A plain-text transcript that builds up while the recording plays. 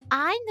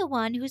I'm the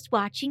one who's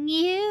watching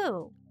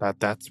you.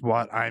 That's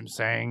what I'm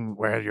saying,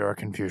 where your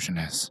confusion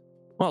is.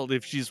 Well,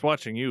 if she's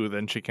watching you,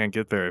 then she can't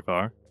get very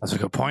far. That's a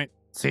good point.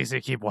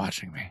 Cece, keep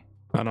watching me.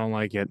 I don't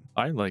like it.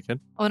 I like it.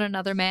 On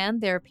another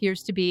man, there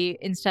appears to be,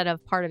 instead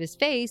of part of his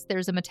face,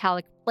 there's a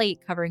metallic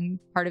plate covering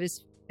part of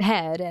his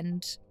head,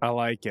 and I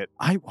like it.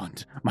 I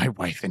want my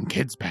wife and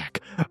kids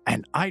back,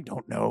 and I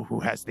don't know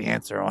who has the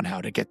answer on how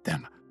to get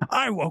them.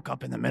 I woke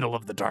up in the middle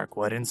of the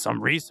Darkwood in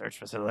some research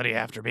facility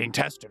after being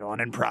tested on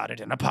and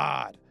prodded in a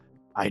pod.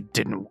 I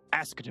didn't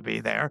ask to be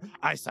there.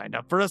 I signed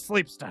up for a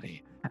sleep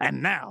study.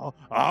 And now,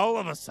 all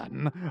of a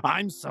sudden,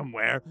 I'm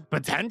somewhere,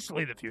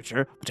 potentially the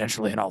future,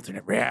 potentially an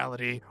alternate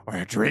reality, or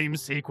a dream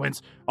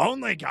sequence.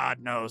 Only God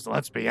knows,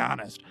 let's be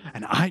honest.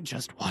 And I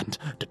just want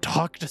to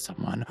talk to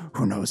someone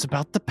who knows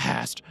about the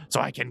past so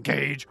I can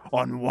gauge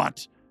on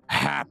what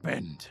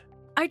happened.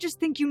 I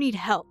just think you need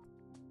help.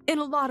 In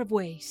a lot of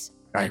ways.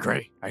 I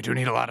agree. I do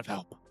need a lot of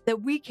help.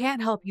 That we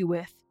can't help you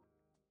with.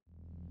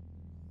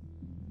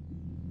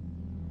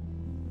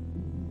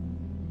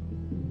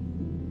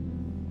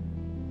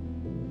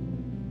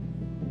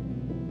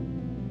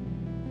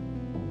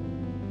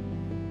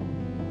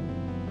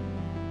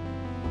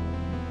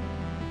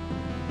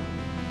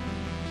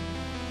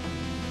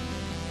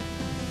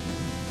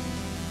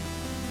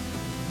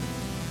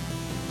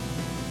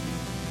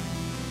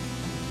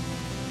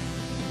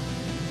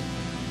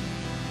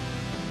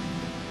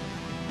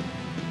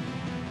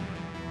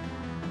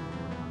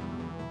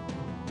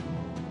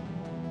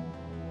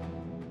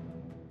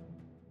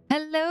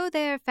 hello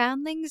there,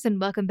 foundlings, and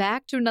welcome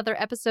back to another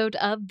episode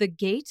of The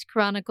Gate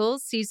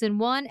Chronicles, Season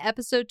 1,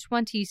 Episode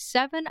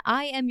 27.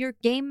 I am your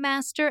Game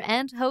Master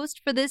and host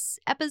for this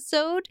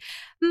episode.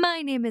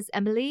 My name is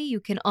Emily.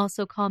 You can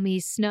also call me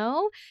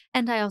Snow,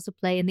 and I also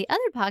play in the other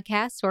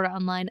podcast, Sword Art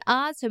Online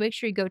Oz, so make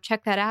sure you go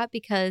check that out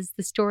because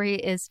the story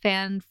is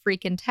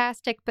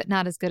fan-freaking-tastic, but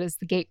not as good as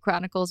The Gate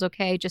Chronicles,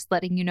 okay? Just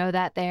letting you know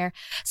that there.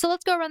 So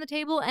let's go around the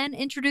table and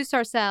introduce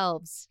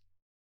ourselves.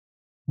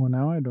 Well,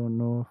 now I don't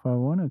know if I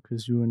want to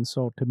because you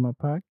insulted my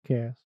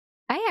podcast.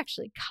 I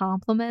actually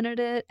complimented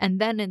it and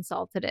then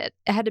insulted it.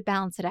 I had to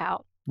balance it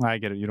out. I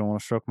get it. You don't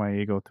want to stroke my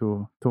ego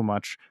too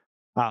much.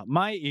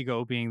 My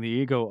ego being the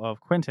ego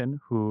of Quentin,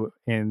 who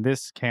in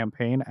this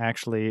campaign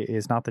actually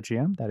is not the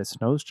GM. That is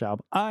Snow's job.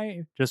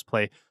 I just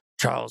play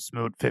Charles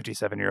Smoot,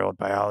 57-year-old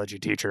biology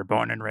teacher,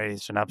 born and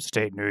raised in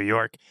upstate New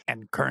York,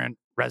 and current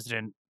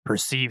resident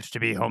perceived to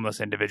be homeless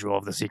individual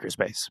of the Secret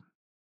Space.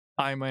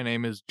 Hi, my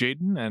name is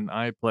Jaden, and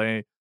I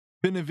play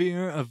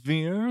Benevere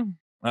Avir,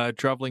 a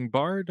traveling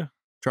bard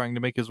trying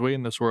to make his way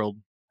in this world.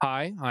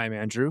 Hi, I'm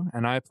Andrew,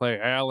 and I play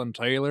Alan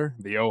Taylor,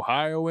 the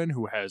Ohioan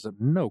who has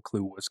no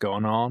clue what's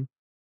going on.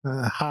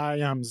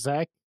 Hi, I'm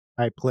Zach.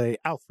 I play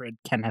Alfred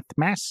Kenneth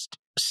Mast.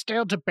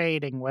 Still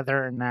debating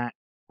whether or not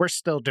we're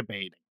still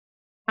debating.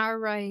 All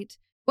right.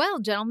 Well,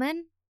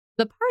 gentlemen,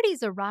 the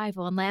party's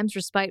arrival in Lamb's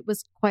Respite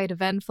was quite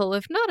eventful,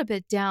 if not a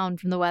bit down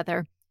from the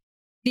weather.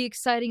 The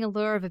exciting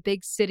allure of a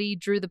big city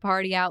drew the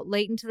party out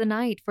late into the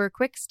night for a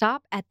quick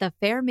stop at the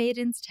Fair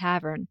Maidens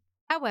Tavern.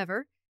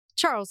 However,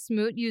 Charles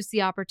Smoot used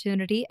the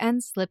opportunity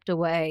and slipped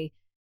away.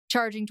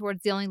 Charging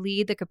towards the only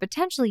lead that could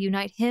potentially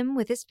unite him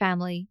with his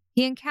family,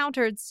 he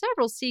encountered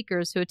several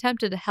seekers who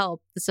attempted to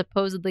help the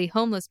supposedly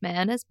homeless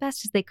man as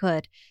best as they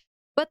could.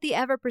 But the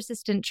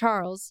ever-persistent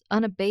Charles,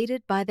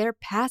 unabated by their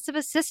passive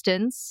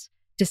assistance,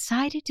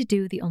 decided to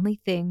do the only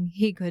thing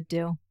he could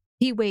do.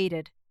 He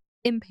waited.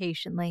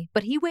 Impatiently,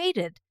 but he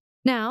waited.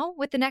 Now,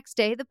 with the next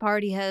day, the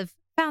party have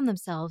found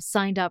themselves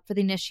signed up for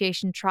the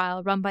initiation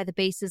trial run by the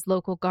base's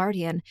local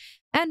guardian,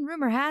 and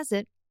rumor has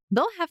it,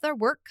 they'll have their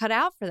work cut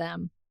out for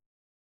them.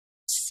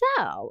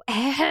 So,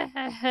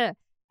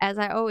 as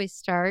I always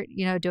start,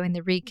 doing the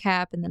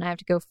recap, and then I have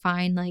to go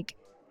find,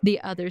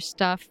 the other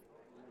stuff,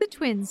 the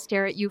twins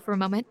stare at you for a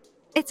moment.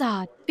 It's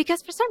odd,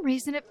 because for some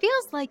reason it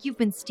feels like you've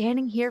been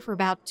standing here for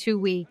about 2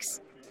 weeks.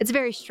 It's a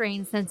very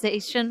strange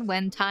sensation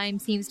when time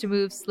seems to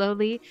move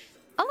slowly.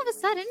 All of a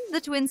sudden,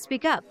 the twins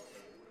speak up.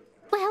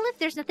 Well, if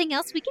there's nothing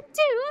else we can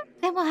do,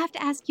 then we'll have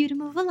to ask you to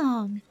move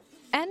along.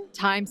 And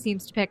time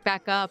seems to pick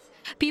back up.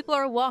 People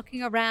are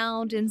walking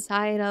around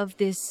inside of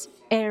this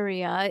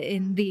area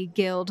in the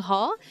guild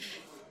hall.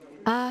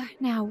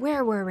 Now,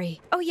 where were we?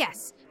 Oh,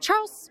 yes.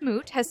 Charles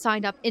Smoot has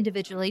signed up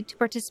individually to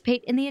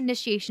participate in the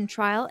initiation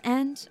trial,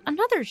 and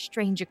another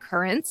strange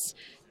occurrence.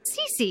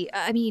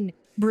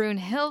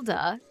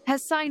 Brunhilde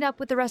has signed up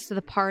with the rest of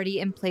the party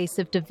in place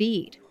of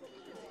David.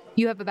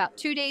 You have about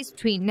 2 days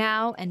between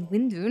now and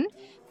Windun.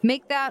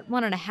 Make that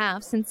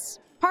 1.5 since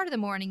part of the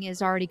morning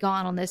is already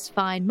gone on this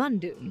fine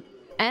Mundun.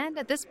 And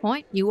at this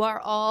point, you are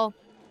all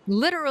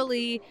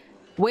literally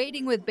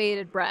waiting with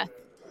bated breath.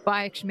 Well,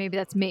 actually, maybe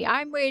that's me.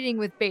 I'm waiting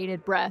with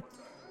bated breath.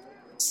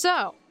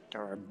 So,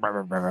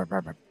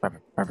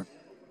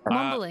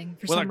 mumbling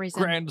for some reason.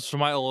 With a grand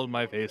smile on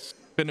my face,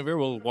 Benevere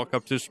will walk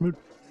up to Smoot.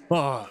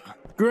 Oh,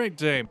 great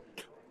day.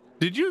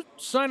 Did you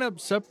sign up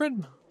separate?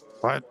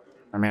 What?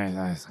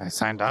 I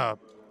signed up.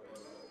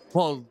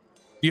 Well,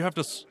 you have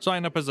to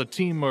sign up as a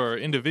team or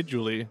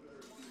individually.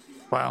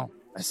 Well,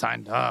 I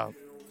signed up.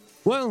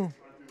 Well,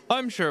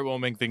 I'm sure it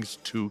won't make things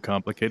too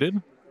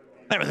complicated.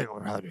 Everything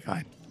will probably be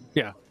fine.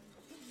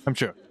 I'm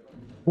sure.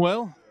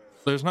 Well,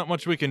 there's not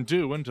much we can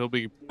do until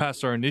we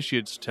pass our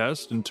initiate's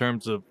test in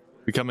terms of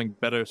becoming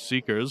better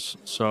seekers,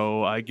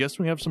 so I guess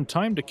we have some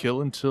time to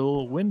kill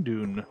until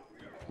Windoon.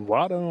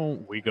 Why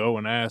don't we go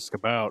and ask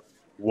about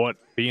what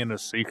being a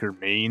seeker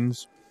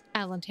means?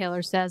 Alan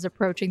Taylor says,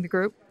 approaching the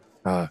group.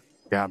 Yeah,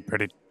 I'm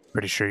pretty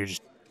sure you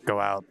just go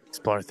out,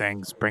 explore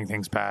things, bring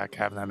things back,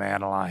 have them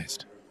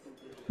analyzed.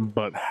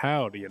 But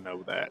how do you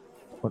know that?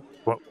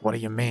 What do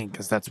you mean?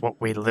 Because that's what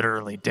we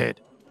literally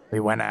did. We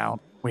went out,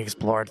 we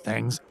explored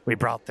things, we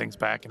brought things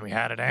back, and we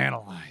had it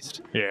analyzed.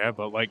 Yeah,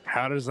 but like,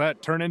 how does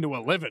that turn into a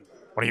living?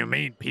 What do you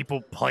mean?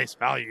 People place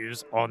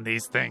values on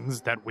these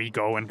things that we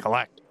go and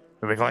collect.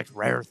 If we collect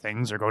rare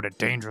things or go to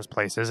dangerous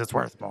places, it's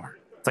worth more.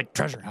 It's like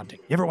treasure hunting.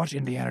 You ever watch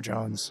Indiana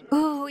Jones?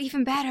 Ooh,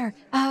 even better.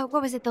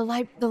 What was it? The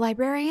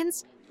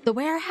librarians? The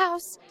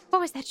warehouse? What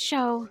was that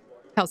show?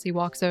 Kelsey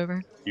walks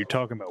over. You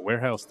talking about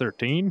Warehouse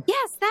 13?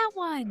 Yes, that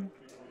one.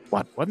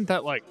 Wasn't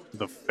that like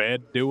the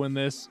Fed doing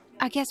this?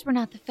 I guess we're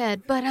not the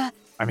Fed, but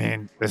I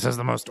mean, this is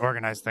the most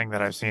organized thing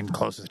that I've seen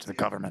closest to the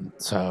government,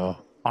 so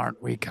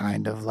aren't we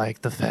kind of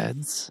like the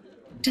feds?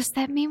 does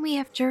that mean we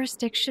have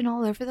jurisdiction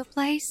all over the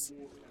place?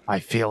 I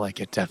feel like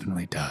it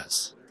definitely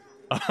does.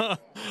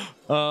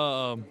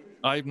 I'm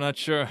not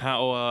sure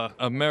how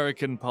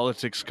American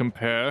politics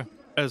compare.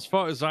 As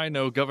far as I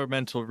know,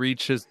 governmental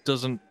reach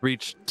doesn't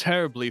reach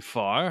terribly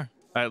far,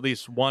 at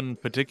least one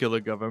particular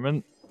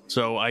government.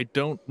 So I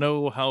don't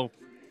know how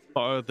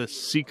far the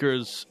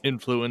Seekers'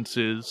 influence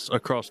is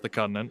across the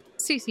continent.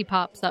 Cece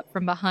pops up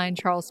from behind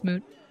Charles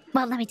Smoot.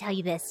 Well, let me tell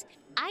you this.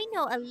 I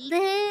know a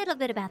little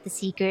bit about the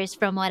Seekers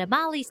from what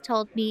Amali's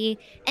told me,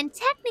 and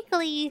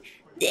technically,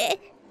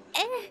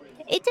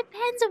 it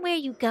depends on where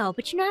you go,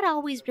 but you're not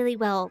always really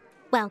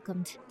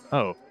welcomed.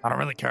 Oh, I don't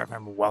really care if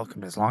I'm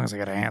welcomed as long as I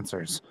get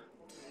answers.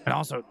 And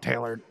also,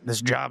 Taylor,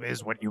 this job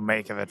is what you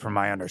make of it from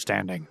my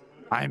understanding.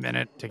 I'm in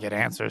it to get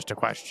answers to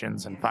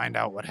questions and find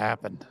out what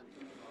happened.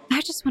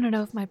 I just want to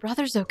know if my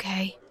brother's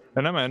okay.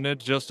 and I'm in it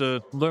just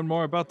to learn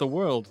more about the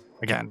world.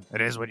 Again,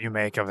 it is what you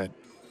make of it.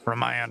 From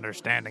my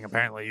understanding,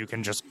 apparently you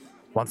can just,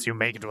 once you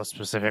make it to a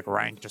specific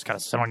rank, just kind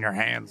of sit on your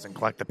hands and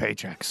collect the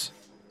paychecks.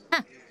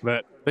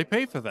 But they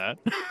pay for that.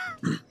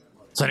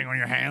 Sitting on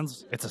your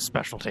hands, it's a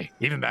specialty,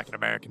 even back in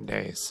American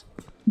days.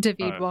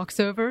 David walks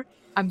over.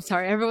 I'm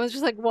sorry, everyone's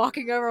just like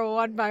walking over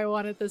one by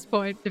one at this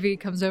point. David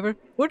comes over.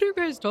 What are you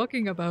guys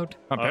talking about?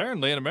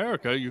 Apparently in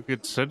America, you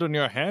could sit on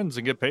your hands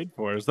and get paid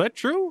for it. Is that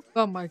true?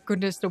 Oh my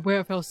goodness, the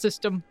warehouse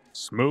system.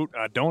 Smoot,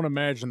 I don't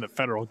imagine the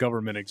federal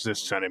government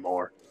exists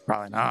anymore.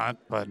 Probably not,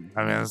 but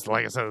I mean, it's,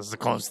 like I said, it's the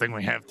closest thing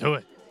we have to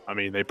it. I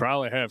mean, they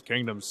probably have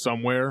kingdoms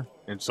somewhere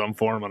in some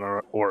form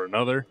or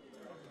another,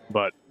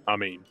 but I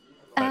mean,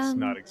 that's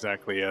not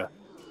exactly a...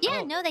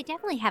 Yeah, no, they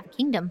definitely have a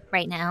kingdom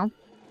right now.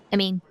 I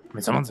mean,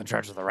 someone's in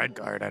charge of the Red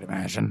Guard, I'd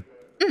imagine.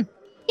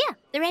 yeah,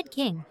 the Red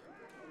King.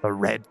 The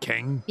Red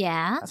King?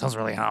 Yeah, That sounds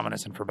really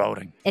ominous and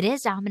foreboding. it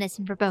is ominous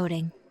and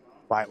foreboding.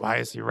 Why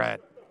is he red?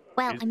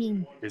 Well, Is- I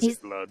mean, Is he's...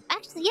 blood.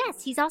 Actually,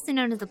 yes, he's also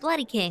known as the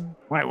Bloody King.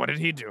 Why, what did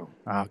he do?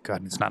 Oh,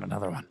 God, it's not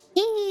another one.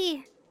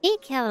 He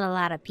killed a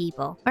lot of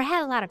people, or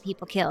had a lot of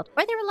people killed,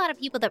 or there were a lot of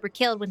people that were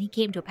killed when he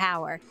came to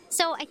power.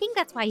 So I think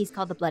that's why he's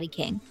called the Bloody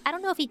King. I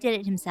don't know if he did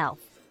it himself.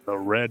 The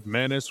Red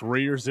Menace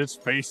rears its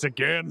face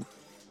again.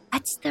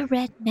 That's the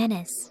Red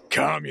Menace.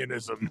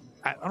 Communism.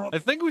 I don't I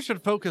think we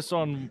should focus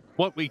on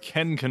what we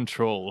can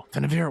control.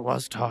 Benavir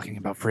was talking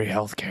about free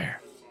healthcare.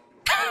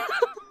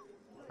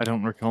 I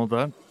don't recall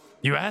that.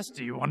 You asked,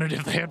 you wondered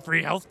if they had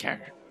free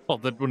healthcare. Well,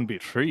 that wouldn't be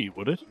free,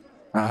 would it?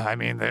 I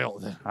mean, I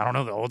don't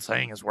know, the old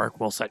saying is work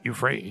will set you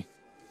free.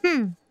 I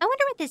wonder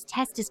what this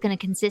test is going to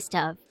consist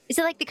of. Is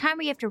it like the kind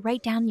where you have to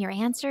write down your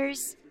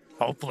answers?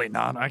 Hopefully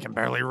not, I can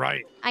barely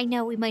write. I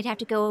know we might have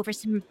to go over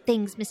some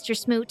things, Mr.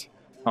 Smoot.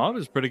 Odd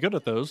is pretty good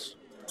at those.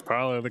 It's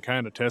probably the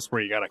kind of test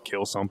where you gotta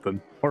kill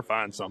something or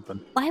find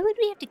something. Why would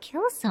we have to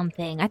kill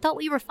something? I thought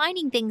we were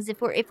finding things.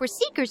 If we're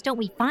seekers, don't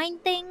we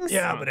find things?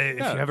 Yeah, but if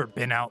Yeah. you've ever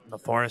been out in the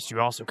forest, you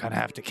also kind of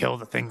have to kill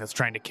the thing that's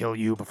trying to kill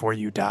you before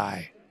you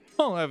die.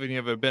 Well, haven't you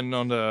ever been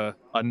on a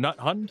nut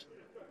hunt?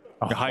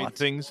 Oh, You hide what?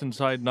 things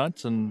inside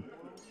nuts and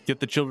get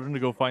the children to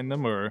go find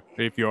them, or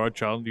if you are a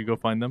child, you go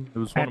find them. It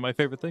was one of my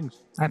favorite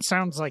things. That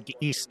sounds like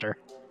Easter.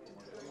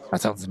 That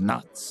sounds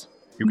nuts.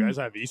 You guys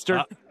have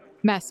Easter?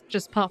 Mess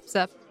just pops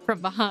up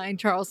from behind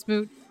Charles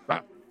Smoot.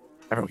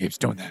 Everyone keeps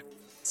doing that.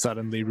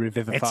 Suddenly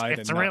revivified.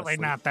 It's and really asleep.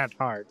 not that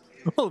hard.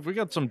 Well, if we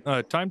got some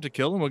time to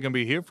kill and we're going to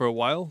be here for a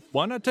while,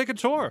 why not take a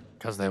tour?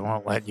 Because they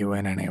won't let you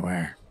in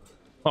anywhere.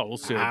 Oh, we'll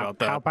see about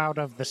that. How about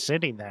of the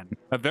city then?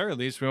 At very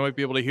least, we might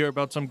be able to hear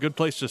about some good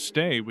place to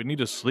stay. We need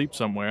to sleep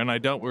somewhere, and I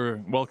doubt we're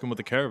welcome with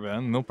the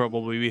caravan. They'll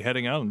probably be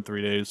heading out in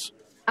 3 days.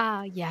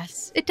 Ah,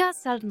 yes. It does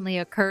suddenly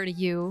occur to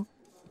you,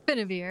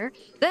 Benavir,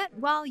 that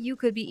while you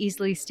could be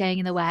easily staying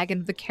in the wagon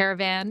of the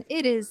caravan,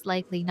 it is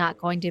likely not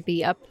going to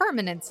be a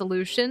permanent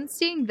solution,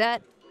 seeing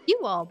that you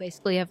all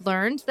basically have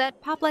learned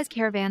that Popeye's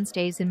caravan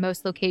stays in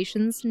most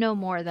locations no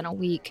more than a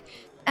week.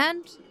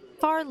 And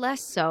far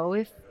less so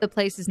if the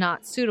place is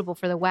not suitable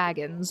for the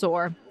wagons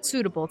or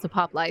suitable to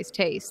Poplai's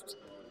taste.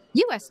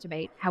 You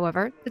estimate,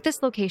 however, that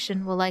this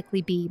location will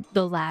likely be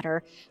the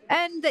latter,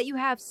 and that you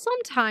have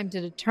some time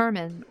to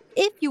determine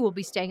if you will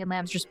be staying in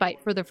Lamb's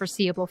Respite for the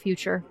foreseeable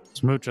future.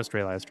 Smoot just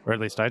realized, or at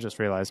least I just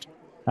realized,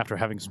 after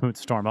having Smoot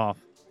storm off,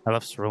 I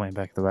left Cerulean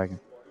back at the wagon.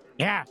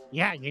 Yeah,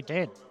 you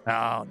did.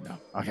 Oh, no.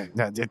 Okay.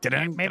 No,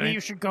 Maybe you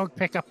should go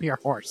pick up your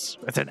horse.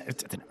 It's an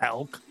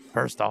elk,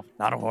 first off,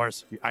 not a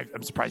horse.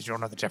 I'm surprised you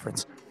don't know the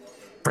difference.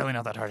 Really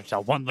not that hard to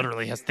tell. One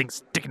literally has things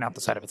sticking out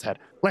the side of its head.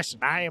 Listen,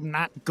 I am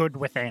not good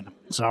with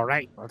animals, all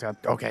right?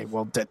 Okay,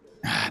 well,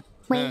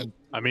 Wait,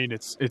 I mean,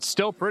 it's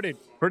still pretty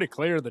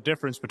clear the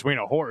difference between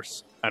a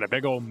horse and a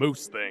big old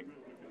moose thing.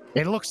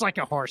 It looks like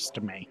a horse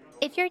to me.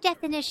 if your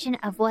definition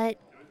of what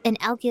an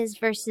elk is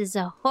versus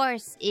a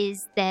horse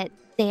is that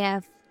they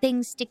have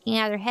things sticking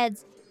out of their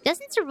heads,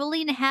 doesn't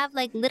Cerulean have,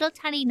 like, little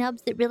tiny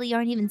nubs that really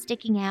aren't even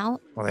sticking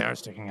out? Well, they are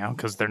sticking out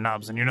because they're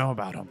nubs and you know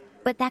about them.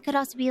 But that could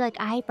also be like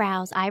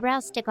eyebrows.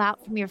 Eyebrows stick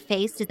out from your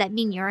face. Does that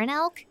mean you're an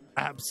elk?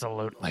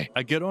 Absolutely.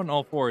 I get on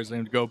all fours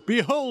and go,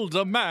 behold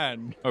a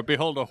man! Or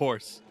behold a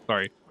horse.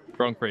 Sorry,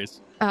 wrong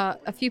phrase.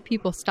 A few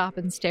people stop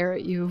and stare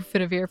at you,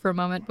 Finavir, for a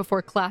moment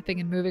before clapping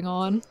and moving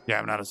on. Yeah,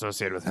 I'm not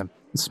associated with him.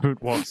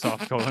 Smoot walks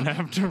off going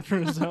after for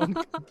his own.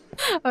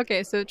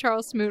 Okay, so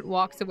Charles Smoot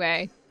walks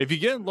away. If you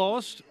get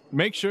lost,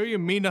 make sure you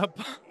meet up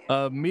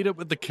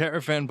with the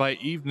caravan by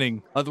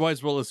evening.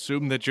 Otherwise, we'll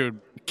assume that you're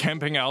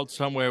camping out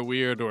somewhere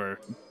weird or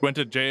went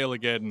to jail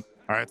again.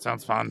 All right,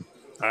 sounds fun.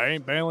 I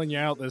ain't bailing you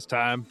out this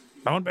time.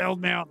 No one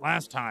bailed me out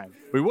last time.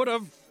 We would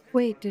have.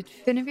 Wait, did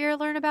Finavir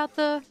learn about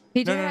the...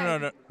 He did.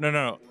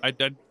 No. I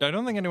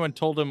don't think anyone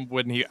told him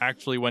when he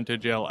actually went to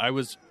jail. I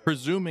was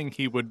presuming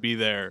he would be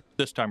there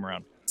this time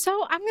around.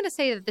 So I'm going to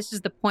say that this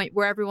is the point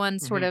where everyone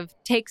sort of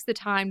takes the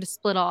time to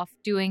split off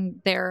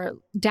doing their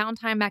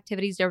downtime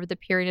activities over the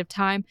period of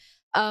time.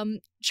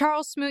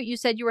 Charles Smoot, you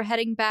said you were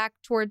heading back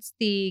towards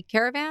the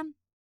caravan?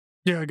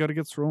 Yeah, I gotta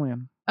get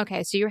Cerulean.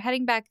 Okay, so you're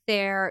heading back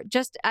there.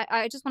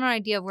 I just want an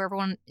idea of where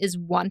everyone is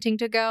wanting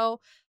to go.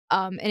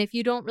 And if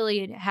you don't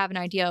really have an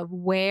idea of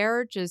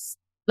where, just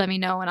let me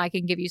know and I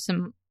can give you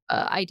some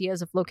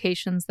ideas of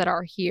locations that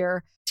are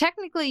here.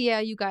 Technically, yeah,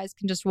 you guys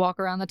can just walk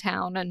around the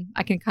town and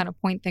I can kind of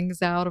point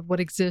things out of what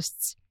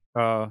exists.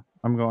 I'm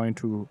going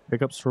to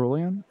pick up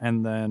Cerulean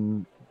and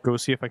then go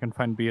see if I can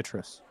find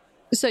Beatrice.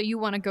 So you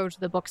want to go to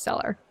the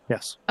bookseller?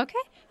 Yes. Okay.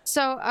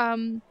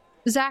 So,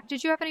 Zach,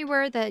 did you have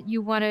anywhere that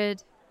you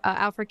wanted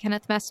Alfred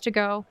Kenneth Mess to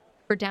go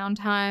for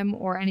downtime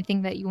or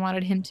anything that you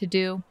wanted him to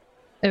do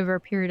over a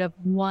period of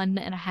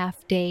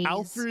 1.5 days?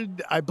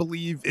 Alfred, I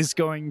believe, is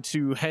going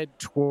to head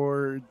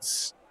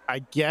towards, I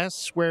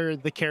guess, where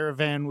the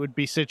caravan would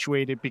be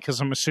situated, because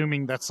I'm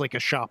assuming that's like a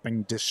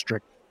shopping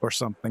district or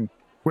something,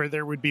 where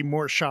there would be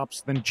more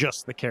shops than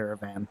just the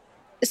caravan.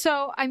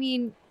 So, I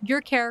mean,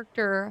 your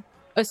character,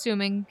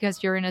 assuming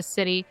because you're in a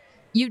city,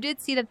 you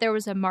did see that there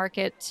was a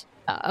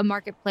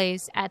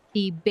marketplace at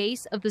the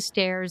base of the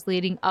stairs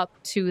leading up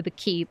to the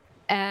keep.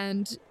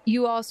 And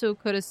you also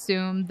could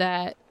assume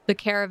that the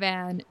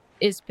caravan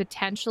is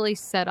potentially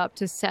set up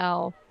to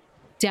sell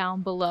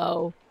down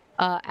below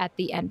at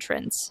the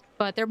entrance.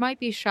 But there might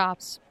be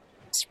shops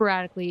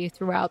sporadically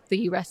throughout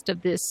the rest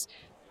of this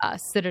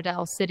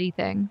Citadel City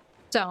thing.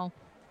 So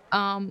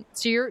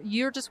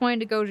you're just wanting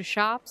to go to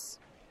shops?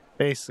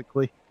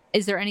 Basically.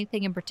 Is there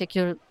anything in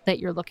particular that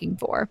you're looking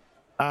for?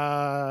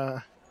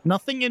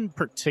 Nothing in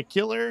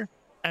particular.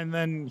 And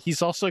then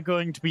he's also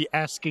going to be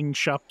asking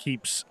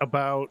shopkeepers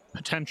about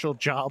potential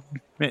job,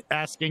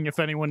 asking if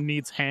anyone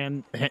needs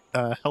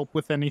help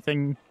with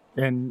anything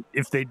and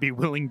if they'd be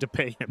willing to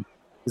pay him,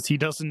 because he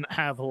doesn't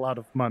have a lot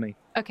of money.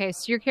 Okay,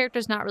 so your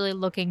character's not really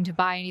looking to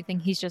buy anything,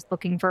 he's just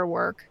looking for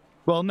work.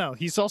 Well, no,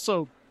 he's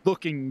also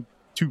looking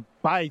to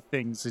buy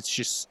things. It's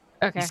just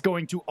he's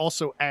going to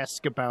also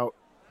ask about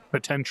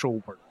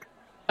potential work.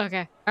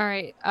 Okay, all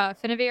right.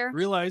 Finavir?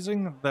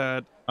 Realizing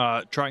that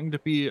trying to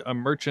be a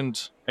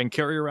merchant and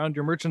carry around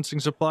your merchanting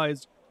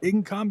supplies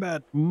in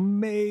combat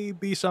may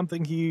be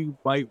something he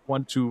might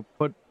want to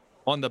put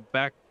on the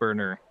back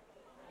burner,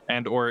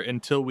 and or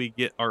until we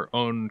get our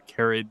own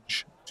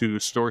carriage to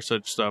store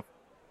such stuff,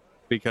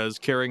 because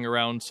carrying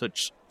around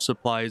such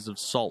supplies of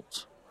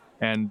salt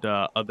and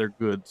other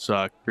goods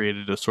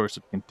created a source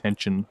of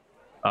contention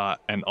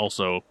and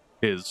also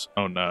his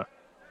own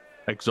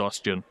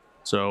exhaustion.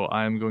 So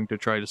I'm going to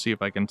try to see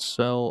if I can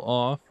sell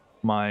off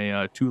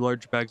my 2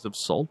 large bags of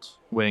salt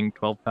weighing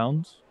 12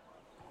 pounds,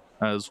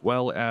 as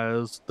well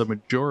as the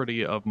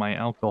majority of my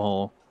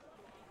alcohol.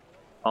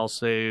 I'll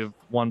save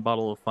 1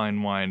 bottle of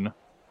fine wine,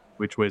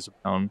 which weighs a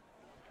pound.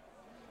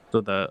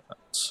 So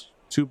that's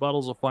 2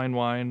 bottles of fine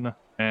wine,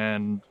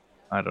 and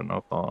I don't know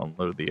if I'll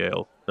unload the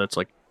ale. That's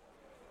like,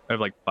 I have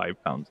like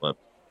 5 pounds left.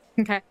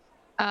 Okay.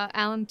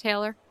 Alan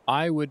Taylor?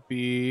 I would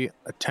be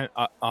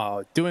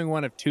doing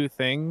one of 2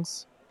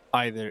 things.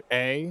 Either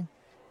A,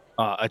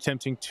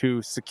 attempting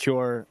to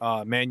secure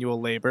manual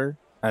labor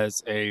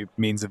as a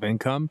means of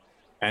income,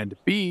 and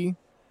B,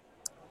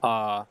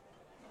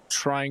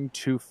 trying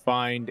to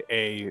find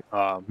a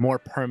more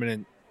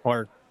permanent,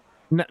 or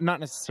not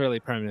necessarily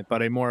permanent,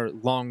 but a more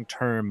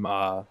long-term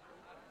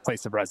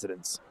place of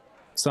residence.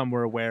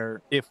 Somewhere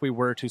where if we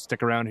were to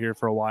stick around here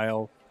for a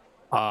while,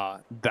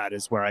 that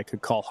is where I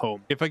could call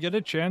home. If I get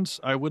a chance,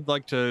 I would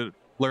like to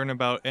learn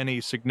about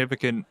any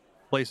significant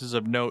places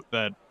of note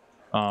that,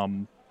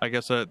 I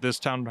guess this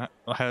town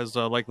has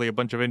likely a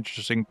bunch of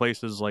interesting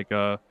places. Like,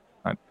 the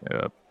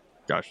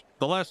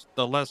last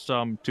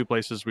 2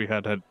 places we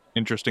had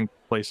interesting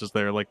places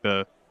there. Like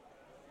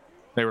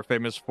they were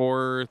famous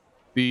for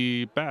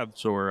the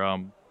baths, or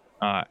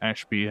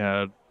Ashby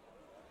had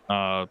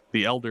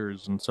the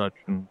elders and such.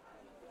 And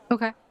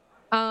Okay.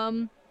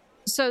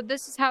 So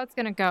this is how it's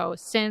going to go.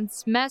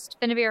 Since Mest,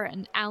 Finavir,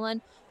 and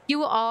Alan,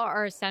 you all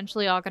are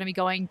essentially all going to be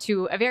going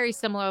to a very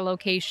similar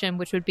location,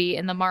 which would be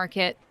in the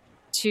market,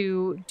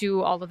 to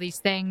do all of these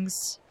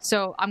things.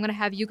 So I'm going to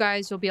have you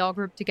guys, you'll be all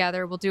grouped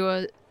together. We'll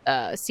do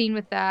a scene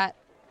with that.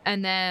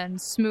 And then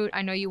Smoot,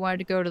 I know you wanted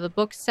to go to the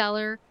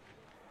bookseller,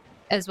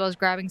 as well as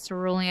grabbing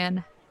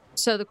Cerulean.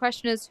 So the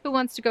question is, who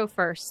wants to go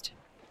first?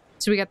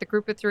 So we got the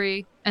group of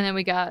 3, and then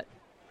we got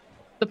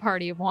the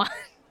party of 1.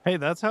 Hey,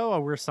 that's how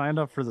we're signed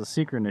up for the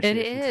secret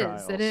initiation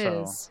trial. It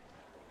is.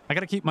 I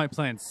gotta keep my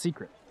plans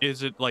secret.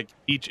 is it like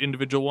each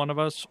individual one of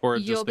us, or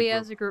You'll just be the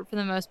group? as a group for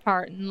the most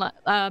part.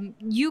 And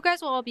you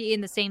guys will all be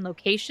in the same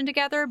location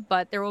together,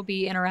 but there will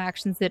be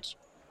interactions that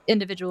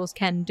individuals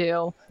can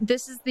do.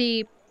 This is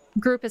the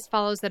group as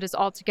follows that is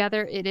all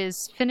together. It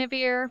is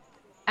Finavir,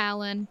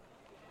 Alan,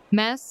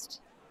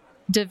 Mest,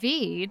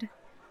 David,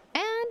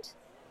 and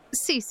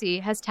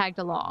Cece has tagged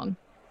along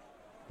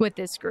with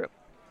this group.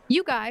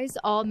 You guys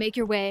all make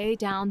your way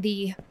down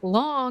the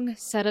long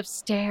set of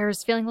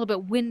stairs, feeling a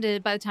little bit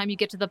winded by the time you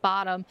get to the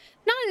bottom.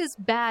 Not as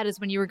bad as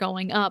when you were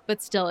going up,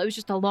 but still, it was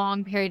just a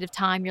long period of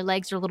time. Your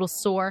legs are a little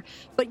sore,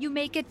 but you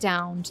make it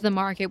down to the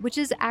market, which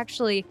is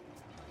actually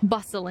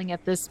bustling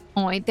at this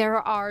point. There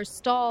are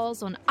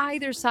stalls on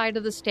either side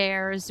of the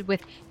stairs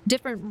with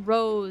different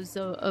rows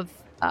of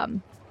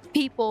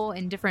people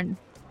in different,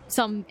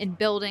 some in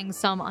buildings,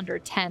 some under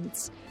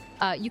tents.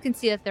 You can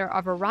see that there are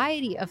a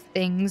variety of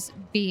things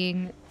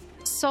being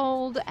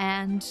sold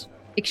and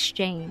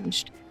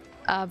exchanged,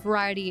 a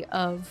variety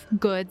of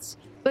goods,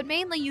 but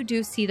mainly you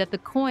do see that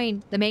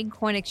the main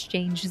coin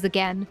exchange is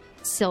again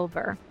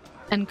silver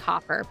and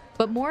copper,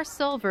 but more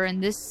silver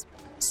in this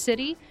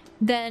city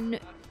than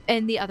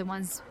in the other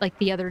ones, like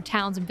the other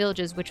towns and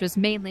villages, which was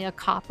mainly a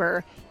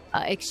copper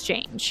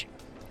exchange.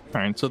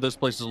 All right, so this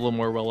place is a little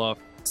more well off.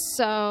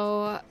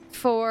 So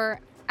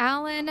for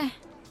Alan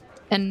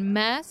and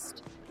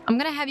Mest, I'm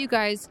going to have you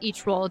guys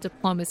each roll a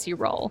diplomacy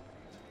roll.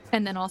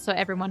 And then also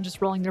everyone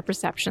just rolling their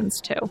perceptions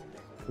too.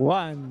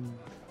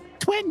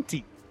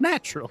 20.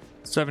 Natural.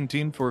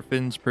 17 for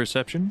Finn's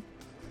perception.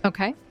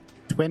 Okay.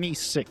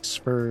 26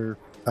 for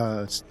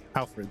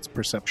Alfred's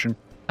perception.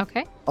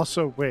 Okay.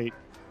 Also, wait.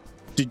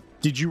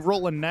 Did you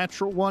roll a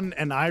natural one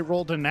and I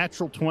rolled a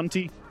natural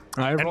 20?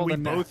 And we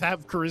both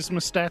have charisma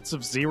stats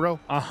of 0?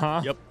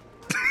 Uh-huh. Yep.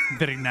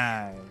 Very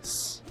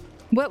nice.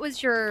 What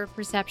was your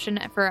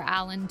perception for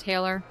Alan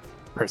Taylor?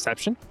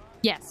 Perception?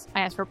 Yes, I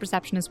asked for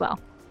perception as well.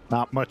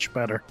 Not much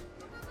better.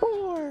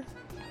 4.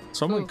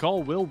 Someone Ooh.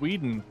 call Will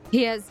Whedon.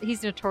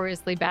 He's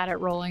notoriously bad at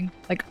rolling,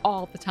 like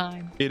all the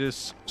time. It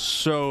is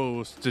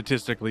so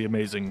statistically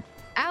amazing.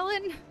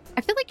 Alan,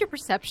 I feel like your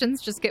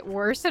perceptions just get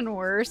worse and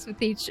worse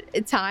with each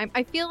time.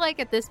 I feel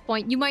like at this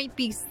point you might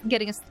be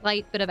getting a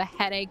slight bit of a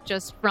headache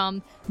just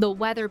from the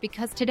weather,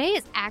 because today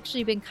has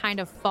actually been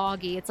kind of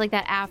foggy. It's like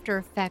that after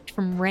effect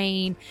from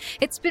rain.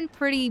 It's been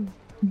pretty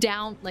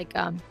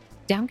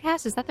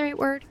downcast. Is that the right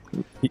word?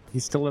 He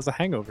still has a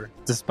hangover,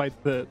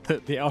 despite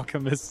the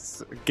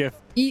alchemist's gift.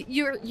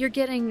 You're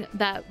getting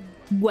that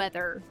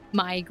weather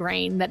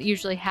migraine that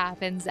usually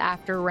happens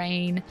after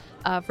rain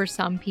for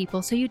some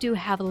people. So you do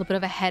have a little bit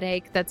of a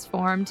headache that's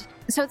formed.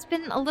 So it's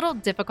been a little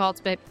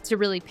difficult to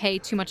really pay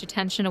too much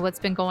attention to what's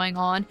been going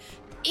on.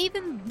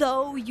 Even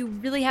though you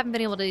really haven't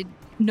been able to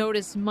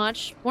notice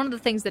much, one of the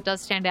things that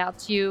does stand out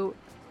to you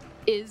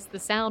is the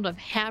sound of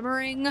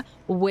hammering,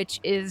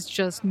 which is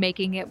just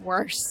making it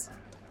worse.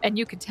 And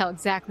you can tell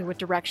exactly what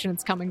direction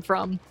it's coming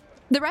from.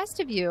 The rest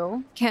of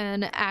you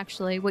can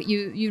actually, what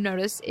you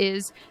notice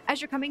is,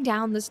 as you're coming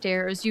down the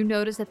stairs, you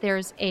notice that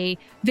there's a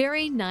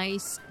very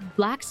nice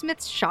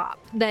blacksmith shop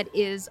that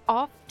is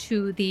off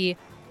to the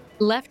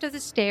left of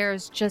the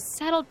stairs, just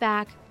settled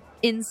back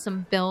in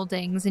some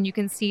buildings. And you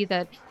can see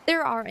that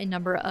there are a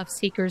number of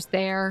seekers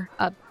there,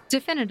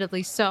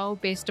 definitively so,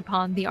 based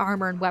upon the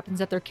armor and weapons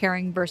that they're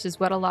carrying versus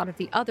what a lot of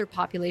the other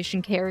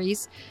population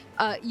carries.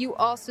 You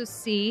also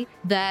see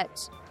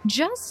that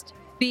just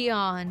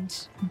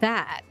beyond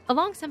that,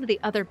 along some of the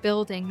other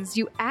buildings,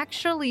 you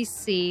actually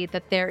see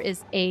that there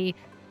is a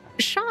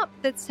shop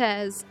that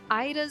says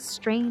Ida's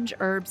Strange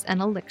Herbs and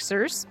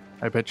Elixirs.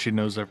 I bet she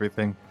knows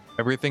everything.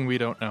 Everything we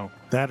don't know.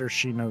 That or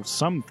she knows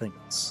some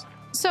things.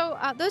 So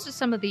those are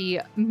some of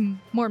the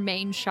more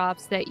main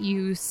shops that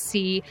you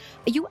see.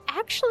 You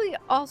actually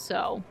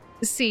also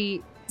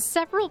see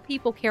several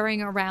people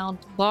carrying around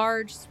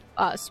large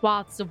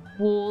swaths of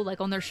wool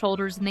like on their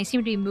shoulders, and they seem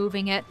to be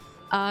moving it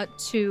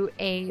to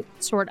a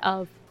sort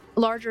of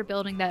larger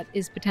building that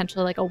is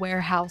potentially like a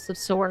warehouse of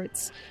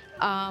sorts.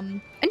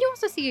 And you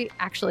also see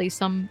actually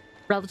some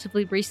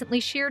relatively recently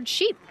sheared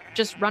sheep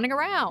just running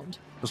around.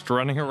 Just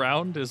running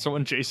around? Is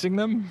someone chasing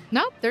them?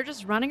 Nope, they're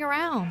just running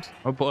around.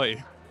 Oh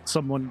boy.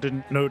 Someone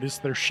didn't notice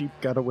their sheep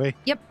got away.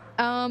 Yep.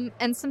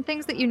 And some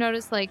things that you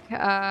notice, like,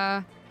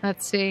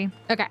 let's see.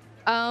 Okay.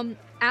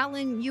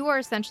 Alan, you are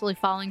essentially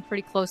following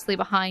pretty closely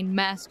behind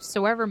Mest.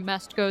 So wherever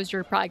Mest goes,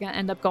 you're probably going to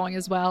end up going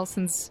as well,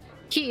 since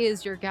he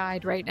is your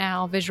guide right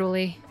now,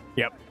 visually.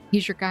 Yep.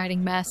 He's your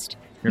guiding Mest.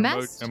 Your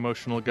Mest?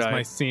 emotional It's guy.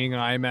 my seeing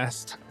eye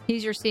messed.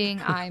 He's your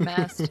seeing eye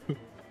Mest.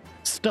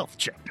 Stealth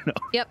check. No.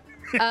 Yep.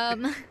 All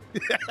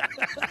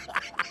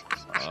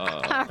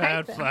right,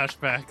 Bad then.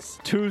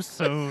 flashbacks. Too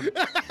soon.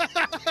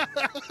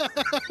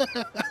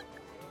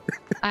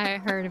 I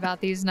heard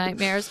about these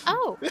nightmares.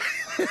 Oh,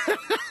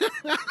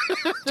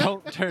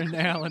 Don't turn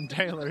Alan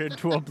Taylor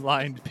into a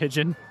blind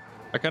pigeon.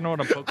 I kind of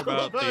want to poke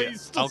about the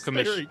He's still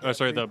alchemist, staring at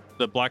sorry, me.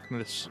 the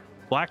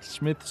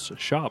blacksmith's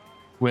shop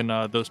when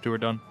those two are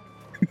done.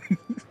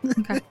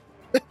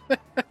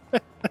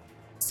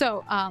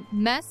 so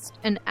Mest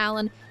and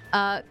Alan,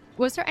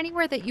 was there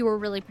anywhere that you were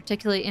really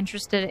particularly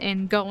interested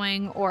in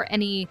going, or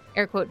any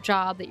air quote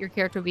job that your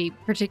character would be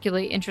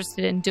particularly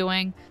interested in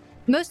doing?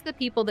 Most of the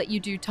people that you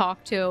do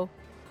talk to,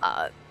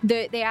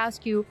 they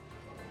ask you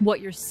what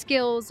your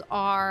skills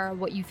are,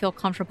 what you feel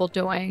comfortable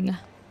doing,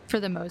 for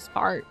the most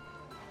part.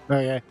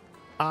 Okay.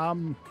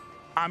 I'm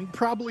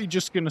probably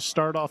just gonna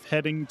start off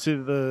heading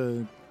to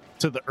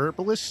the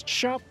herbalist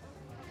shop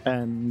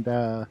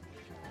and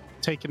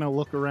taking a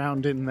look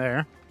around in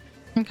there.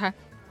 Okay.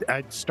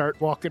 I'd start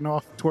walking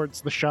off towards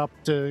the shop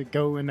to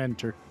go and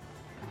enter.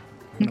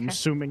 And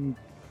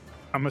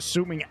I'm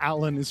assuming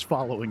Alan is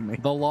following me.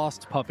 The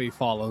lost puppy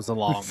follows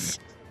along.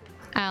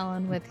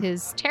 Alan, with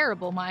his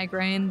terrible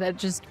migraine that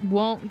just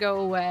won't go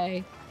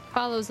away,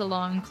 follows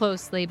along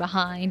closely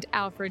behind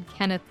Alfred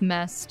Kenneth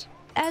Mest.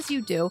 As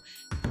you do,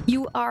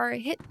 you are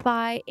hit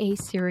by a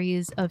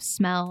series of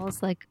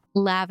smells like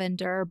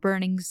lavender,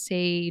 burning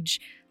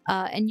sage,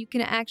 and you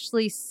can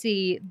actually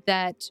see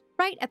that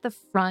right at the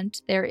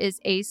front there is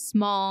a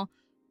small,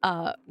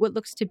 what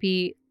looks to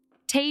be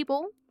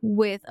table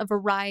with a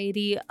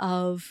variety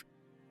of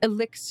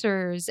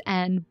elixirs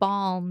and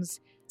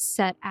balms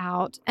set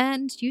out,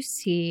 and you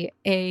see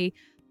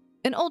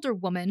an older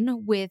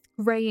woman with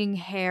graying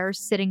hair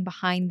sitting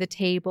behind the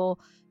table,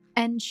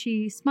 and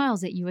she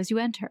smiles at you as you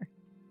enter.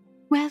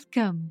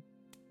 Welcome.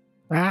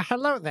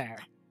 Hello there.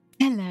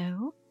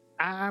 Hello.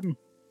 I'm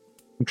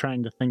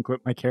trying to think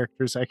what my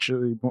character's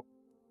actually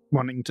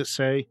wanting to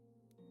say.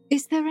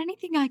 Is there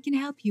anything I can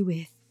help you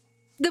with?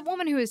 The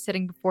woman who is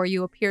sitting before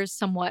you appears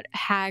somewhat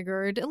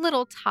haggard, a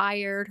little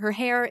tired. Her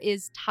hair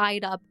is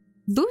tied up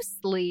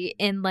loosely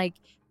in like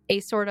a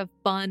sort of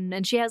bun,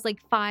 and she has like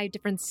 5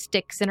 different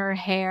sticks in her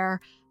hair.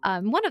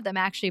 One of them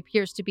actually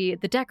appears to be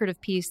the decorative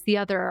piece. The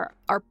other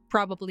are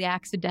probably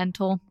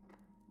accidental.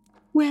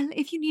 Well,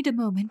 if you need a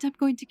moment, I'm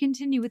going to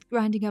continue with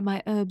grinding up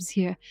my herbs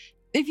here.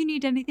 If you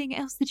need anything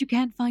else that you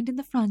can't find in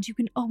the front, you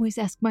can always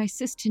ask my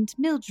assistant,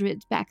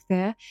 Mildred, back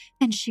there,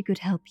 and she could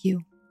help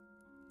you.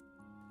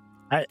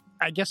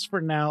 I guess for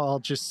now,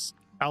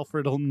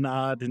 Alfred will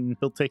nod and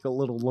he'll take a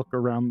little look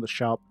around the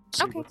shop,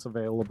 see Okay. what's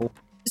available.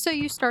 So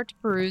you start to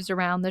peruse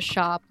around the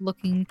shop,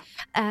 looking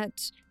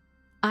at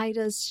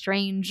Ida's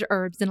strange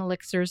herbs and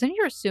elixirs, and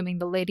you're assuming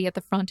the lady at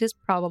the front is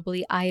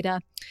probably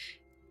Ida.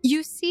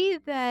 You see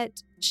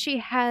that she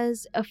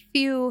has a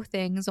few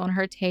things on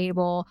her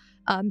table.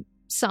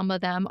 Some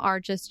of them are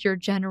just your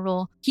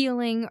general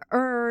healing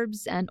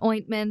herbs and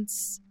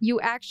ointments. You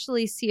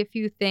actually see a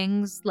few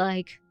things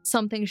like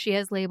something she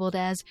has labeled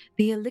as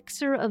the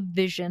elixir of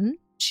vision.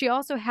 She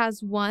also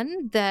has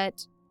one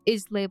that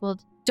is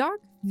labeled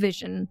dark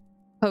vision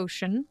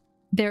potion.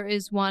 There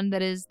is one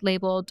that is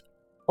labeled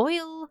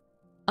oil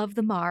of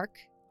the mark,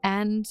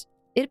 and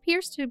it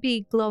appears to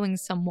be glowing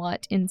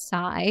somewhat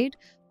inside,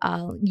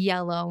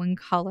 yellow in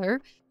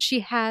color. She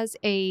has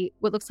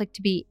what looks like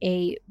to be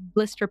a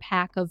blister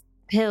pack of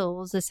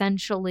pills,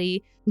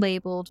 essentially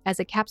labeled as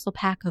a capsule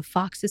pack of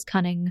Fox's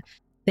Cunning.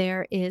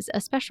 There is a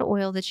special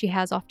oil that she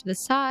has off to the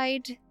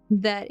side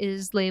that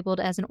is labeled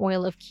as an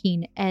oil of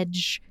keen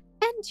edge.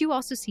 And you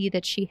also see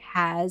that she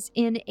has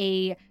in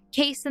a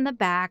case in the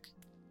back,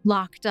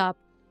 locked up,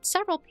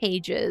 several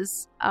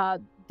pages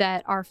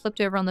that are flipped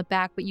over on the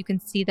back, but you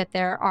can see that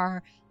there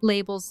are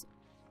labels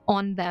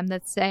on them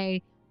that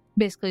say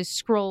basically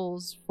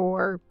scrolls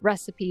for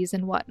recipes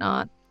and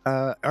whatnot.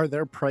 Are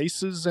there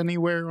prices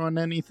anywhere on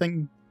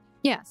anything?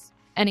 Yes.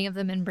 Any of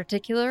them in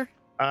particular?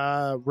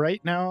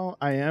 Right now,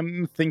 I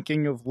am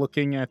thinking of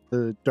looking at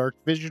the dark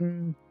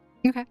vision.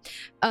 Okay.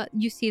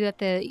 You see that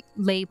the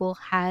label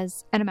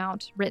has an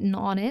amount written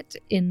on it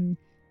in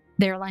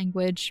their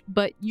language,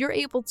 but you're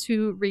able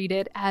to read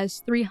it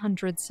as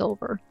 300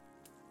 silver.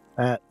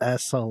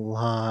 That's a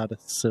lot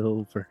of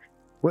silver.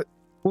 What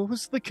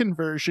was the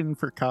conversion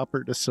for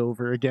copper to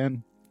silver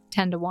again?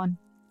 10 to 1.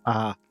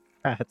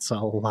 That's a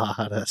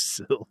lot of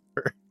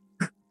silver.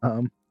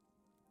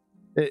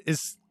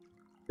 Is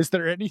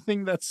there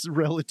anything that's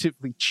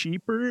relatively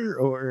cheaper,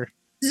 or?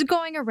 Just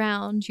going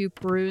around, you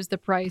peruse the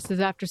prices.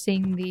 After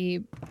seeing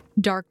the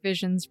Dark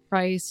Vision's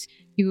price,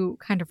 you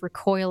kind of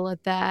recoil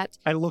at that.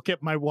 I look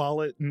at my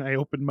wallet and I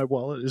open my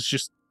wallet. It's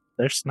just,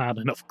 there's not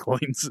enough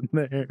coins in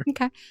there.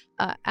 Okay.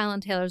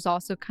 Alan Taylor's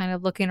also kind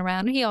of looking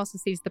around, and he also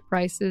sees the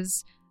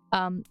prices.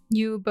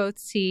 You both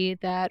see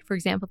that, for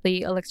example,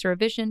 the Elixir of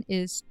Vision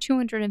is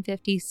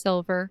 250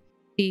 silver.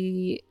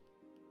 The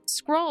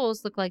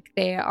scrolls look like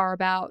they are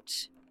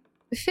about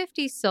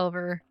 50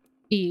 silver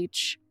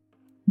each.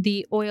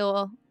 The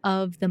oil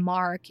of the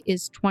mark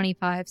is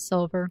 25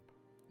 silver.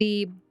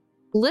 The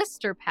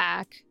blister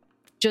pack,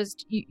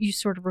 just you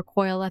sort of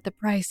recoil at the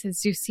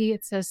prices. You see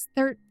it says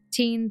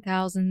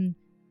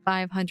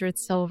 13,500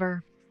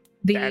 silver.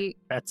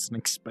 That's an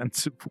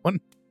expensive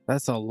one.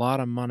 That's a lot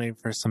of money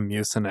for some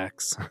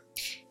Mucinex.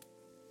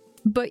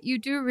 But you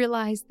do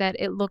realize that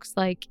it looks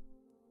like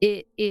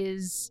it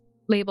is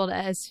labeled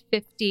as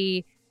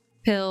 50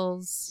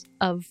 pills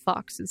of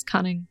Fox's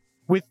cunning.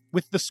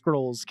 With the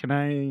scrolls, can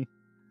I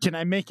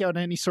make out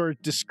any sort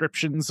of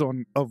descriptions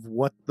of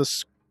what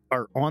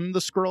are on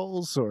the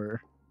scrolls,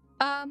 or?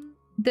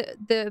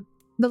 The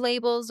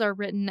labels are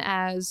written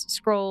as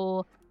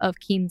Scroll of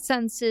Keen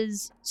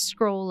Senses,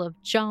 Scroll of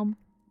Jump.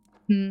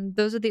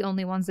 Those are the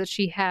only ones that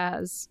she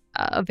has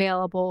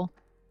available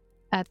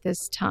at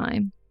this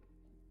time.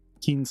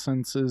 Keen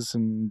Senses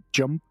and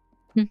Jump.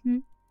 Mm-hmm.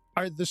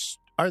 Are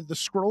the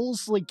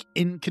scrolls like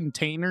in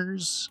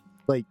containers?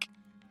 Like,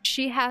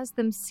 she has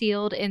them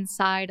sealed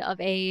inside of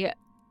a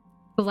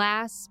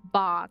glass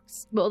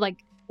box, well,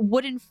 like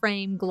wooden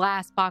frame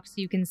glass box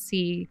you can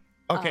see.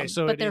 Okay,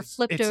 so but they're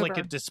flipped it's over. like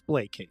a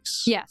display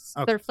case. Yes,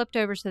 okay. They're flipped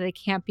over so they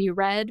can't be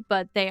read,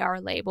 but they are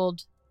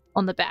labeled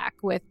on the back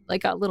with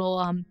like a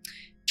little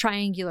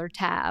triangular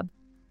tab.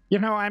 You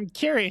know, I'm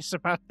curious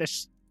about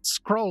this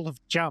scroll of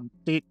jump.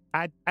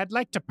 I'd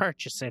like to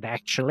purchase it,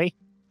 actually.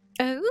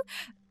 Oh,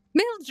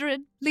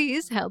 Mildred,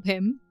 please help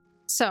him.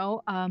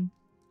 So,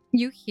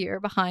 you hear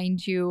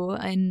behind you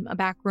in a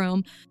back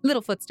room,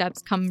 little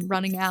footsteps come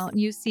running out, and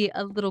you see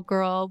a little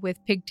girl with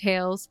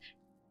pigtails.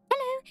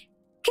 Hello,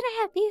 can I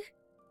help you?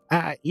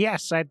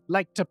 Yes, I'd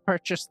like to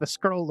purchase the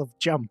scroll of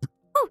jump.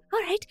 Oh, all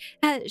right.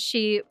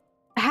 She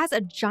has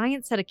a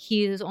giant set of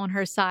keys on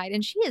her side,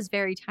 and she is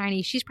very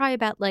tiny. She's probably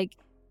about like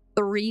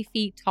 3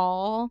 feet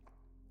tall.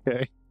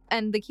 Okay.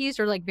 And the keys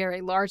are like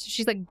very large. So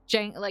she's like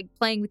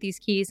playing with these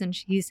keys, and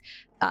she's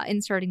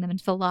inserting them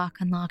into the lock,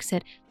 unlocks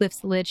it,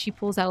 lifts the lid. She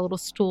pulls out a little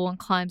stool and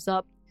climbs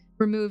up,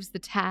 removes the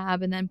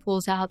tab, and then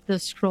pulls out the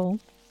scroll,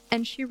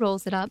 and she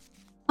rolls it up.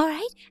 All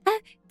right.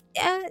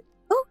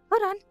 Oh,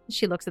 hold on.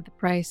 She looks at the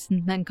price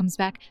and then comes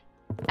back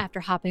after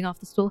hopping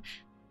off the stool.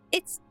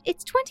 It's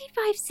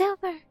 25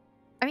 silver.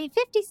 I mean,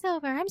 50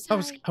 silver. I'm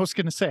sorry. I was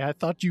going to say, I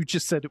thought you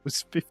just said it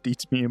was 50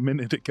 to me a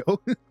minute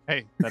ago.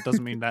 Hey, that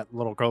doesn't mean that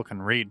little girl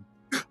can read.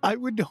 I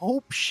would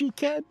hope she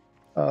can.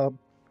 All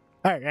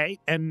right,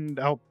 and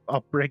I'll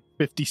break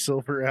 50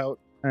 silver out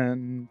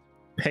and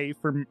pay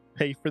for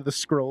the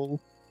scroll.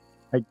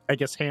 I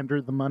guess hand her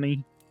the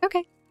money.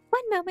 Okay.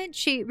 One moment.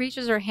 She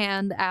reaches her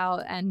hand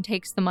out and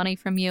takes the money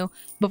from you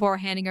before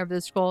handing over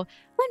the scroll.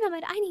 One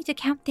moment. I need to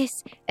count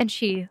this. And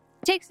she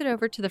takes it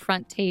over to the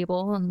front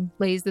table and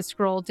lays the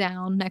scroll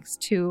down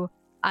next to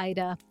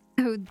Ida,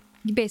 who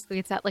basically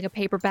gets out like a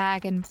paper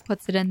bag and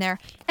puts it in there.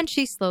 And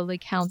she slowly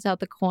counts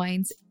out the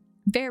coins,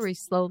 very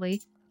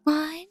slowly.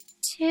 1,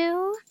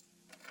 2,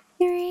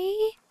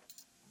 3.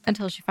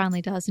 Until she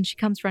finally does, and she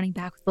comes running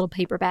back with a little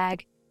paper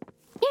bag.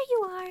 Here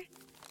you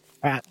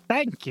are.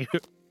 Thank you.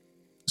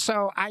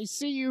 So I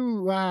see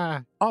you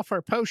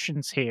offer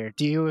potions here.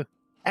 Do you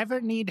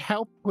ever need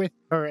help with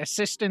or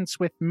assistance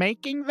with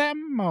making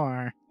them,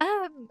 or?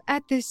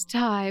 At this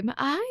time,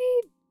 I'm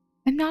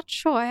not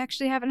sure. I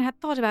actually haven't had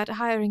thought about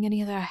hiring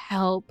any other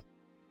help.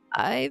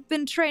 I've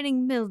been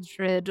training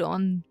Mildred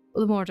on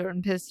the mortar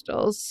and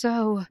pistols,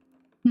 so,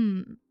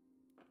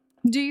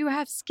 Do you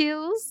have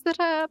skills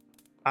that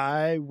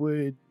I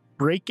would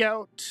break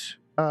out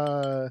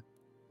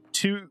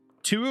two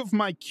of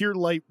my Cure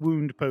Light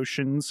Wound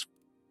potions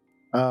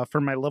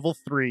for my level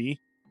 3,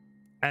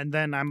 and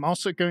then I'm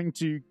also going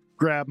to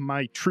grab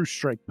my True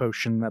Strike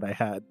potion that I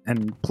had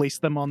and place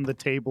them on the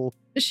table.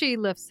 She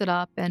lifts it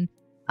up and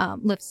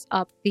lifts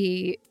up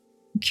the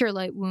Cure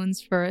Light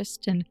Wounds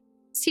first and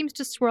seems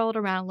to swirl it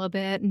around a little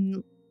bit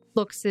and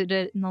looks at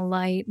it in the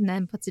light and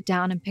then puts it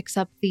down and picks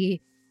up the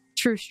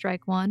True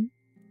Strike one.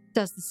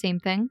 Does the same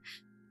thing.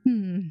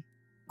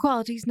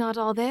 Quality's not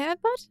all there,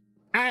 but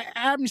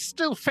I'm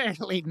still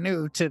fairly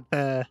new to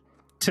the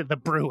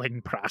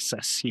brewing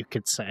process, you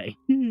could say.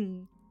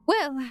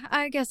 Well,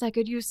 I guess I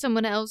could use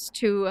someone else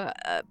to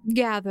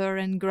gather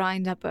and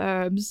grind up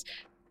herbs.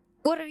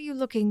 What are you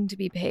looking to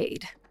be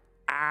paid?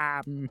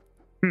 Do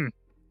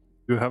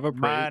you have a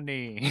praise?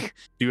 Money.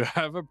 Do you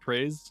have a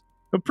praise?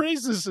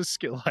 Appraise is a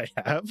skill I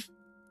have.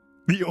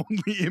 The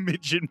only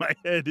image in my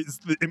head is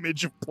the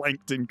image of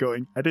Plankton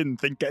going, I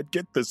didn't think I'd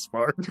get this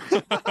far.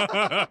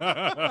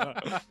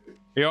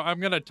 I'm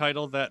going to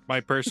title that my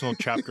personal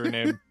chapter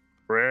name.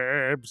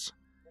 Crabs.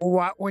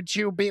 What would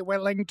you be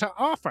willing to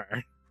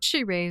offer?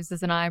 She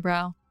raises an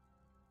eyebrow.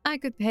 I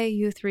could pay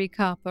you 3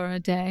 copper a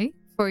day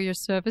for your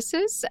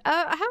services.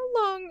 How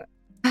long?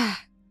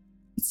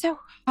 It's so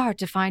hard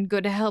to find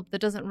good help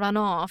that doesn't run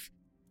off.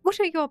 What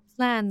are your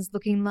plans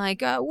looking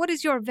like? What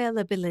is your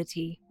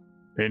availability?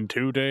 In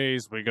 2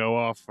 days, we go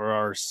off for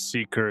our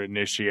seeker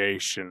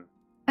initiation.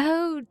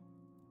 Oh,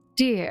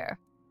 dear.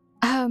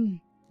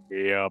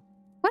 Yep.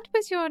 What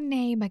was your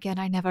name again?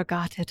 I never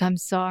got it. I'm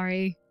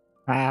sorry.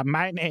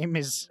 My name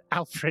is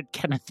Alfred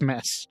Kenneth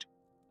Mest.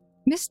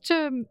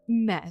 Mr.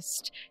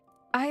 Mest,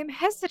 I am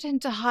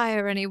hesitant to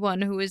hire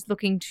anyone who is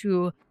looking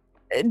to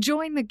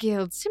join the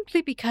guild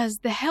simply because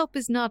the help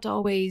is not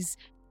always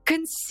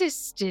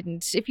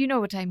consistent, if you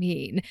know what I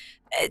mean.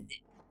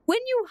 When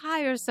you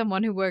hire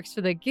someone who works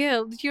for the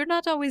guild, you're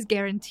not always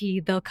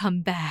guaranteed they'll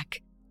come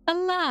back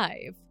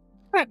alive.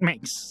 That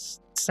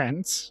makes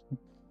sense.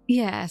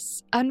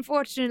 Yes,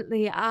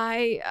 unfortunately,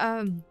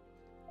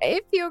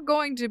 if you're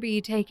going to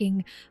be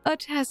taking a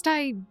test,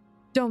 I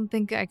don't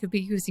think I could be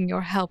using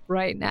your help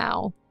right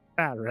now.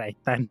 All right,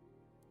 then.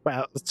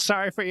 Well,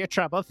 sorry for your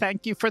trouble.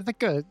 Thank you for the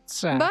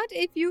goods. But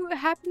if you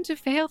happen to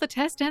fail the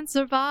test and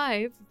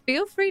survive,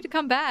 feel free to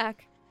come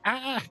back.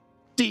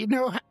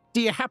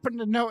 Do you happen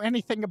to know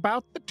anything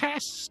about the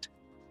test?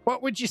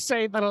 What would you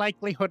say the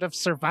likelihood of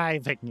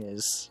surviving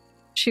is?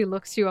 She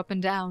looks you up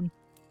and down.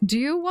 Do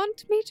you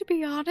want me to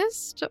be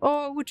honest,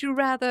 or would you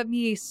rather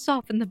me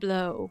soften the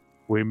blow?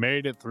 We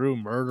made it through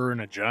murdering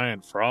a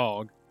giant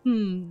frog.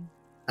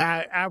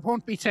 I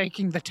won't be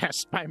taking the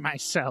test by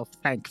myself,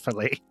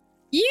 thankfully.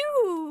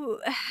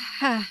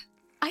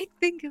 I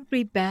think it would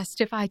be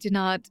best if I did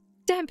not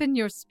dampen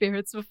your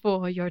spirits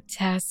before your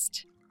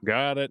test.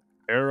 Got it.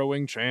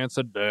 Harrowing chance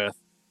of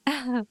death.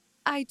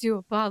 I do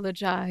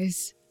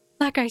apologize.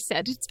 Like I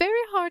said, it's very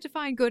hard to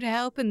find good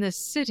help in this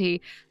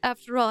city.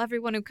 After all,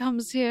 everyone who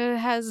comes here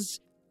has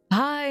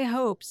high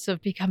hopes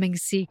of becoming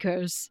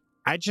seekers.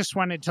 I just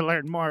wanted to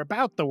learn more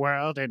about the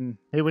world, and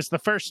it was the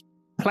first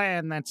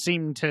plan that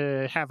seemed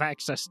to have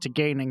access to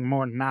gaining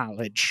more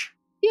knowledge.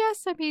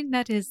 Yes, I mean,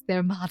 that is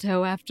their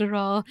motto, after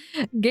all.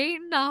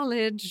 Gain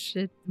knowledge,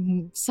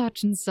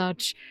 such and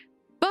such.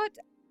 But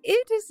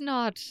it is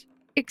not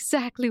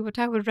exactly what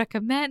I would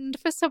recommend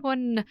for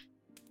someone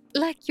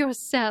like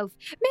yourself.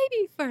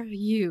 Maybe for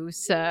you,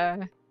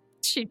 sir.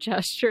 She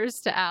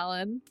gestures to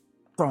Alan.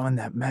 Throwing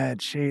that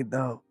mad shade,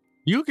 though.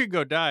 You could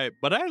go die,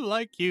 but I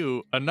like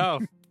you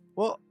enough.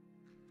 Well,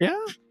 yeah.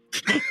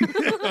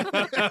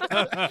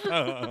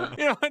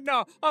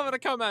 No, I'm going to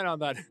comment on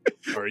that.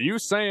 Are you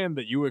saying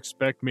that you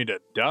expect me to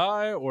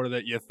die, or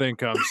that you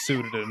think I'm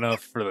suited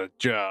enough for the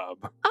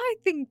job? I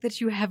think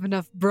that you have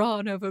enough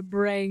brawn over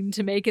brain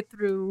to make it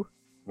through.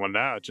 Well,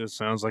 now it just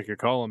sounds like you're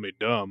calling me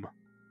dumb.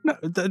 No,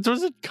 that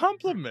was a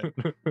compliment.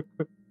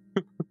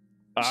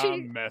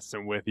 I'm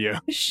messing with you.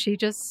 She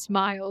just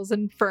smiles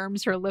and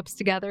firms her lips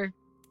together.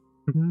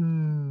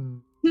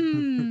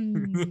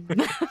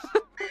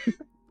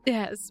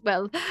 Yes,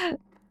 well,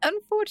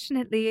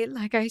 unfortunately,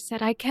 like I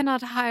said, I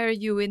cannot hire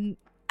you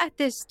at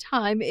this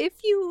time. If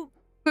you,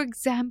 for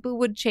example,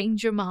 would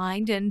change your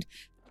mind and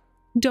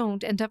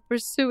don't end up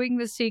pursuing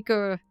the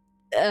seeker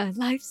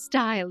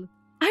lifestyle,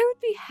 I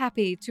would be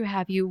happy to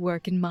have you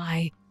work in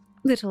my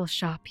little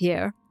shop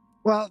here.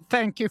 Well,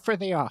 thank you for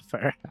the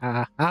offer.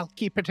 I'll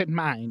keep it in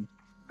mind.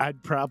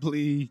 I'd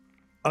probably,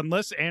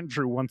 unless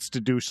Andrew wants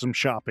to do some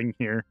shopping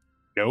here.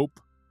 Nope.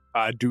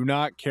 I do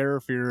not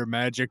care for your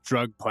magic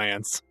drug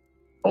plants.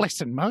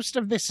 Listen, most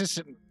of this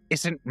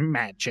isn't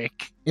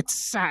magic. It's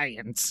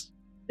science.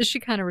 She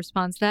kind of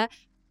responds to that.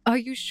 Are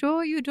you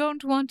sure you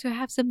don't want to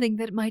have something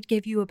that might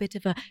give you a bit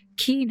of a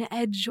keen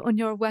edge on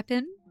your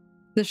weapon?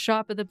 The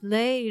sharper the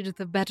blade,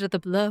 the better the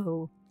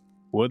blow.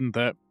 Wouldn't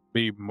that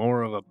be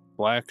more of a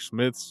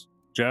blacksmith's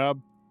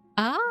job?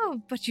 Ah,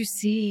 but you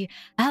see,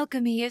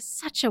 alchemy is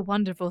such a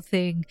wonderful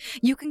thing.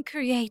 You can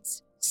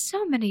create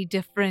so many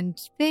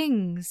different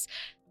things.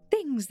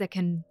 Things that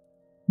can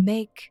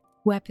make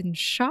weapons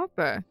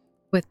sharper.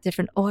 With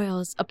different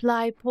oils,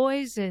 apply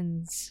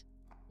poisons.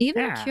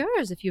 Even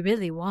cures if you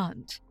really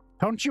want.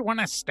 Don't you want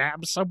to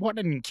stab someone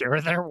and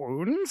cure their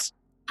wounds?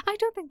 I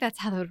don't think that's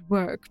how that would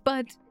work,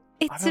 but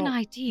it's an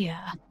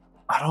idea.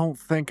 I don't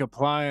think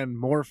applying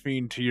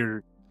morphine to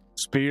your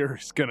spear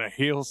is gonna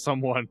heal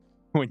someone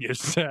when you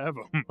stab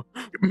them.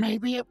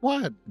 Maybe it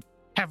would.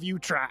 Have you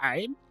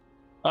tried?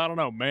 I don't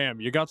know,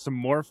 ma'am. You got some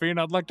morphine?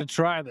 I'd like to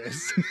try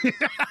this.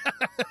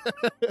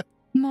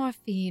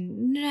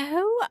 Morphine?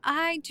 No,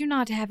 I do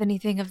not have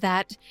anything of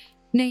that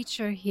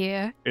nature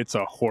here. It's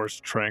a horse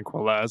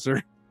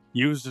tranquilizer.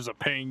 Used as a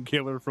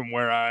painkiller from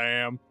where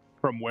I'm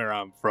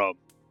from.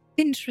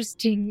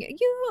 Interesting.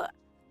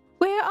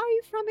 Where are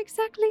you from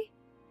exactly?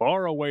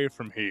 Far away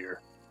from here.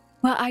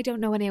 Well, I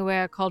don't know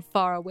anywhere called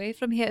far away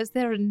from here. Is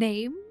there a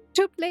name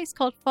to a place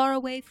called far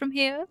away from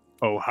here?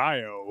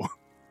 Ohio.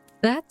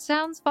 That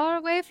sounds far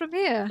away from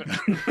here.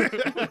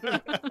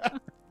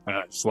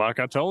 It's like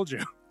I told you.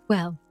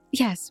 Well,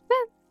 yes.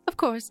 Well, of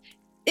course.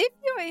 If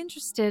you're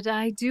interested,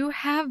 I do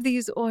have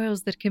these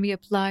oils that can be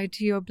applied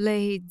to your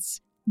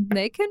blades.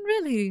 They can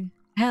really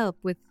help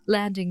with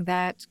landing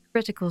that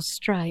critical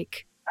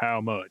strike. How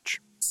much?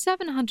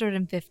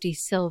 750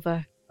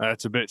 silver.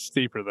 That's a bit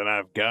steeper than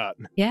I've got.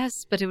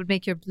 Yes, but it would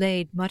make your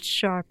blade much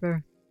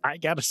sharper. I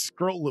got a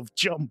scroll of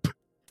jump.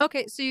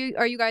 Okay, so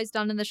are you guys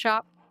done in the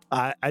shop?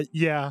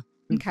 Yeah.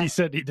 Okay. He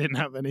said he didn't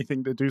have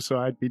anything to do, so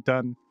I'd be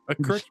done.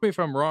 Correct me if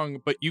I'm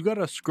wrong, but you got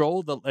a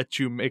scroll that lets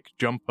you make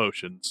jump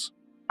potions.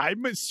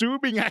 I'm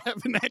assuming I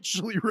haven't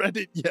actually read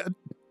it yet.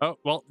 Oh,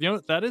 well,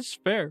 that is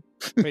fair.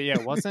 Wait, yeah,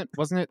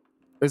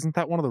 isn't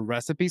that one of the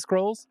recipe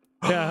scrolls?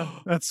 Yeah,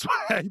 that's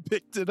why I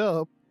picked it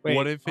up. Wait,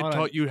 what if it hold on.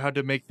 taught you how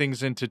to make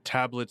things into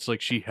tablets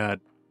like she had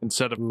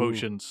instead of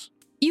potions?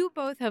 You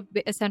both have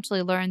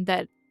essentially learned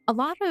that a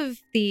lot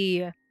of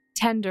the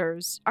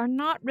tenders are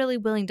not really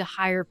willing to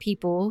hire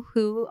people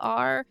who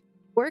are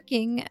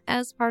working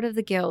as part of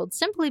the guild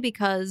simply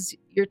because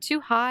you're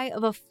too high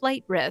of a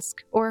flight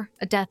risk or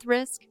a death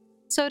risk,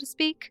 so to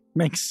speak.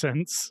 Makes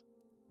sense.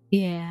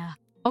 Yeah.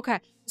 Okay.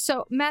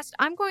 So, Mest,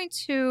 I'm going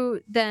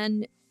to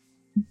then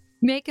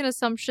make an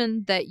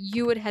assumption that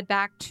you would head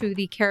back to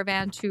the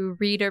caravan to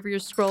read over your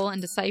scroll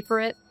and decipher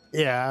it.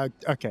 Yeah,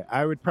 okay.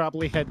 I would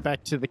probably head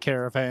back to the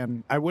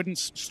caravan. I wouldn't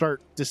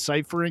start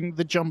deciphering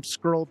the jump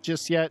scroll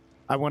just yet.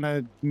 I want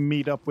to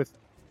meet up with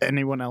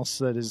anyone else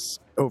that is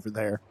over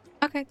there.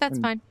 Okay, that's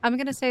fine. I'm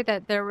going to say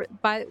that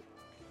by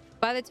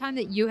the time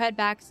that you head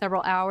back,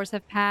 several hours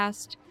have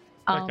passed.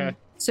 Okay.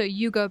 So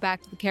you go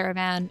back to the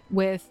caravan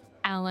with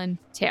Alan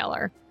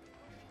Taylor.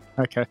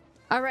 Okay.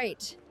 All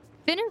right.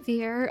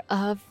 Finavir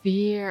of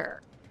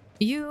Veer.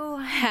 You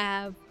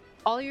have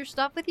all your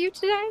stuff with you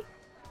today?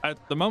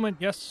 At the moment,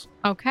 yes.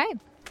 Okay.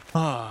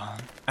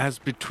 As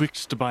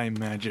betwixt by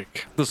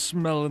magic, the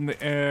smell in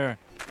the air,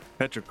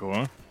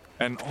 petrichor,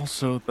 and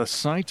also the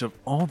sight of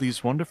all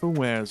these wonderful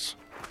wares.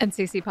 And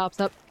Cece pops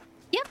up.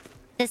 Yep,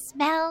 the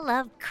smell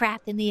of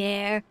crap in the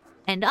air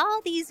and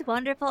all these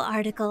wonderful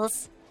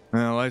articles.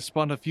 Well, I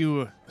spot a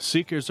few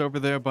seekers over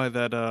there by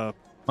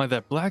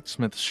that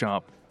blacksmith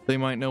shop. They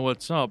might know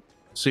what's up.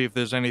 See if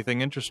there's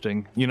anything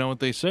interesting. You know what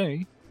they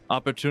say?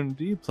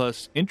 Opportunity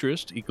plus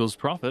interest equals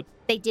profit.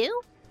 They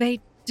do? They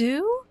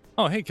do?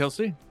 Oh, hey,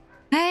 Kelsey.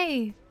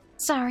 Hey,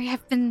 sorry,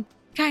 I've been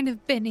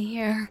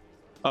here.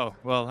 Oh,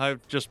 well,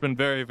 I've just been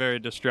very, very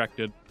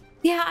distracted.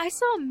 Yeah, I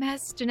saw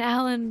Mest and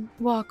Alan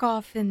walk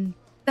off in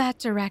that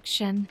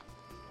direction.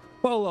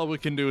 Well, all we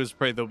can do is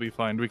pray they'll be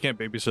fine. We can't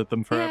babysit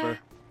them forever. Yeah,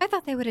 I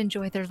thought they would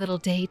enjoy their little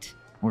date.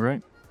 All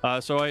right.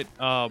 So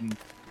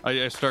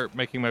I start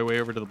making my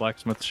way over to the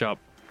blacksmith shop.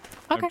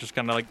 Okay. I'm just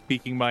kind of like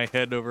peeking my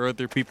head over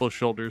other people's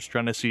shoulders,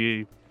 trying to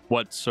see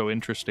what's so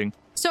interesting.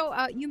 So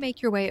you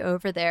make your way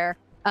over there.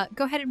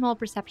 Go ahead and roll a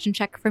perception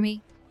check for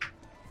me.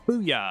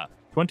 Booyah!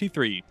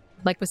 23.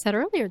 Like was said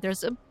earlier,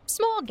 there's a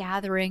small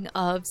gathering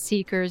of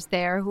seekers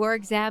there who are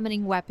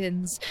examining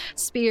weapons,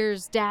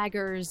 spears,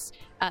 daggers,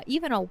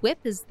 even a whip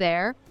is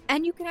there.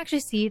 And you can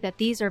actually see that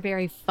these are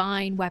very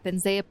fine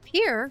weapons. They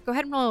appear, go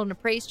ahead and roll an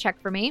appraise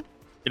check for me.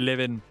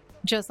 11.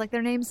 Just like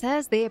their name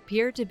says, they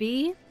appear to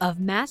be of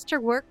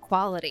masterwork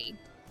quality.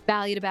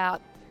 Valued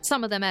about,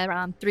 some of them at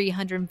around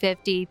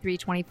 350,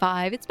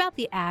 325. It's about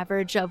the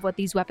average of what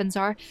these weapons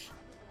are.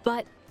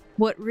 But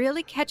what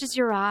really catches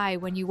your eye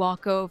when you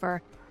walk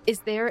over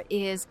is there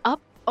is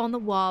up on the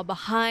wall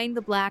behind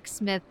the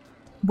blacksmith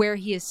where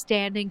he is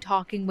standing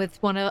talking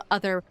with one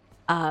other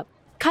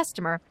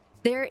customer,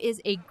 there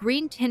is a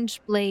green-tinged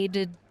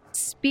bladed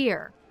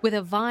spear with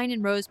a vine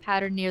and rose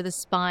pattern near the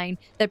spine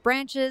that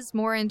branches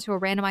more into a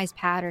randomized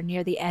pattern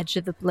near the edge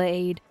of the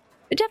blade.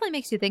 It definitely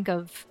makes you think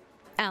of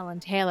Alan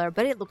Taylor,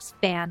 but it looks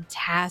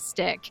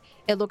fantastic.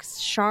 It looks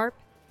sharp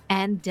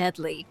and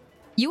deadly.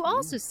 You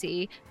also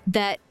see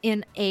that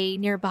in a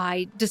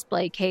nearby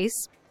display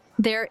case,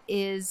 there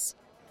is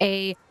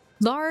a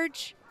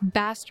large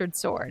bastard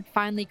sword,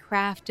 finely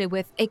crafted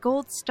with a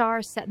gold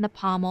star set in the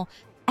pommel.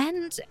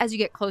 And as you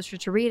get closer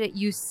to read it,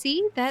 you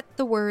see that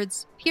the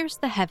words "Pierce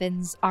the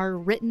Heavens" are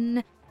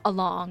written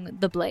along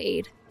the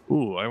blade.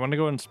 Ooh, I want to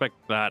go inspect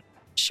that.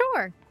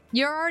 Sure.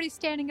 You're already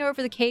standing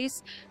over the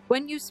case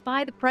when you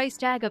spy the price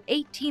tag of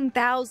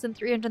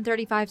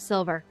 18,335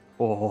 silver.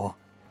 Oh,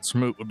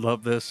 Smoot would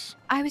love this.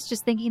 I was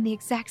just thinking the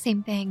exact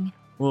same thing.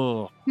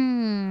 Oh,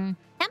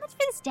 How much for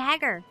this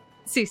dagger?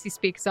 Cece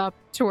speaks up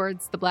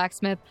towards the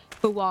blacksmith,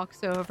 who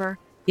walks over.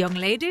 Young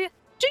lady,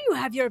 do you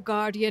have your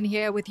guardian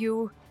here with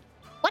you?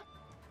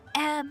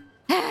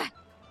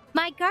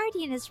 My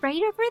guardian is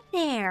right over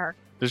there.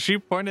 does she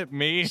point at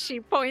me? She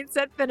points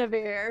at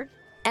Finavir,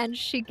 and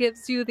she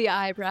gives you the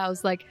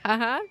eyebrows like,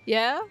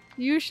 yeah,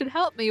 you should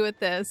help me with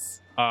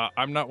this.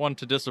 I'm not one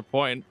to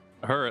disappoint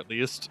her, at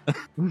least.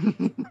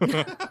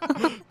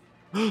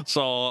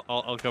 So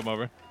I'll come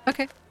over.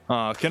 Okay.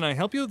 Can I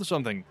help you with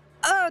something?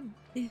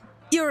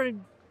 Your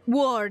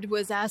ward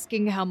was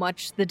asking how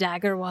much the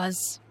dagger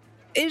was.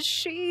 Is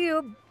she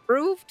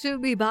approved to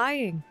be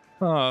buying?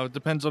 It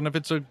depends on if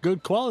it's a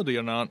good quality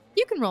or not.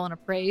 You can roll an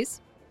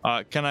appraise.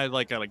 Can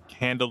I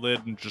handle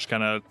it and just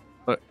kind of?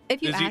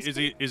 If you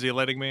Is he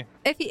letting me?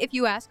 If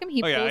you ask him,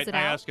 he pulls it out.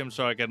 I ask him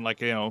so I can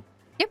So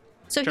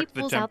he check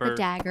the pulls out the temper.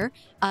 dagger.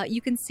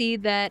 You can see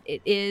that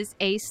it is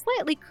a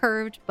slightly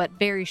curved but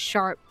very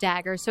sharp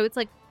dagger. So it's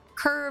like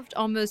curved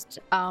almost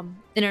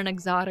in an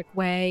exotic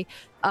way.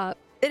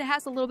 It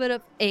has a little bit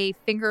of a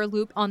finger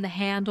loop on the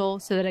handle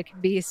so that it can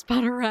be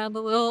spun around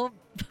a little,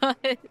 but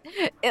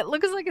it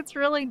looks like it's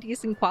really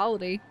decent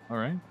quality. All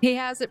right. He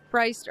has it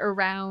priced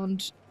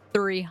around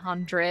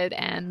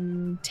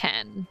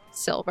 310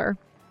 silver.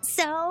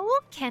 So,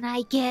 can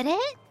I get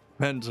it?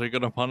 Depends. Are you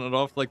gonna pawn it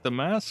off like the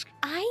mask?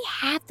 I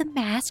have the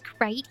mask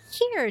right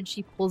Here, and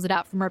she pulls it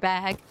out from her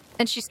bag,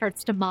 and she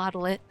starts to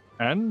model it.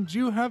 And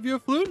you have your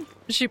flute?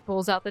 She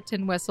pulls out the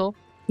tin whistle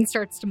and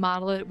starts to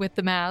model it with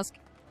the mask.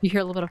 You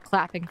hear a little bit of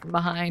clapping from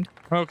behind.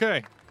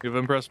 Okay. You've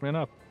impressed me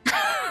enough.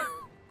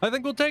 I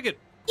think we'll take it.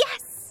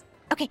 Yes!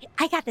 Okay,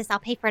 I got this. I'll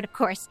pay for it, of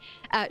course.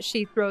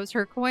 She throws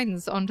her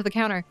coins onto the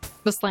counter,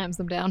 but slams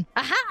them down.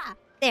 Aha!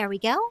 There we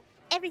go.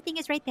 Everything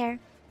is right there.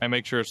 I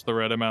make sure it's the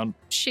right amount.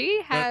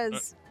 She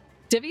has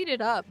divvied it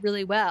up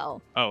really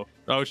well. Oh,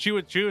 she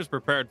was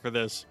prepared for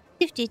this.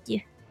 Did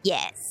you?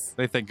 Yes.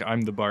 They think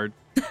I'm the bard.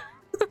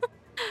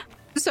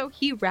 So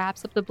he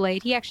wraps up the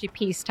blade. He actually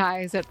peace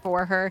ties it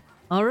for her.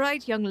 All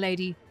right, young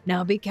lady.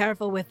 Now be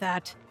careful with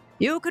that.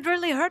 You could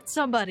really hurt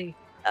somebody.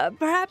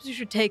 Perhaps you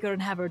should take her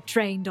and have her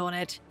trained on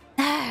it.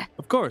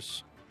 Of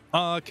course.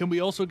 Can we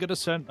also get a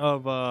set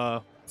of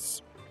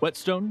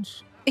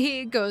whetstones?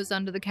 He goes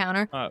under the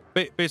counter.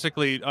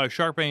 Basically,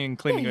 sharpening and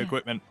cleaning Yeah.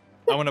 equipment.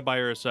 I want to buy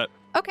her a set.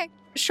 Okay,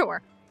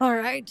 sure. All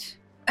right.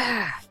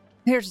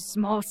 Here's a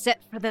small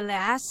set for the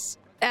lass.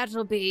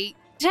 That'll be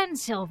 10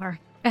 silver.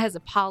 It has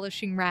a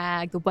polishing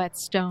rag, the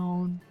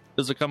whetstone.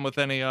 Does it come with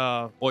any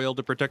oil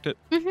to protect it?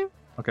 Mm-hmm.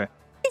 Okay.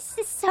 This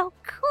is so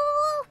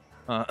cool.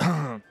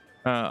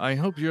 I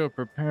hope you're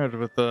prepared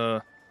with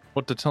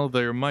what to tell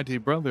their mighty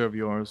brother of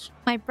yours.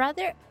 My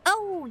brother?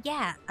 Oh,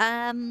 yeah.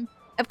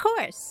 Of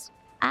course.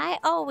 I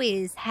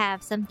always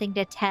have something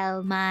to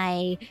tell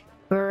my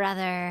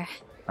brother.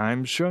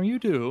 I'm sure you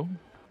do.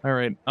 All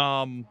right.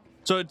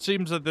 So it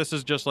seems that this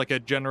is just like a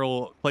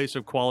general place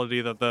of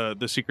quality that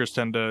the seekers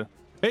tend to.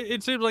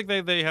 It seems like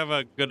they have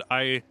a good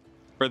eye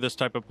for this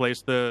type of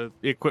place. The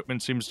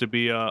equipment seems to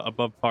be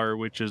above par,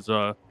 which is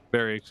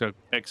very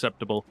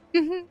acceptable.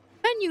 Mm-hmm.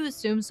 And you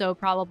assume so,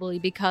 probably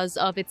because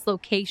of its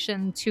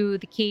location to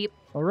the keep.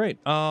 All right.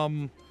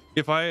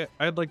 If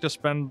I'd like to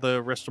spend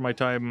the rest of my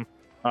time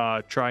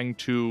trying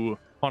to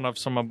pawn off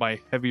some of my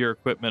heavier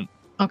equipment.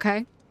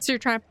 Okay. So you're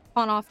trying to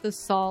pawn off the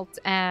salt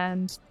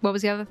and what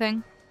was the other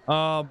thing?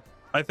 I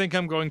think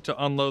I'm going to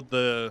unload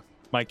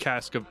my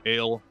cask of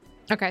ale.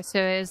 Okay, so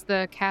is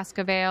the cask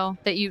of ale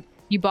that you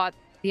bought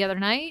the other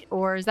night,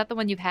 or is that the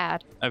one you've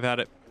had? I've had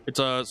it. It's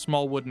a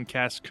small wooden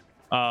cask.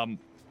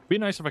 Be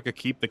nice if I could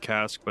keep the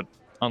cask, but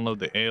unload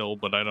the ale,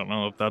 but I don't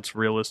know if that's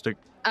realistic.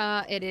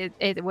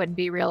 It wouldn't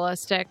be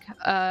realistic.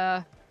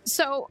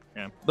 So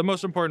yeah, the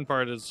most important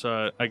part is,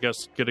 I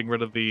guess, getting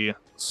rid of the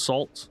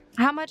salt.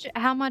 how much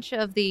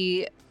is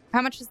the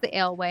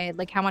ale weigh?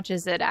 Like, how much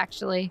is it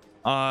actually?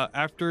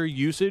 After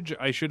usage,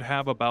 I should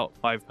have about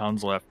 5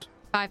 pounds left.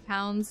 5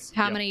 pounds.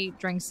 How Yep. many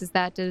drinks is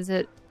that? Is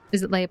it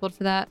labeled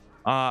for that?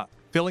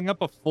 Filling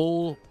up a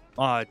full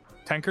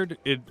tankard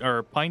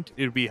or pint,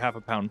 it'd be half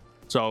a pound.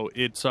 So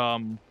it's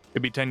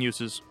it'd be 10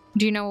 uses.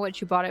 Do you know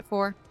what you bought it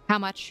for? How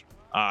much?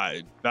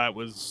 That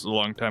was a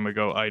long time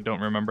ago. I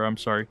don't remember. I'm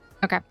sorry.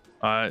 Okay.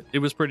 It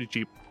was pretty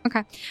cheap.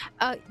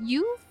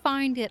 You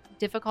find it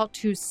difficult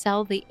to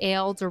sell the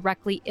ale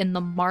directly in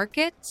the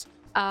market.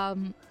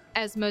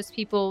 As most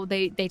people,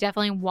 they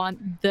definitely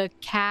want the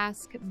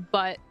cask,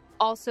 but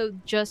also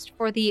just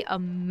for the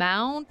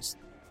amount,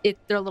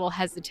 they're a little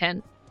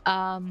hesitant.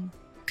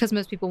 Because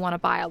most people want to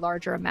buy a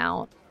larger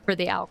amount for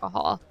the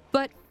alcohol.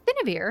 But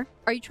Finavir,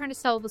 are you trying to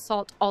sell the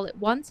salt all at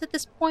once at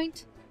this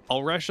point?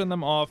 I'll ration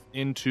them off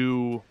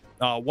into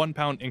 1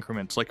 pound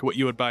increments, like what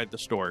you would buy at the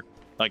store.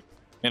 Like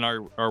in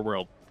our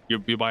world,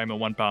 you buy them in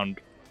 1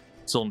 pound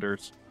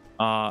cylinders.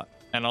 And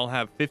I'll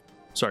have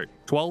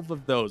 12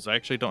 of those. I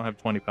actually don't have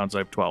 20 pounds. I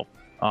have 12.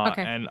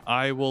 Okay. And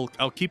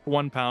I'll keep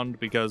 1 pound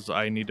because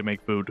I need to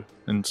make food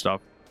and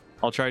stuff.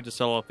 I'll try to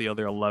sell off the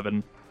other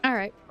 11. All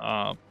right.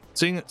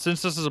 Since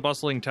this is a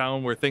bustling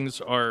town where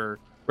things are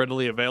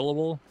readily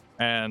available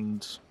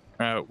and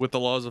with the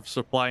laws of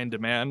supply and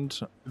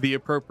demand, the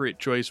appropriate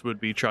choice would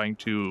be trying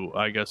to,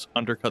 I guess,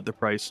 undercut the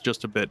price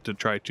just a bit to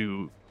try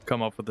to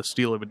come up with a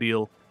steal of a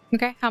deal.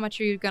 Okay. How much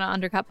are you going to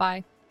undercut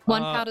by?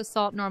 1 pound of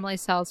salt normally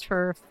sells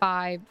for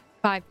 5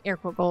 air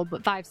quote gold,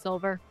 but 5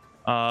 silver.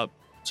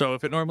 So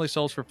if it normally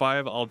sells for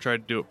 5, I'll try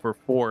to do it for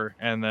 4,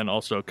 and then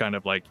also kind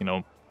of like,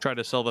 try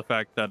to sell the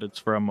fact that it's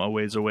from a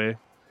ways away.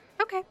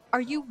 Okay.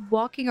 Are you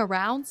walking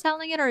around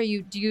selling it, or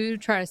do you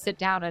try to sit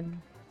down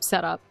and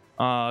set up?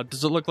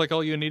 Does it look like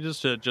all you need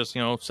is to just,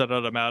 set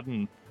out a mat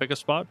and pick a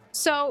spot?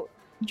 So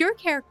your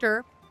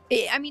character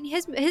I mean,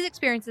 his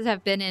experiences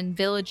have been in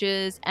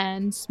villages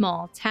and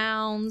small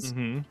towns.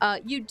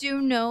 You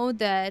do know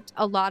that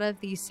a lot of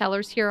these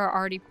sellers here are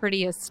already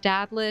pretty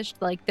established.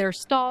 Like, their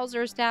stalls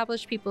are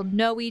established. People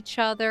know each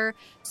other.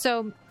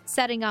 So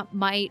setting up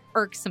might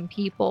irk some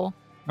people.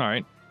 All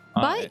right.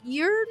 But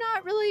you're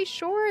not really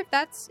sure if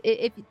that's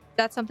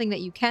something that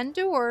you can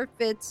do or if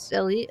it's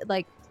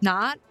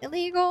not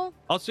illegal.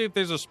 I'll see if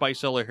there's a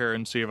spice seller here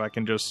and see if I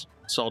can just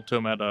sell it to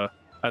him at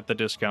the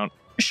discount.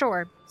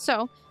 Sure.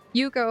 So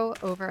you go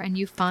over and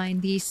you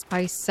find the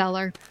spice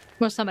seller,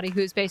 or somebody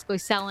who's basically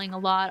selling a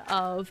lot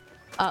of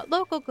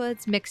local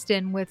goods mixed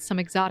in with some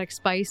exotic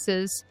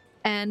spices.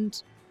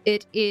 And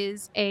it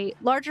is a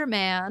larger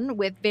man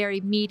with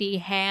very meaty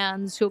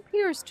hands who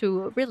appears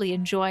to really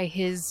enjoy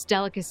his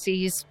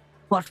delicacies.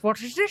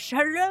 What is this?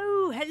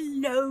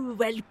 Hello,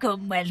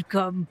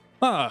 welcome.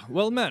 Ah,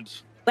 well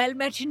met. Well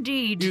met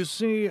indeed. You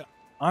see,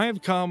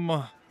 I've come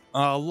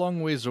a long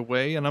ways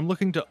away, and I'm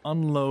looking to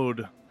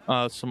unload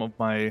some of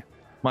my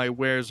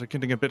wares are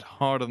getting a bit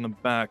hard on the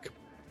back.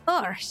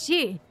 Oh, I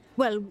see.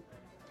 Well,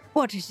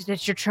 what is it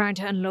that you're trying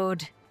to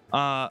unload?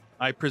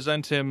 I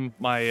present him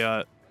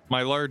my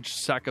large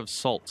sack of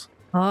salt.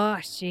 Oh,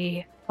 I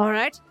see. All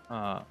right.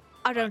 I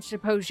don't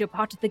suppose you're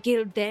part of the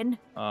guild then?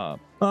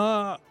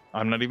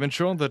 I'm not even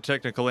sure the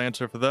technical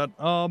answer for that.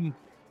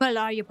 Well,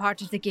 are you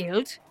part of the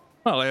guild?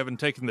 Well, I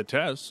haven't taken the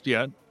test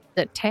yet.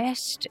 The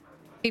test?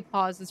 He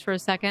pauses for a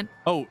second.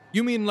 Oh,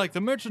 you mean like the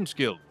Merchants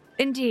Guild?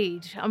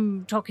 Indeed.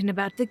 I'm talking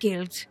about the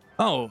guild.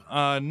 Oh,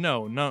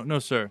 no,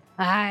 sir.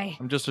 Aye.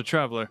 I'm just a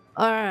traveler.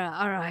 All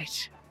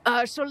right.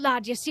 So,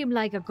 lad, you seem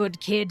like a good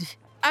kid.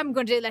 I'm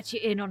going to let you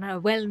in on a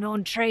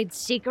well-known trade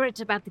secret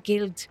about the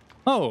guild.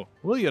 Oh,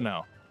 will you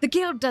now? The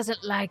guild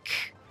doesn't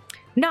like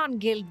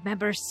non-guild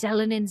members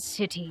selling in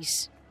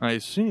cities. I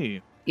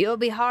see. You'll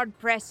be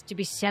hard-pressed to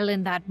be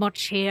selling that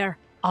much here.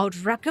 I would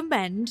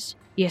recommend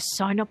you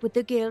sign up with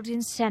the guild in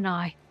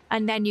Senai,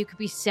 and then you could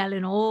be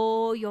selling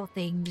all your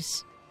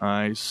things.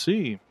 I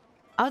see.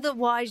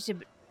 Otherwise,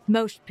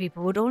 most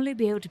people would only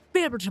be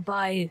able to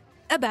buy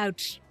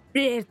about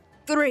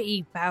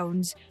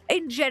 £3.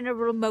 In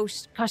general,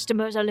 most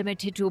customers are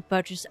limited to a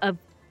purchase of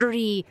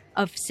 3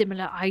 of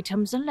similar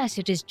items, unless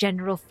it is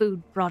general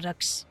food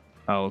products.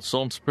 Well,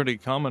 salt's pretty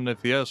common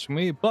if you ask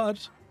me,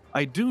 but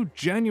I do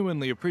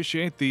genuinely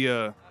appreciate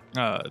the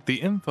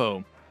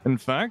info. In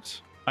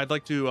fact, I'd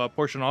like to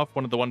portion off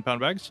one of the 1 pound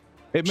bags.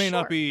 It may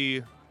not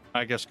be,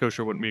 I guess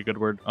kosher wouldn't be a good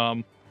word.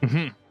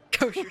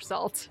 Kosher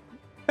salt.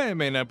 It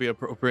may not be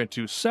appropriate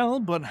to sell,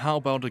 but how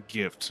about a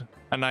gift?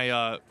 And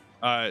I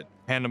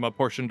hand him a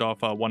portioned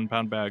off 1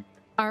 pound bag.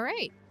 All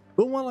right.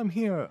 But while I'm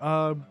here,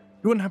 you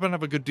wouldn't happen to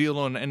have a good deal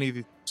on any of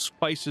the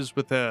spices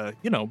with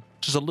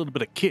just a little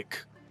bit of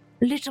kick?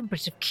 Little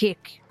bit of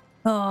kick.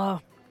 Oh,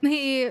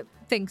 he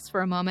thinks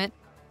for a moment.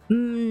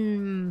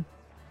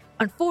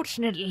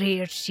 Unfortunately,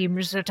 it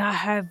seems that I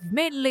have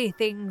mainly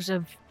things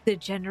of the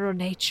general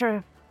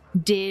nature.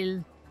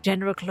 Dill,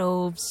 general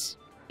cloves,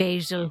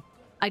 basil.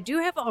 I do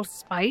have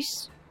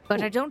allspice,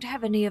 but I don't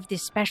have any of the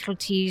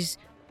specialties.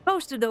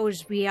 Most of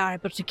those we are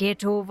able to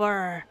get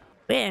over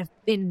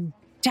in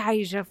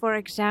Taija, for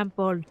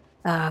example,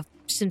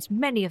 since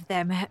many of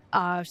them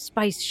are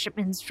spice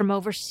shipments from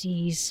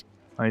overseas.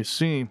 I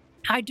see.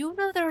 I do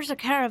know there's a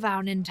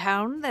caravan in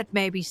town that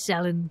may be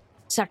selling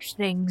such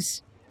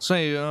things.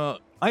 Say, I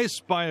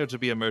aspire to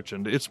be a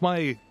merchant. It's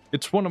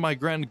one of my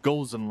grand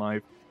goals in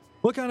life.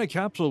 What kind of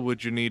capital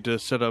would you need to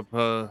set up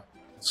a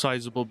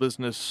sizable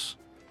business?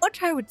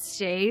 What I would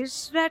say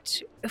is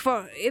that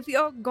if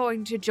you're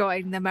going to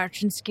join the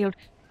Merchants Guild,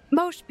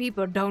 most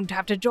people don't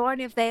have to join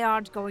if they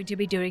aren't going to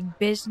be doing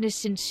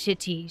business in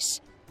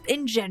cities.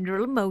 In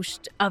general,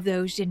 most of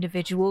those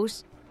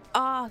individuals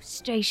are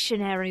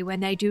stationary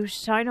when they do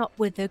sign up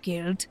with the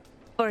guild.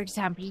 For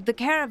example, the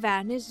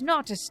caravan is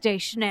not a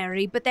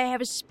stationary, but they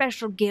have a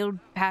special guild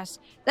pass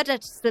that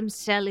lets them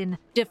sell in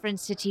different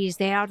cities.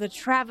 They are the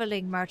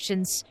traveling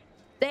merchants.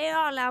 They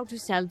are allowed to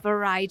sell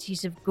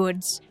varieties of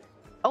goods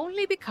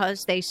only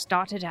because they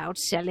started out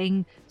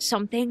selling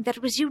something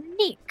that was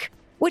unique,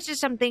 which is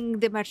something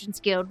the Merchants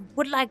Guild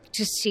would like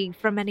to see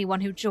from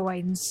anyone who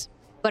joins.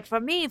 But for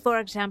me, for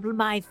example,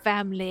 my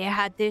family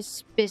had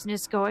this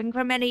business going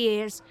for many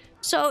years,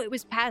 so it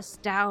was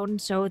passed down,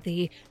 so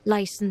the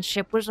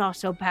licenseship was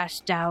also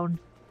passed down.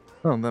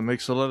 Oh, that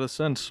makes a lot of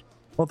sense.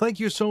 Well, thank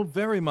you so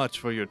very much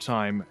for your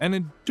time,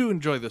 and do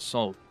enjoy the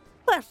salt.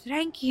 Well,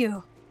 thank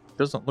you.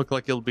 Doesn't look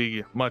like it'll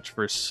be much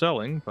for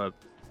selling, but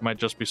might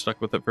just be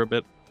stuck with it for a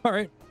bit. All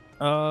right.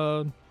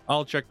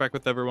 I'll check back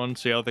with everyone,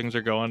 see how things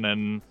are going,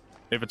 and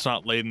if it's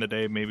not late in the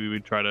day, maybe we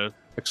try to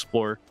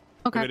explore.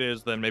 Okay. If it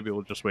is, then maybe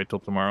we'll just wait till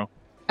tomorrow.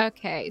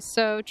 Okay,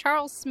 so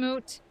Charles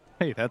Smoot.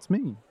 Hey, that's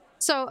me.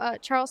 So,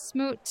 Charles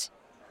Smoot,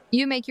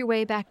 you make your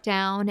way back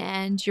down,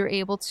 and you're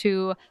able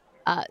to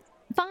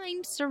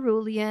find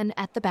Cerulean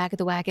at the back of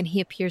the wagon.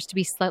 He appears to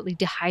be slightly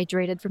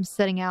dehydrated from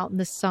sitting out in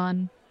the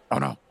sun. Oh,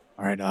 no.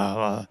 All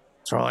right,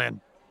 Cerulean,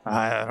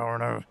 I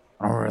don't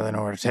really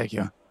know where to take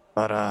you,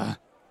 but,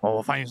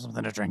 we'll find you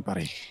something to drink,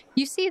 buddy.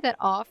 You see that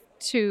off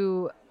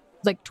to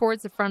like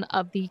towards the front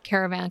of the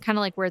caravan, kind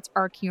of like where it's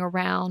arcing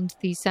around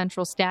the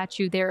central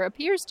statue, there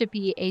appears to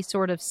be a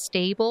sort of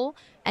stable,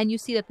 and you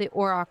see that the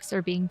aurochs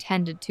are being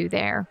tended to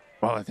there.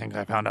 Well, I think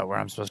I found out where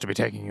I'm supposed to be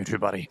taking you to,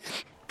 buddy.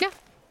 Yeah,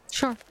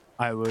 sure.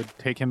 I would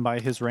take him by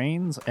his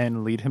reins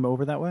and lead him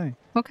over that way.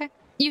 Okay.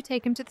 You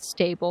take him to the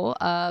stable.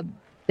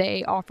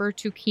 They offer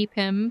to keep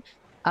him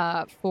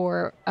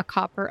for a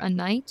copper a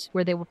night,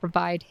 where they will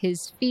provide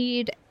his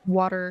feed,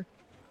 water,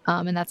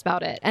 and that's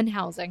about it, and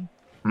housing.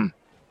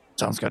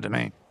 Sounds good to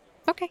me.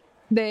 Okay.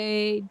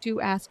 They do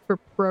ask for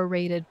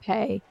prorated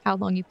pay. How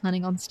long you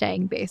planning on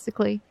staying,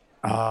 basically?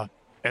 At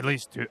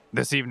least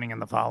this evening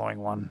and the following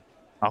one.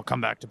 I'll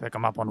come back to pick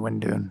him up on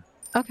Wind Dune.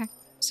 Okay.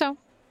 So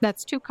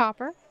that's 2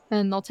 copper,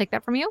 and they'll take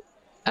that from you.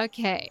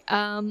 Okay.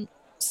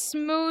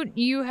 Smoot,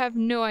 you have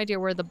no idea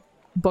where the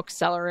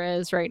bookseller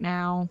is right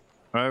now.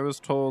 I was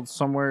told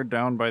somewhere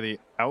down by the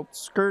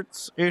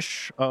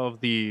outskirts-ish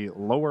of the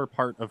lower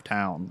part of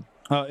town.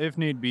 If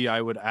need be,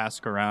 I would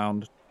ask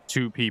around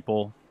 2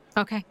 people.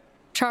 Okay.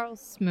 Charles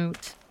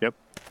Smoot. Yep.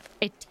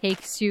 It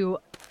takes you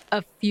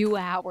a few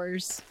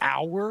hours.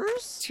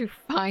 Hours? To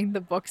find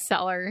the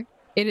bookseller.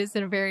 It is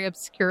in a very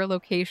obscure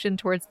location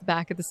towards the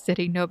back of the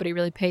city. Nobody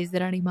really pays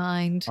it any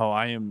mind. Oh,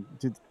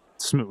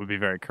 Smoot would be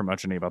very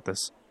curmudgeon-y about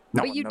this.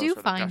 No But one you knows do where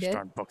the find gosh it.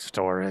 darn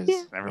bookstore is.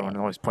 Yeah. Everyone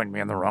always pointing me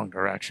in the wrong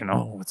direction.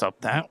 Oh, it's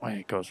up that way.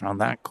 It goes around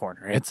that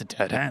corner. It's a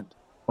dead end.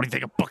 What do you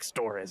think a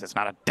bookstore is? It's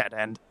not a dead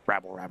end.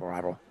 Rabble, rabble,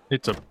 rabble.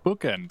 It's a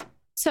bookend.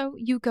 So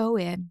you go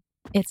in.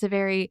 It's a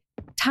very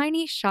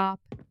tiny shop,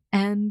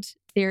 and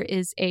there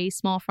is a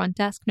small front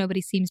desk.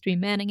 Nobody seems to be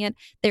manning it.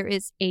 There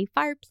is a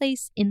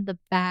fireplace in the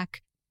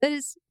back that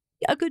is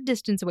a good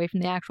distance away from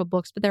the actual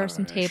books, but there are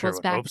some Sure tables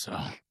would back. hope so.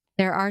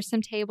 There are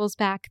some tables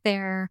back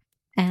there,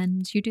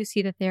 and you do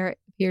see that there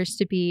appears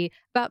to be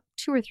about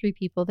 2 or 3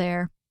 people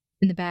there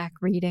in the back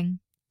reading,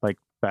 Like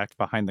back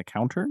behind the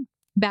counter?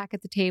 back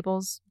at the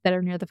tables that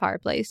are near the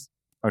fireplace.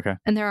 Okay.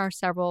 And there are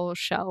several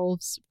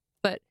shelves,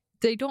 but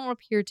they don't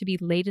appear to be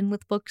laden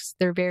with books.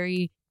 They're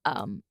very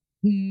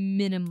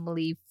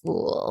minimally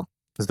full.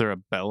 Is there a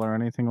bell or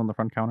anything on the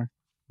front counter?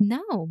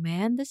 No,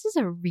 man, this is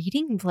a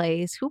reading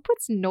place. Who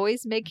puts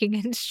noise-making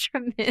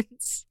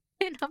instruments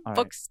in a All right.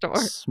 bookstore?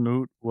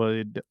 Smoot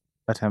would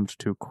attempt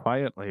to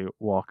quietly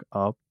walk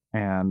up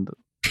and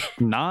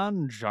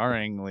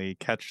non-jarringly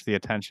catch the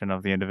attention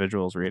of the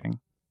individuals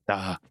reading.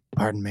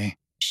 Pardon me.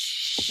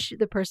 Shh,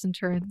 the person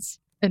turns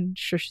and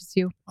shushes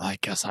you. Well, I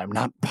guess I'm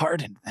not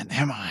pardoned then,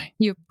 am I?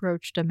 You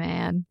approached a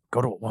man.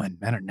 Go to a woman.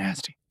 Men are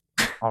nasty.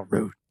 All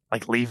rude.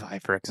 Like Levi,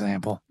 for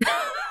example.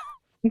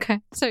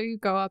 Okay, so you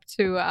go up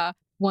to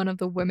one of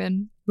the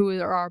women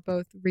who are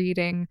both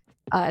reading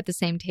at the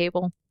same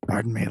table.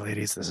 Pardon me,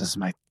 ladies. This is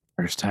my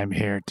first time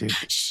here, too.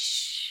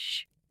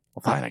 Shh.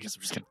 Well, fine. I guess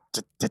I'm just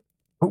gonna...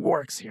 Who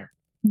works here?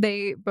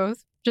 They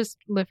both just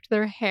lift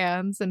their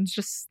hands and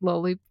just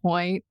slowly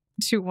point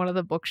to one of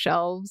the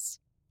bookshelves.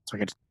 So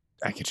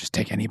I could just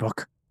take any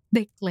book.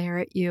 They glare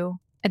at you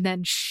and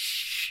then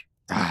shh.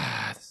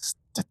 I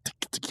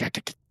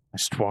I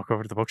just walk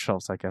over to the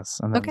bookshelves, I guess,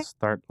 and then Okay.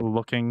 start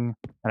looking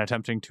and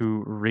attempting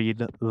to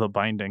read the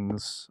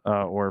bindings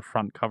or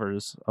front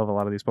covers of a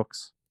lot of these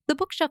books. The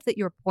bookshelf that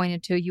you're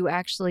pointed to, you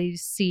actually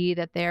see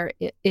that there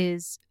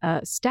is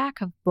a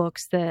stack of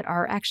books that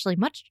are actually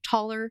much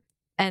taller,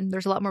 and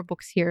there's a lot more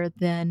books here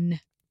than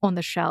on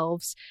the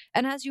shelves.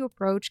 And as you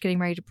approach, getting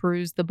ready to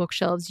peruse the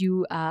bookshelves,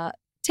 you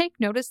take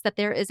notice that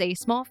there is a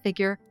small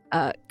figure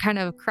kind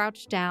of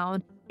crouched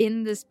down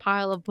in this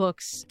pile of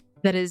books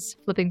that is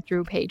flipping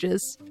through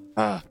pages.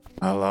 Hello?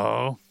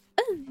 Oh,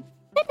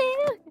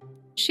 hello.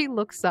 She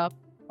looks up.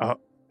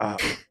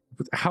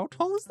 How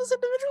tall is this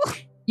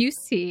individual? You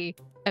see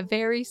a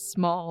very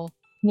small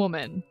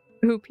woman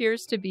who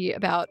appears to be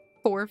about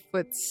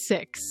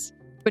 4'6",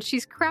 but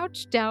she's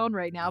crouched down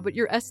right now. But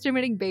you're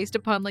estimating based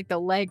upon like the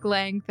leg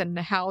length and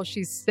how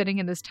she's sitting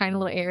in this tiny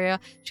little area.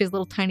 She has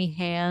little tiny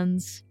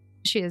hands.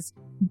 She has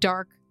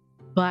dark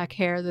black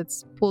hair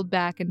that's pulled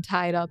back and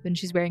tied up, and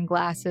she's wearing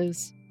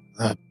glasses.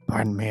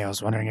 Pardon me. I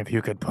was wondering if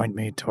you could point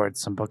me towards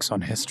some books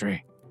on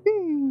history.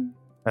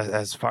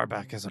 As far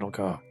back as it'll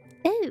go.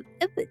 Oh,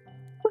 but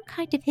what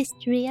kind of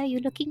history are you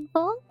looking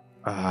for?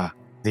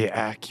 The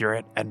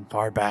accurate and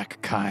far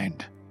back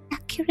kind.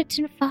 Accurate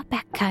and far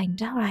back kind,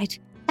 all right.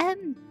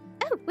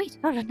 Oh, wait,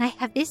 hold on, I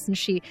have this. And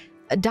she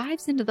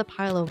dives into the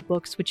pile of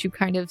books, which you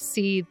kind of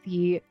see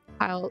the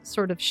pile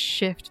sort of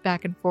shift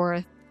back and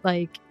forth,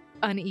 like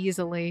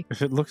uneasily.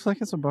 If it looks like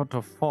it's about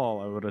to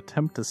fall, I would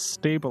attempt to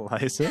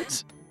stabilize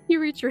it. You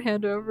reach your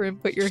hand over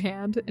and put your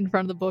hand in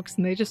front of the books,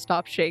 and they just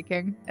stop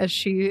shaking as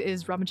she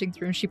is rummaging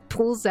through, and she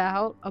pulls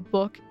out a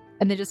book,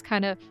 and they just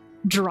kind of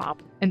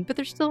drop, but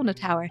they're still in a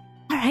tower.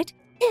 All right,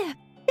 here,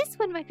 this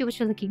one might be what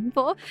you're looking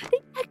for.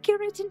 The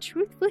accurate and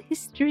truthful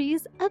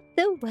histories of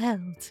the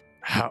world.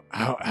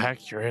 How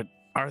accurate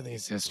are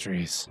these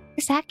histories?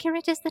 As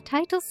accurate as the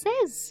title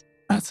says.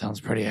 That sounds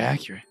pretty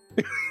accurate.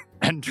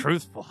 And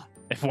truthful,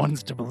 if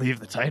one's to believe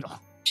the title.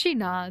 She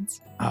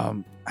nods.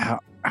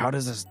 how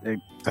does this?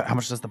 How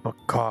much does the book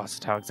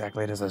cost? How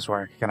exactly does this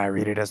work? Can I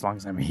read it as long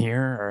as I'm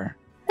here, or?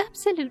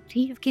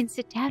 Absolutely, you can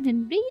sit down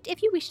and read.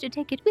 If you wish to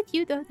take it with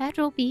you, though, that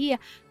will be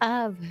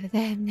a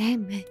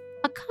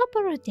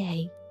copper a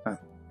day.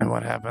 And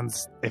what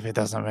happens if it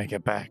doesn't make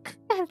it back?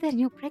 Well, then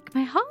you'll break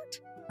my heart.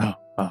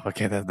 Oh,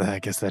 okay. I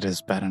guess that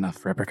is bad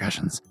enough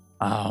repercussions.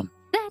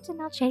 That and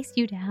I'll chase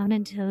you down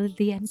until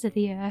the ends of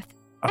the earth.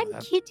 I'm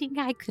kidding,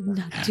 I could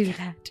not do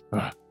that.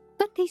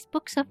 But these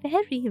books are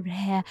very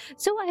rare,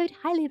 so I would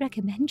highly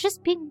recommend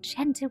just being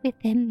gentle with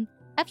them.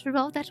 After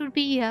all, that would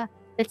be,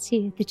 let's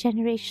see, the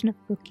generation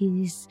of book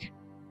is...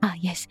 Ah,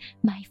 yes,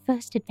 my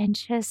first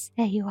adventures.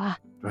 There you are.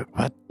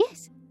 What?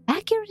 Yes,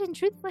 accurate and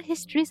truthful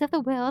histories of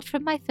the world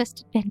from my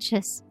first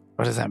adventures.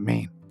 What does that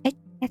mean?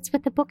 That's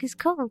what the book is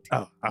called.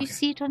 Oh, okay. You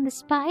see it on the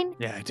spine?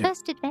 Yeah, I do.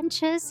 First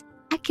adventures,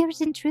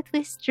 accurate and truthful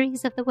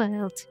histories of the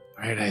world.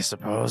 Right, I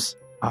suppose.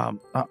 A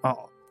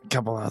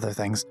couple other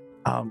things.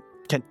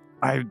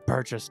 I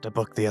purchased a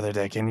book the other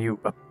day. Can you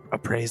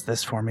appraise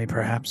this for me,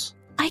 perhaps?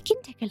 I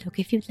can take a look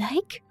if you'd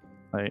like.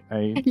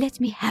 Let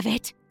me have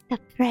it. The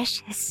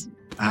precious.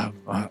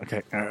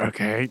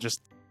 Okay.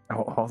 Just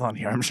hold on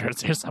here. I'm sure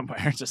it's here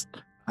somewhere. Just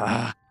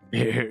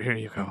here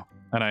you go.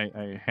 And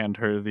I hand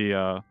her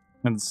the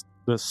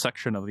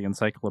section of the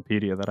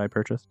encyclopedia that I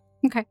purchased.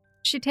 Okay.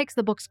 She takes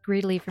the books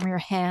greedily from your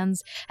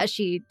hands as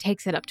she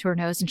takes it up to her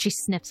nose and she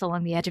sniffs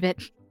along the edge of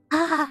it.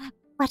 Ah,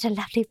 what a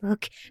lovely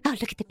book. Oh,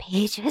 look at the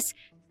pages.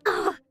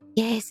 Oh,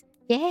 yes.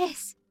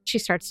 She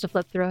starts to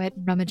flip through it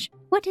and rummage.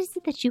 What is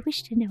it that you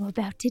wish to know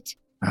about it?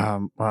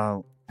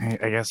 Well,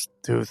 I guess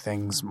two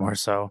things more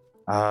so.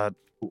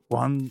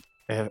 One,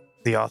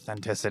 the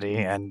authenticity,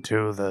 and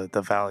two,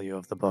 the value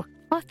of the book.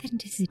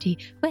 Authenticity.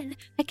 Well,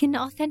 I can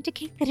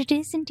authenticate that it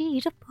is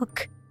indeed a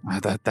book.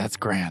 That's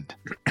grand.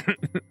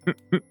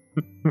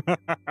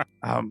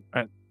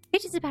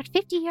 It is about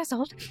 50 years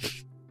old.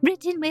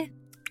 Written with...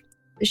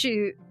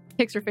 She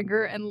takes her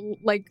finger and,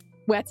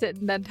 wets it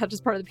and then touches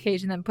part of the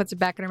page and then puts it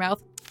back in her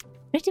mouth.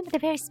 Written with a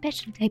very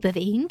special type of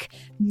ink.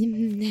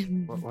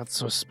 What's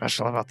so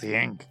special about the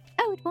ink?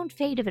 Oh, it won't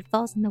fade if it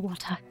falls in the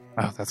water.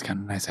 Oh, that's kind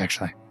of nice,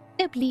 actually.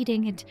 No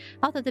bleeding, and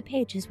although the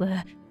pages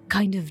were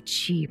kind of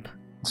cheap.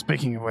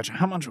 Speaking of which,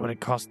 how much would it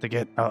cost to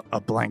get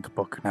a blank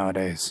book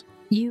nowadays?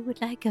 You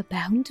would like a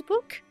bound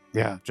book?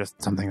 Yeah,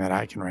 just something that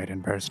I can write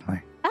in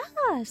personally.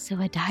 Ah, so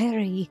a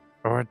diary.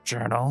 Or a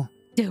journal.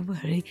 Don't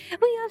worry,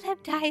 we all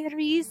have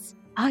diaries.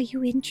 Are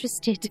you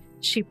interested?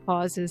 She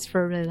pauses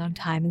for a really long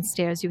time and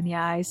stares you in the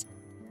eyes,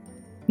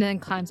 and then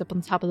climbs up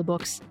on top of the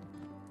books.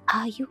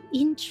 Are you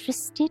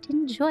interested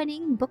in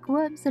joining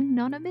Bookworms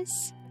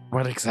Anonymous?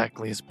 What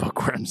exactly is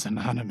Bookworms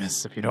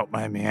Anonymous, if you don't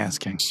mind me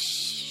asking?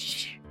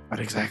 Shh. What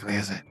exactly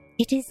is it?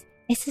 It is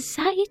a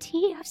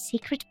society of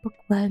secret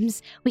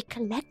bookworms. We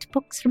collect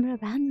books from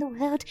around the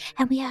world,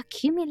 and we are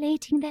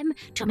accumulating them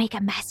to make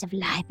a massive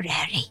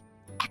library,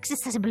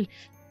 accessible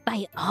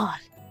by all.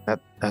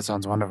 That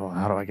sounds wonderful.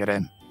 How do I get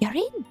in? You're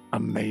in.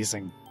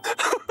 Amazing.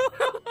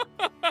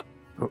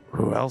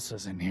 Who else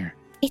is in here?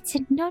 It's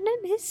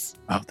anonymous.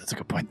 Oh, that's a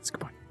good point.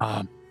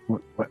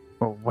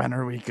 When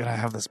are we gonna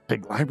have this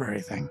big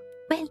library thing?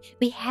 Well,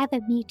 we have a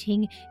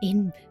meeting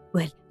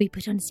we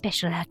put on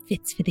special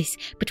outfits for this,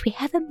 but we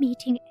have a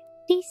meeting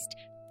at least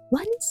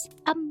once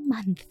a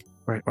month.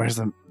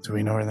 Do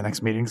we know where the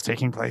next meeting's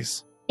taking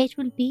place? It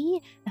will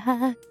be,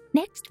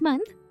 next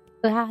month.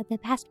 The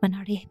past one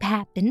already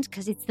happened,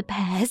 because it's the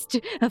past,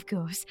 of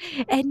course.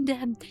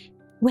 And,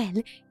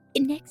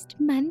 next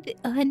month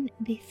on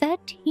the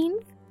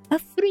 13th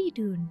of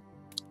Freedune.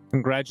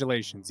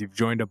 Congratulations, you've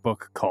joined a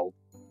book cult.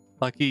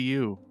 Lucky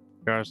you.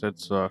 Yes,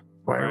 it's,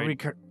 Where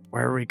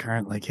are we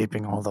currently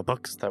keeping all the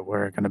books that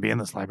were going to be in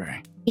this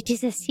library? It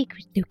is a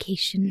secret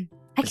location.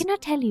 I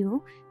cannot tell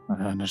you.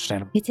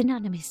 Understandable. It's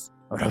anonymous.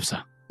 I would hope so.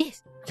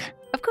 Yes, okay.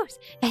 Of course.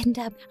 And,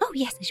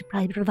 yes, I should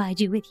probably provide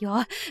you with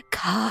your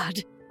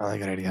card. Probably a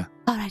good idea.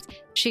 All right.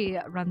 She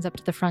runs up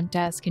to the front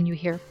desk and you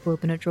hear her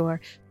open a drawer,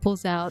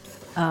 pulls out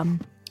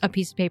a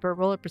piece of paper,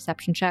 roll a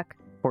perception check.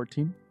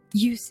 14.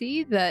 You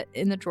see that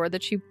in the drawer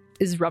that she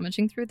is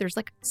rummaging through, there's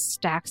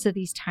stacks of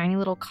these tiny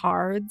little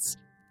cards,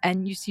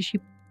 and you see she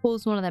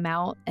pulls one of them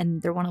out,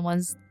 and they're one of the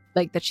ones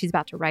that she's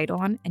about to write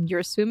on, and you're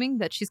assuming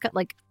that she's got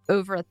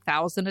over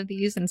 1,000 of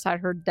these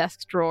inside her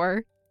desk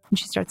drawer, and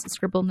she starts to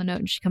scribble in the note,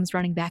 and she comes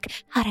running back.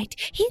 All right,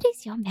 here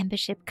is your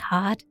membership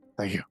card.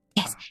 Thank you.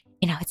 Yes,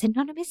 it's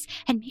anonymous,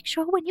 and make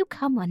sure when you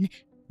come on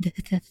the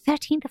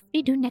 13th of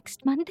Freedune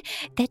next month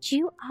that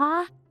you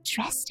are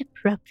dressed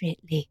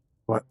appropriately.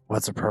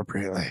 What's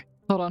appropriately?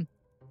 Hold on.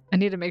 I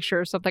need to make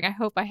sure of something. I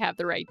hope I have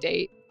the right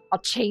date. I'll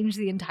change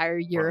the entire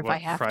year if I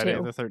have Friday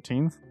to. the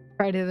 13th?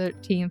 Friday the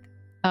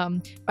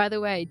 13th. By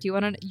the way, do you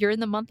want to... You're in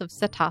the month of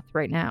Setoth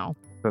right now.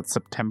 That's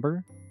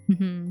September?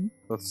 Mm-hmm.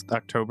 That's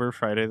October,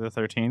 Friday the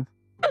 13th?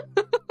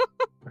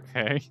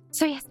 Okay.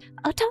 So yes,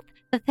 out of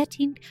the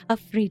 13th of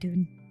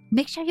Freedune.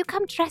 Make sure you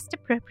come dressed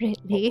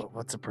appropriately.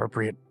 What's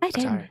appropriate? I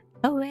don't know.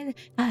 Oh, well,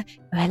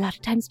 a lot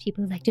of times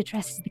people like to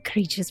dress as the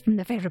creatures from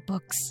their favorite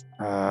books.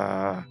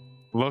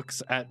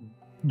 Looks at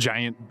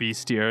giant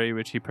bestiary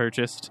which he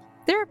purchased.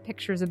 There are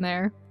pictures in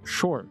there.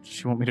 Sure. Does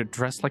she want me to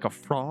dress like a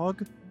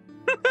frog?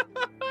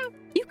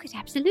 You could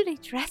absolutely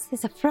dress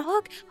as a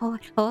frog, or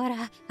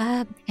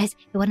as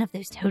one of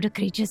those total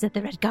creatures that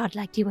the Red Guard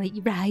liked you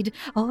ride,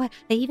 or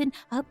even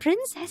a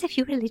princess if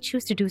you really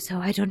choose to do so.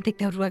 I don't think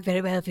that would work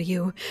very well for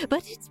you,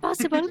 but it's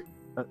possible.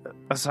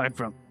 Aside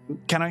from,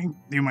 do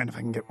you mind if I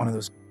can get one of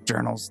those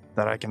journals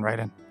that I can write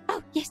in?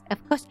 Oh, yes,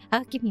 of course.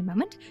 Give me a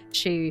moment.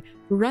 She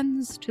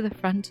runs to the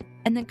front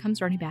and then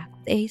comes running back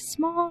with a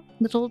small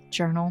little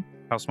journal.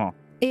 How small?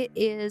 It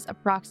is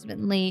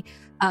approximately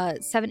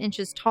 7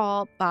 inches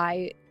tall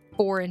by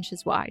 4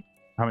 inches wide.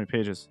 How many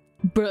pages?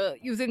 Bruh,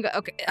 you think,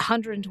 okay,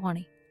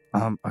 120.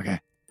 Okay.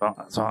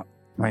 So I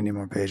might need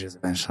more pages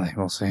eventually.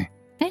 We'll see.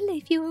 Well,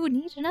 if you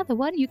need another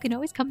one, you can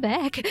always come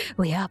back.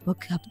 We are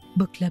Book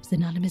Clubs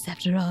Anonymous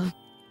after all.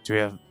 Do we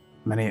have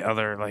many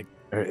other,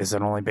 is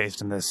it only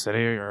based in this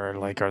city, or,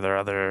 are there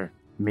other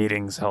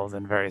meetings held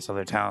in various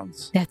other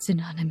towns? That's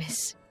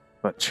anonymous.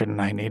 But shouldn't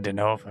I need to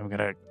know if I'm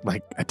gonna,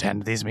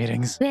 attend these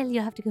meetings? Well,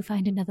 you'll have to go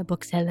find another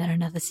bookseller in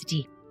another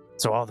city.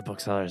 So all the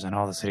booksellers and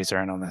all the cities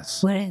are in on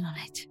this? We're in on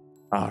it.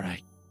 All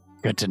right.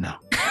 Good to know.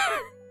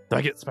 Do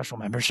I get special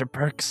membership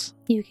perks?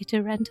 You get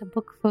to rent a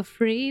book for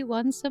free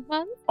once a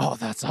month? Oh,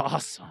 that's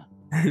awesome.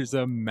 There's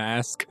a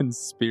mass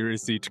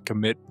conspiracy to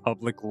commit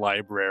public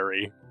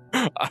library.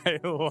 I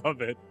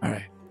love it. All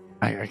right.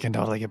 I can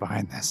totally get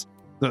behind this.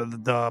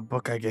 The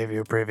book I gave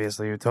you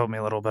previously, you told me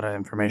a little bit of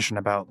information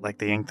about,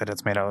 the ink that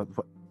it's made out of.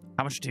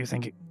 How much do you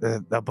think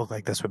a book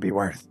like this would be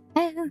worth?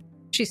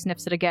 She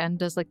sniffs it again,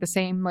 does the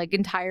same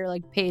entire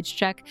page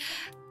check.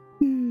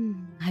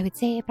 I would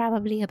say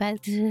probably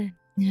about,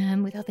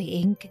 with all the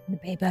ink and the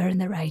paper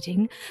and the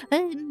writing,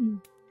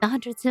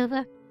 100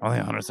 silver. Only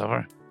 100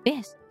 silver?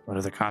 Yes. What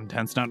are the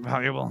contents not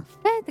valuable?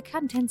 The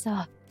contents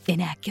are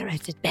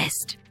inaccurate at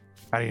best.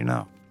 How do you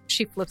know?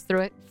 She flips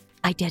through it.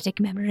 Eidetic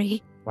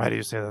memory. Why do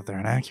you say that they're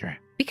inaccurate?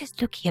 Because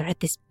look here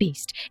at this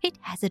beast. It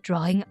has a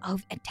drawing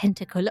of a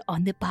tentacle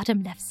on the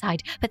bottom left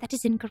side, but that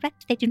is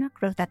incorrect. They do not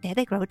grow that there.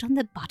 They grow it on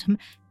the bottom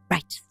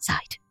right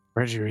side.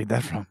 Where did you read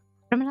that from?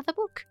 From another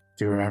book.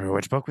 Do you remember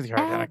which book with your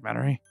eidetic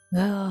memory?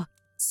 Oh,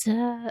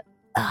 sir.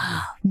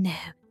 Oh, no.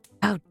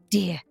 Oh,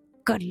 dear.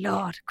 Good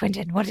Lord,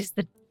 Quentin, what is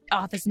the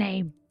author's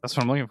name? That's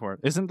what I'm looking for.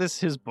 Isn't this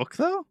his book,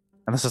 though?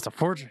 And this is a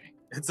forgery.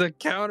 It's a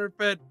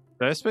counterfeit.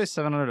 Did I spend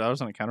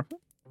 $700 on a counterfeit?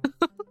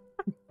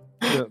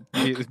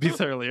 Be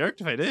thoroughly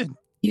irked if I did.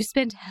 You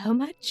spent how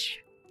much?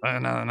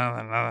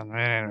 Nothing. We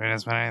didn't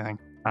spend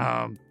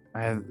anything.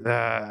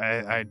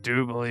 I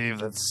do believe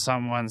that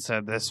someone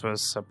said this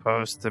was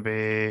supposed to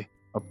be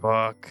a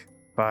book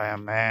by a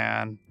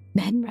man.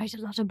 Men write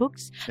a lot of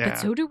books, but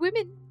so do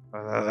women.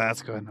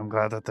 That's good. I'm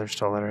glad that they're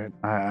still literate.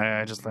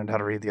 I just learned how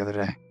to read the other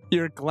day.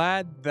 You're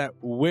glad that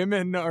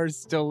women are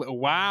still...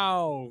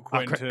 Wow,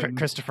 Quentin.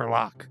 Christopher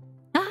Locke.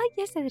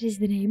 Yes, that is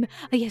the name.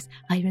 Oh, yes,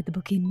 I read the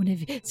book in one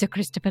of Sir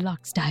Christopher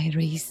Locke's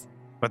diaries.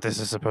 But this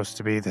is supposed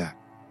to be that.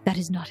 That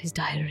is not his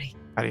diary.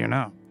 How do you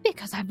know?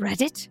 Because I've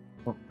read it.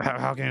 Well,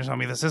 how can you tell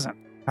me this isn't?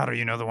 How do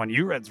you know the one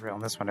you read's real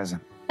and this one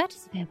isn't? That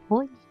is a fair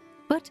point.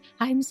 But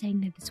I'm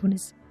saying that this one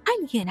is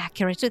highly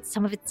inaccurate with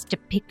some of its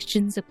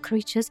depictions of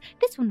creatures.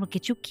 This one will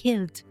get you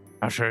killed.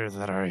 How sure of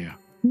that are you?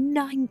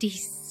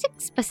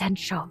 96%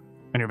 sure.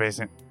 And you're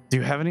basing... Do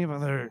you have any of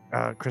other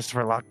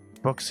Christopher Locke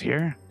books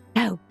here?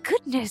 Oh,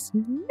 goodness,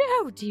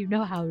 no! Do you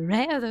know how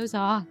rare those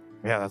are?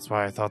 Yeah, that's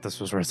why I thought this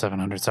was worth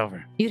 700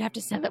 silver. You'd have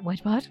to sell it,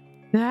 Whitebot.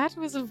 That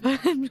was a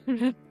fun...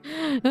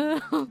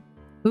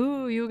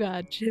 Ooh, you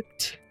got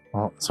chipped.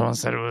 Well, someone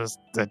said it was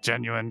the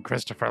genuine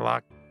Christopher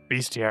Locke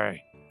bestiary.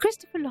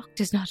 Christopher Locke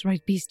does not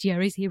write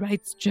bestiaries, he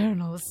writes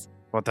journals.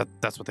 Well,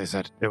 that's what they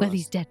said. Well,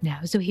 he's dead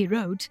now, so he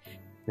wrote.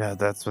 Yeah,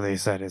 that's what they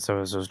said. So it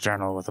was a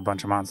journal with a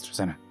bunch of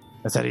monsters in it.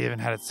 They said he even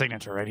had its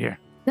signature right here.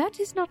 That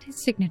is not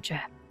his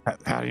signature.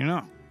 How do you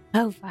know?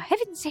 Oh, for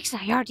heaven's sakes,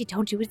 I already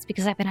told you it's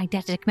because I have an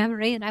eidetic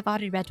memory and I've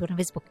already read one of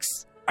his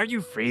books. Are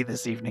you free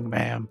this evening,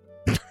 ma'am?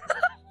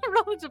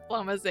 Roll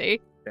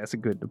diplomacy. That's a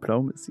good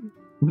diplomacy.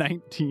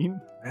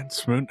 19. Man,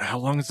 Smoot, how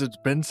long has it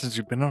been since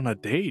you've been on a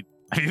date?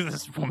 I view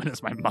this woman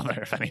as my mother,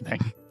 if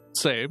anything.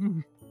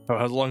 Same.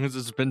 How long has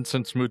it been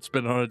since Smoot's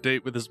been on a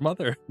date with his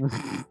mother?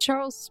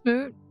 Charles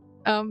Smoot,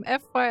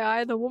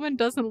 FYI, the woman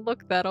doesn't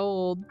look that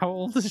old. How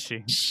old is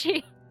she?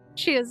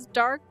 She has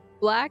dark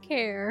black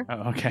hair.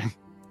 Oh, okay.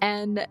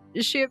 And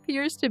she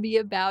appears to be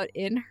about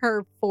in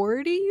her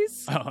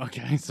 40s. Oh,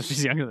 okay. So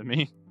she's younger than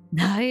me.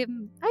 I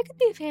could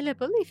be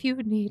available if you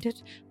need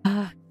it.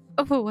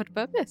 For what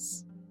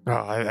purpose?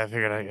 Well, I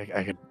figured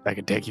I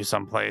could take you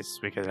someplace.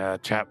 We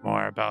could chat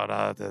more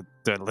about the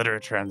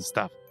literature and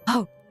stuff.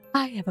 Oh,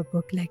 I have a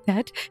book like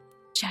that.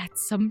 Chat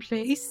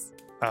someplace.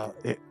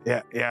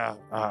 Yeah.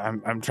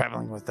 I'm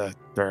traveling with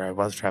I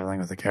was traveling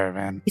with a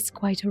caravan. It's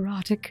quite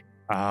erotic.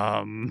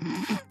 Not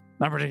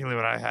particularly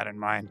what I had in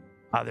mind.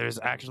 There's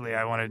actually,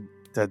 I wanted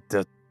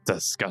to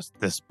discuss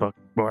this book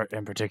more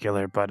in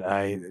particular, but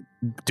I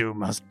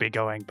must be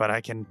going. But I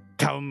can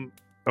come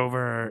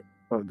over.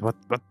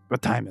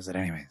 What time is it,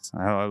 anyways?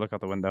 I look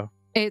out the window.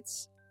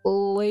 It's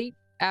late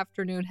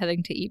afternoon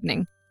heading to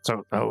evening.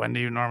 So, when do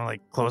you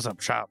normally close up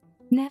shop?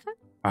 Never.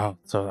 Oh,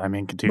 so I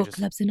mean, could you Book just?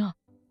 clubs and all.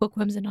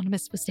 Bookworms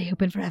Anonymous will stay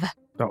open forever.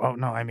 Oh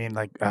no, I mean,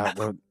 like,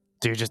 well,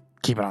 do you just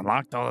keep it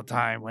unlocked all the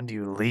time? When do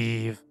you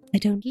leave? I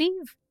don't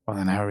leave. Well,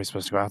 then how are we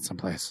supposed to go out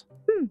someplace?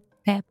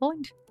 Fair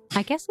point.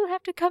 I guess we'll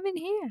have to come in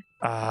here.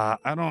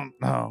 I don't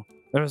know.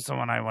 There was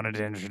someone I wanted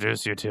to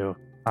introduce you to.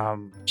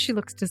 She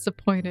looks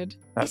disappointed.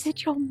 Is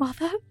it your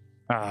mother?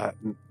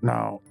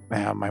 No,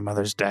 ma'am, my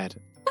mother's dead.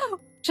 Oh,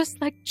 just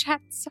like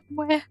chat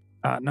somewhere.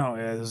 No,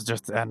 it was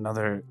just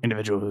another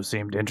individual who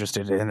seemed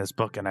interested in this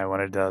book, and I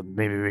wanted to,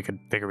 maybe we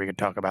could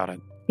talk about it.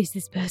 Is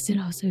this person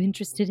also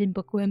interested in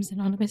Bookworms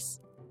Anonymous?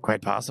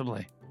 Quite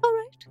possibly. All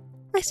right.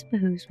 I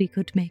suppose we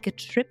could make a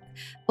trip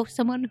for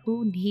someone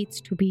who needs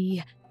to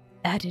be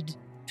added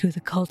to the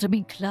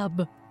Cultimate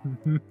Club.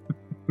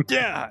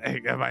 Yeah,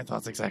 my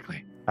thoughts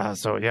exactly.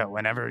 So yeah,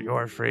 whenever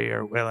you're free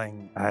or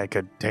willing, I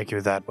could take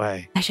you that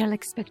way. I shall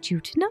expect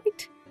you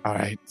tonight. All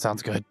right,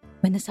 sounds good.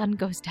 When the sun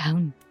goes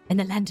down and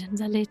the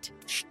lanterns are lit.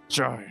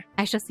 Sure.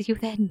 I shall see you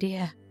then,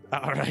 dear.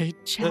 All right.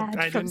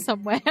 Chad from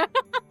somewhere.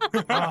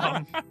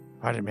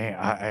 Pardon me,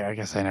 I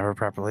guess I never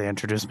properly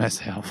introduced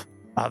myself.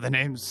 The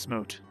name's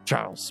Smoot.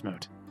 Charles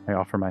Smoot. I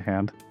offer my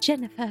hand.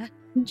 Jennifer.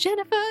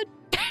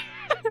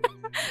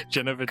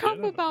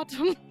 Copper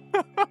bottom.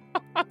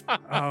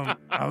 I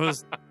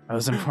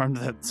was informed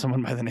that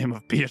someone by the name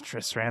of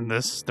Beatrice ran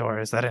this store.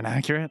 Is that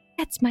inaccurate?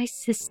 That's my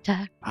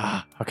sister.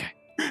 Ah, okay.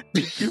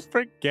 Did you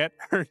forget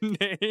her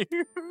name?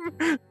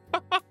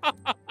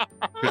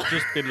 Could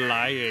just been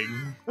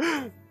lying.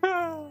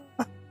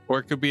 Or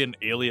it could be an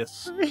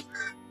alias.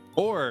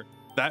 Or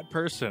that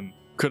person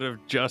could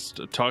have just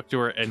talked to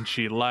her and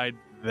she lied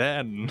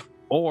then.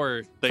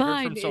 Or they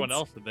heard from someone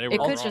else and they were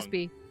wrong.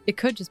 It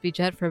could just be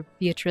Jed for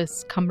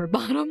Beatrice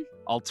Cumberbottom. It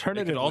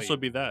Alternatively, could also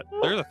be that.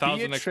 There are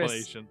 1,000 Beatrice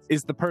explanations.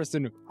 is the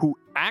person who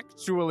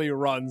actually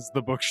runs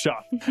the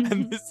bookshop,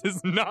 and this is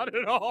not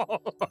at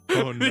all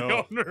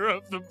the owner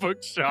of the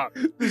bookshop.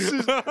 This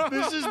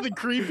is the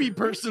creepy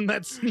person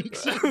that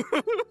sneaks in.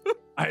 All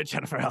right,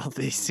 Jennifer, I'll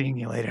be seeing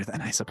you later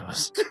then, I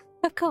suppose.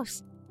 Of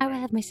course. I will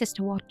have my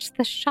sister watch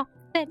the shop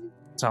then.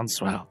 Sounds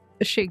swell.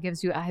 She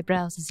gives you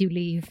eyebrows as you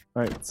leave.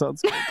 All right,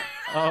 sounds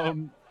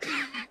good.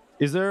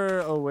 Is there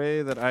a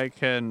way that I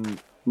can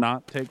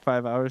not take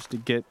 5 hours to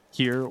get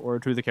here or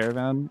to the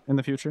caravan in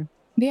the future?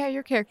 Yeah,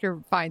 your character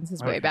finds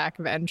his way back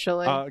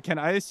eventually. Can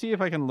I see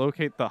if I can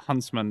locate the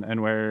huntsman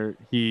and where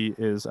he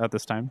is at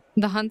this time?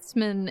 The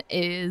huntsman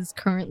is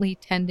currently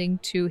tending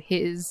to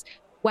his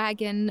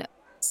wagon,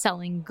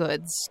 selling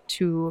goods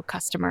to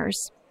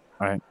customers.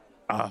 All right.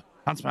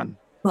 Huntsman.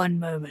 One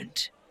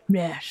moment.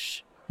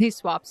 Yes. He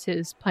swaps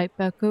his pipe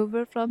back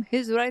over from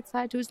his right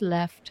side to his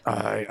left.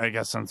 I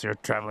guess since you're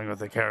traveling with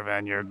the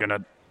caravan, you're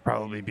gonna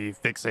probably be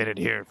fixated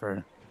here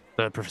for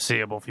the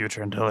foreseeable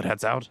future until it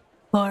heads out.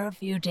 For a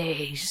few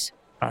days.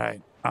 All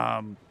right.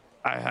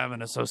 I have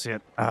an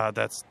associate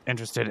that's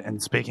interested in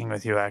speaking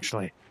with you,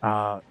 actually,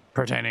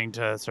 pertaining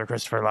to Sir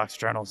Christopher Locke's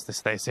journals.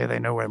 They say they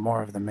know where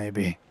more of them may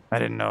be. I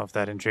didn't know if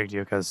that intrigued you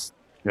because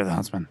you're the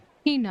huntsman.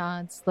 He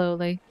nods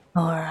slowly.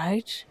 All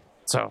right.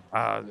 So,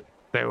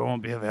 they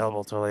won't be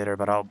available till later,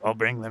 but I'll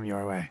bring them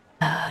your way.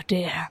 Ah,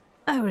 dear.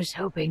 I was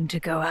hoping to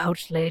go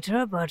out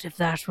later, but if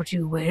that's what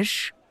you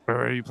wish.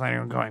 Where are you planning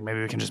on going?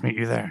 Maybe we can just meet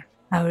you there.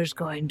 I was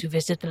going to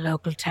visit the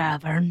local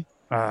tavern.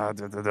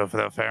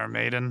 The Fair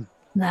Maiden?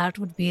 That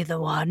would be the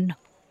one.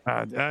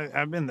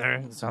 I've been there.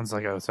 It sounds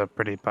like it's a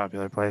pretty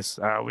popular place.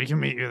 We can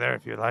meet you there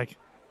if you'd like.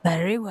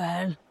 Very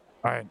well.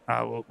 All right.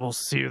 We'll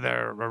see you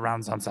there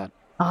around sunset.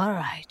 All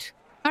right.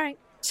 All right.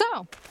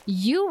 So,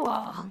 you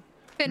all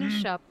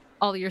finish up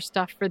all your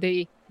stuff for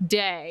the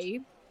day.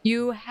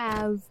 You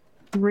have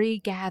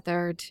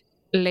regathered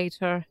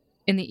later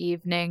in the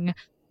evening.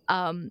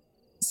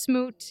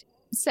 Smoot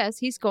says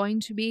he's going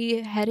to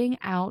be heading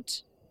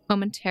out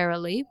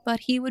momentarily,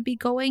 but he would be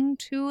going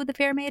to the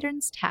Fair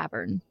Maiden's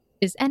Tavern.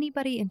 Is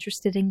anybody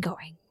interested in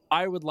going?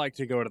 I would like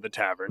to go to the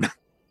tavern.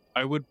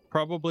 I would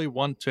probably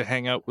want to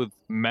hang out with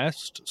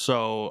Mest,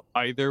 so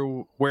either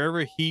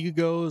wherever he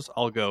goes,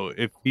 I'll go.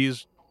 If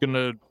he's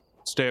gonna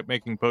stay up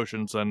making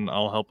potions, then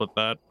I'll help with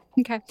that.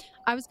 Okay.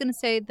 I was going to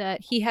say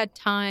that he had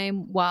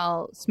time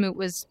while Smoot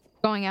was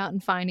going out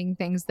and finding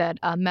things that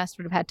Mest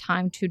would have had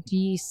time to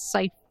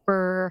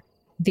decipher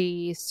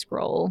the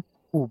scroll.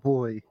 Oh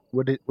boy,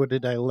 what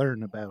did I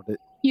learn about it?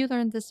 You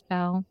learned the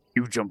spell.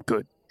 You jump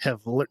good.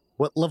 What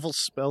level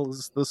spell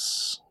is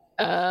this?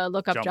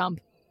 Look up jump.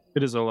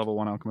 It is a level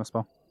 1 alchemist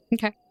spell.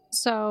 Okay.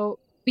 So,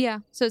 yeah.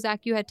 So,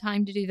 Zach, you had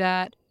time to do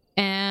that.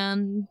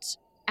 And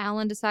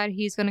Alan decided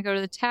he's going to go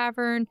to the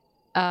tavern.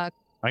 I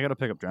got to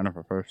pick up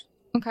Jennifer first.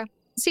 Okay.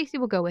 Cece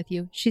will go with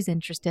you. She's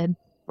interested.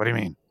 What do you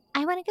mean?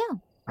 I want to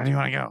go. Why do you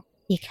want to go?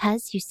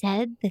 Because you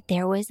said that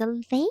there was a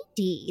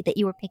lady that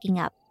you were picking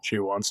up. She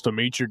wants to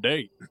meet your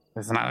date.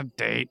 It's not a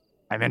date.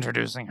 I'm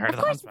introducing her Of to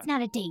the course huntsman. it's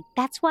not a date.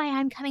 That's why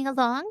I'm coming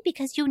along,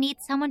 because you need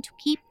someone to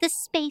keep the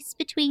space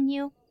between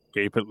you.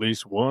 Keep at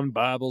least one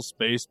Bible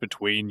space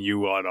between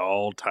you at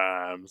all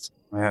times.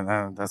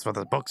 Yeah, that's what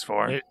the book's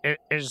for.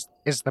 Is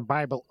the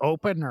Bible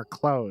open or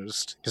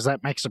closed? Because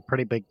that makes a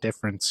pretty big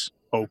difference.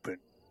 Open.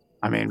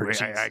 I mean, For I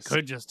Jesus.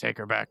 could just take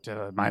her back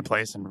to my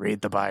place and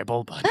read the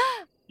Bible, but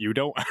You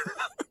don't.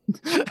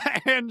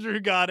 Andrew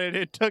got it.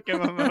 It took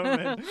him a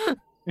moment.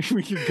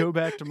 We could go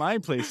back to my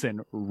place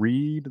and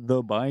read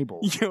the Bible.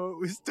 Yo, it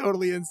was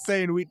totally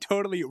insane. We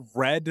totally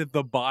read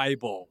the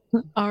Bible.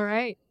 All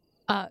right.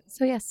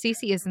 So yeah,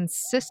 Cece is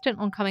insistent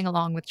on coming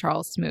along with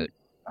Charles Smoot.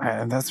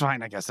 That's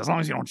fine, I guess, as long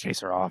as you don't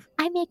chase her off.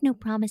 I make no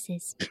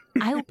promises.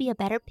 I will be a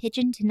better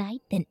pigeon tonight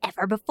than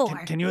ever before.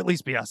 Can you at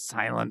least be a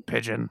silent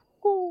pigeon?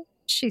 Oh,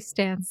 she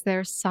stands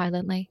there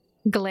silently,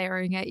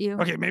 glaring at you.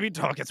 Okay, maybe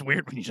talk. It's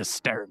weird when you just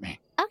stare at me.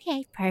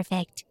 Okay,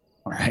 perfect.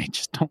 All right,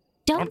 just don't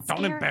Don't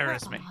scare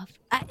embarrass her me.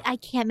 I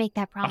can't make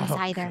that promise oh,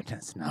 either.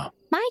 Goodness, no.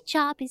 My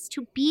job is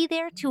to be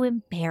there to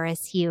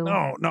embarrass you.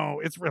 No,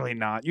 it's really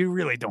not. You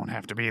really don't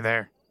have to be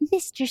there.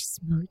 Mr.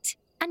 Smoot,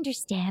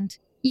 understand,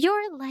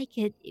 you're like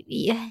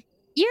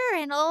you're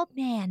an old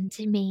man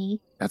to me.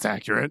 That's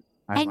accurate.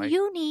 I'm And like,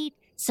 you need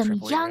some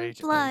triple your young age,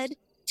 at blood least.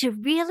 to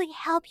really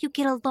help you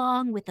get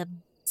along with a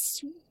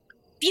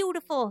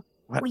beautiful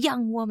What?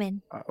 young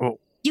woman. oh,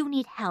 You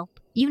need help.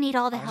 You need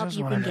all the I help just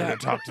you can wanted her to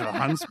get. talk to the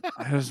huntsman.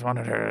 I just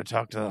wanted her to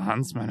talk to the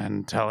huntsman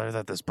and tell her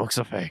that this book's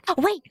a fake. Oh,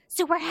 wait,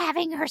 so we're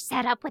having her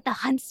set up with the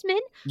huntsman?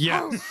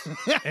 Yes,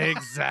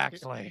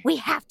 exactly. We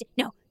have to.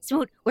 No,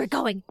 Smoot, we're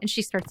going. And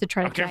she starts to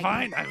try to Okay, drag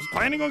fine. I was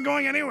planning on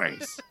going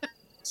anyways.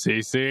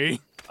 Cece,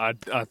 I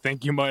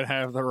think you might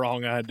have the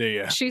wrong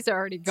idea. you. She's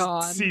already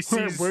gone.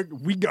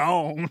 We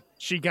gone.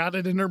 She got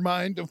it in her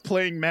mind of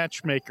playing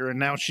matchmaker, and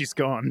now she's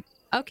gone.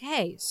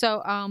 Okay,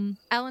 so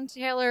Alan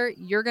Taylor,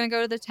 you're gonna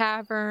go to the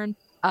tavern.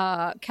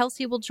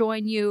 Kelsey will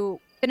join you.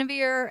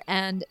 Finavir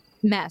and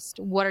Mest,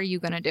 what are you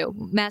gonna do?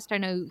 Mest, I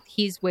know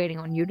he's waiting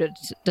on you to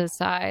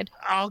decide.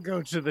 I'll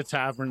go to the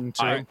tavern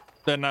too.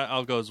 Then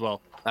I'll go as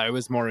well. I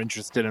was more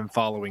interested in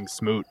following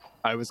Smoot.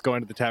 I was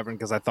going to the tavern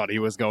because I thought he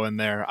was going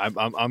there.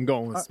 I'm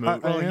going with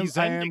Smoot. Well, I he's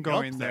am ending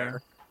going up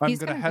there. I'm He's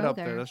gonna gonna head go up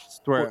there. there. That's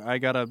just where I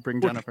gotta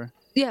bring Jennifer.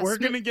 Yeah, We're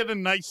Smoot- gonna get a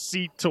nice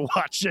seat to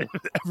watch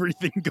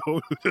everything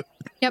go.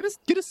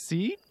 Just get a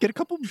seat, get a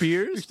couple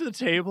beers to the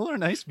table, or a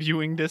nice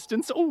viewing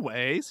distance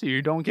away so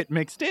you don't get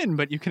mixed in,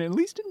 but you can at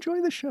least enjoy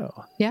the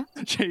show. Yeah.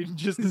 Jade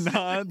just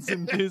nods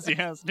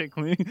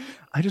enthusiastically.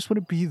 I just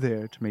want to be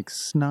there to make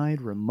snide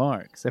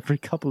remarks every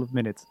couple of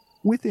minutes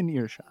within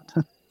earshot.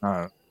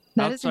 That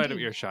is Outside of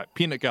indeed- earshot,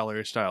 peanut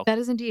gallery style. That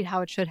is indeed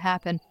how it should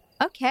happen.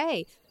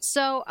 Okay,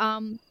 so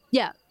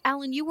yeah,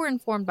 Alan, you were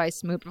informed by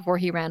Smoot before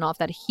he ran off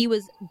that he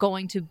was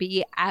going to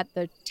be at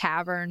the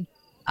tavern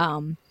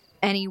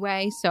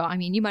anyway. So I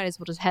mean, you might as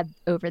well just head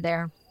over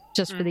there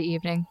just for the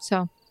evening.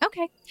 So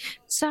okay,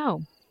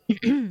 so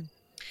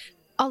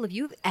all of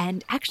you,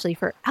 and actually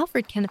for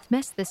Alfred Kenneth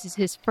Mest, this is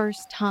his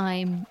first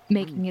time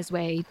making his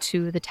way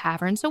to the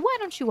tavern. So why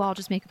don't you all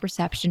just make a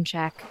perception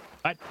check?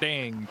 Hot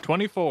dang,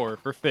 24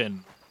 for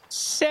Finn.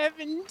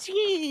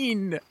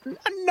 17!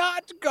 A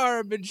not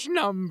garbage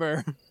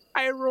number.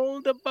 I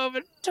rolled above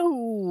a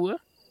 2.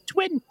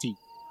 20.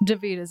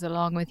 David is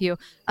along with you.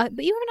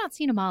 But you have not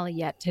seen Amali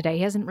yet today.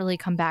 He hasn't really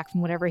come back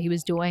from whatever he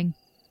was doing.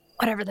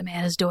 Whatever the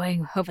man is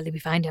doing, hopefully we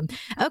find him.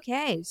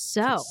 Okay,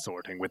 so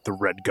Sorting with the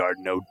Red Guard,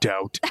 no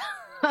doubt.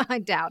 I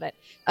doubt it.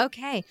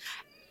 Okay.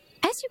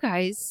 As you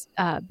guys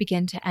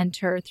begin to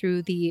enter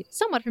through the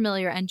somewhat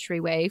familiar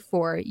entryway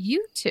for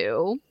you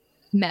two,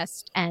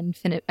 Mest and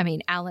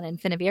Alan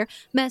and Finavir.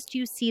 Mest,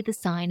 you see the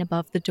sign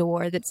above the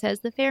door that says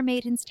the Fair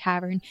Maidens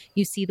Tavern.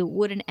 You see the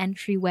wooden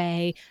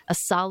entryway, a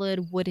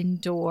solid wooden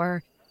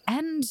door,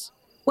 and,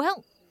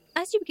 well,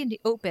 as you begin to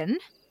open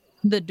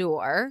the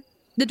door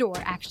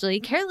actually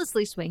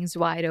carelessly swings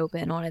wide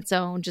open on its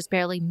own, just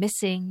barely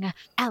missing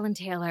Alan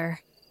Taylor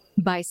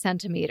by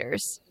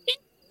centimeters.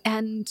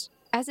 And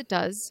as it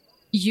does,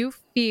 you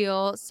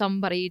feel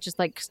somebody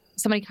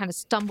kind of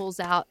stumbles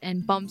out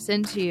and bumps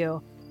into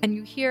you. And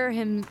you hear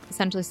him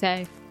essentially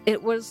say,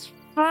 "It was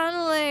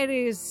fun,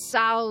 ladies.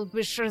 I'll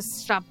be sure to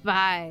stop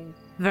by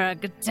for a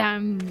good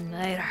time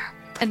later."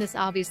 And this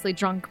obviously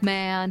drunk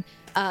man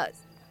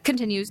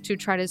continues to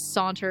try to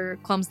saunter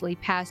clumsily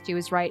past you,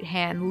 his right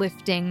hand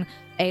lifting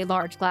a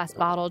large glass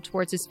bottle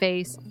towards his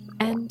face.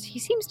 And he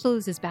seems to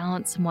lose his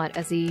balance somewhat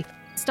as he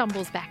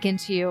stumbles back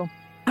into you.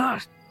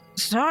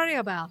 Sorry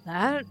about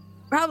that.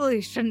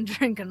 Probably shouldn't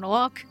drink and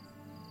walk.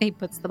 He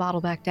puts the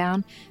bottle back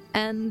down,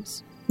 and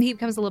he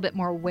becomes a little bit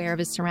more aware of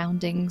his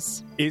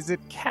surroundings. Is it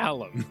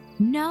Callum?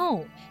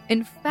 No.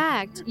 In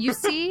fact, you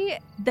see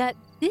that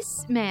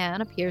this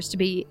man appears to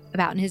be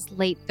about in his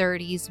late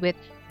 30s with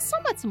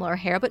somewhat similar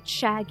hair, but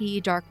shaggy,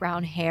 dark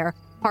brown hair,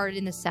 parted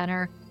in the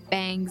center,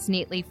 bangs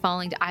neatly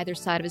falling to either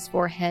side of his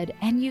forehead,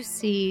 and you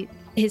see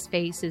his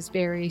face is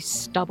very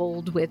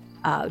stubbled with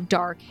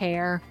dark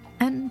hair.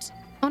 And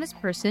on his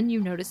person, you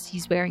notice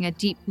he's wearing a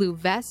deep blue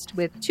vest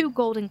with 2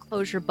 gold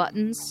enclosure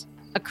buttons,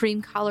 a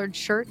cream-collared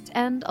shirt,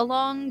 and a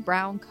long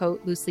brown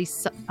coat loosely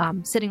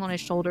sitting on his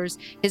shoulders,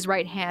 his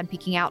right hand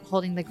peeking out,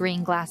 holding the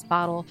green glass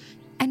bottle.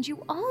 And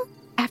you all,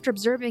 after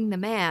observing the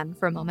man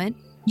for a moment,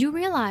 you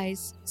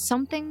realize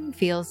something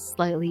feels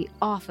slightly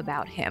off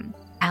about him.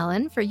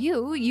 Alan, for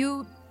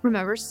you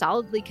remember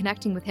solidly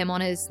connecting with him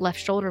on his left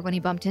shoulder when he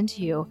bumped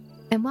into you.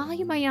 And while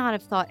you might not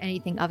have thought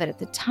anything of it at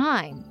the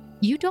time,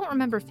 you don't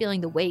remember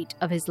feeling the weight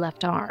of his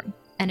left arm.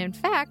 And in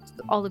fact,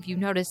 all of you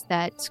notice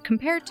that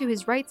compared to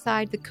his right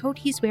side, the coat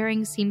he's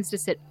wearing seems to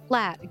sit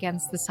flat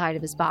against the side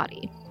of his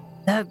body.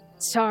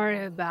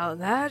 Sorry about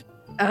that.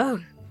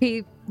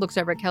 He looks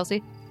over at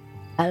Kelsey.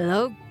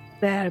 Hello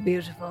there,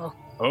 beautiful.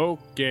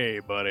 Okay,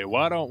 buddy.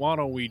 Why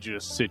don't we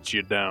just sit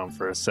you down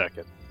for a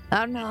second?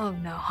 Oh, no,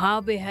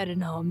 I'll be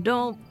heading home.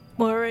 Don't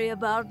worry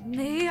about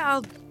me.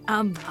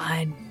 I'm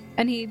fine.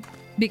 And he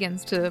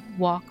begins to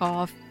walk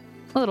off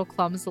a little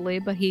clumsily,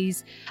 but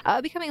he's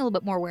becoming a little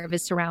bit more aware of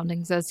his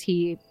surroundings as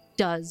he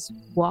does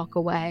walk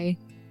away.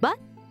 But,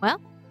 well,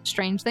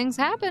 strange things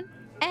happen.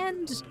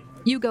 And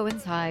you go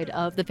inside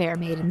of the Fair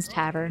Maidens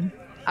Tavern.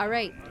 All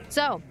right,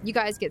 so you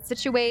guys get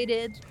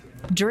situated.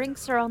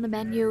 Drinks are on the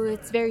menu.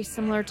 It's very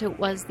similar to what it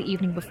was the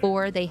evening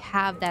before. They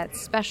have that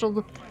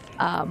special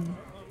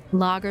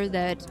lager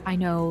that I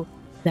know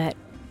that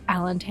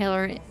Alan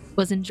Taylor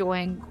was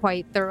enjoying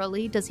quite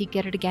thoroughly. Does he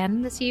get it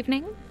again this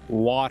evening?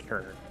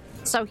 Water.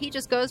 So he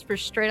just goes for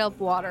straight up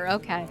water.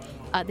 Okay.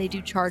 They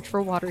do charge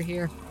for water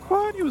here.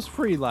 What? It was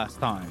free last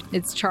time.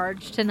 It's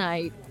charged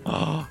tonight.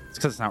 Oh, it's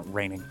because it's not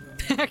raining.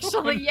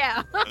 Actually,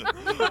 yeah.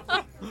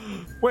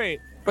 Wait,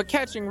 but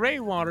catching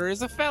rainwater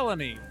is a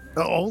felony.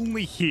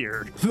 Only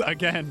here.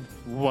 Again,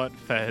 what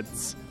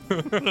feds?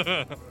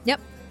 Yep.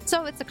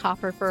 So it's a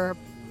copper for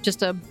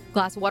just a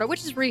glass of water,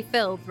 which is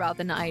refilled throughout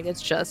the night.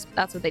 It's just,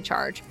 that's what they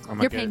charge.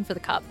 You're paying for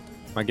the cup.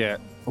 I get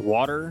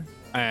water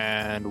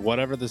and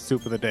whatever the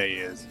soup of the day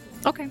is.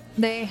 Okay.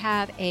 They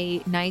have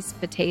a nice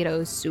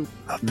potato soup.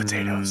 Love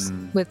potatoes.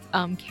 With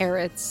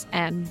carrots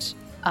and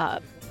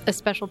a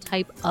special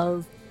type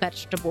of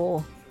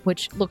vegetable,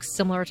 which looks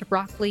similar to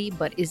broccoli,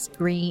 but is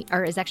green,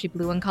 or is actually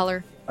blue in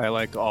color. I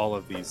like all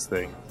of these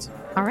things.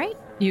 All right.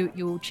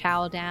 You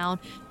chow down.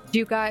 Do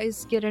you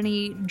guys get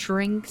any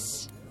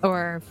drinks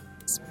or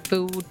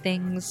food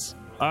things?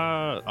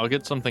 I'll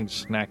get something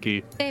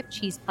snacky. They have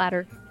cheese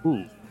platter.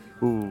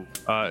 Ooh.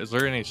 Is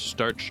there any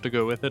starch to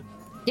go with it?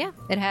 Yeah,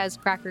 it has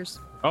crackers.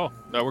 Oh,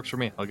 that works for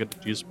me. I'll get the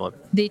cheese platter.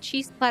 The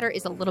cheese platter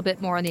is a little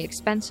bit more on the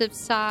expensive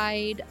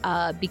side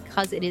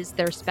because it is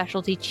their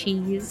specialty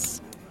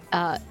cheese.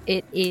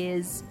 It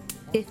is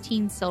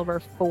 15 silver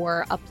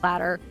for a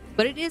platter,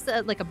 but it is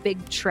like a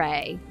big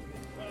tray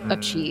of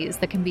cheese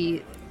that can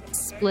be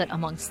split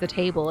amongst the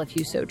table if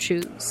you so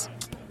choose.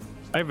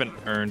 I haven't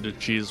earned a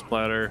cheese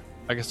platter.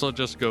 I guess I'll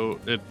just go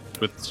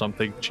with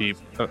something cheap.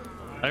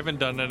 I haven't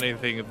done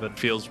anything that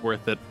feels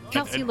worth it.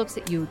 Kelsey looks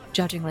at you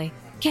judgingly.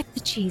 Get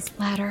the cheese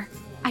platter.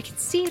 I can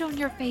see it on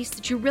your face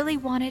that you really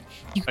want it.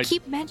 You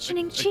keep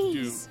mentioning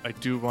cheese. I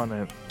do want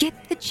it.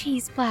 Get the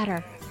cheese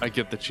platter. I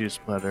get the cheese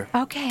platter.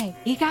 Okay,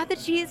 you got the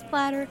cheese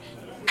platter.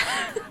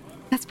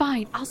 That's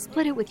fine. I'll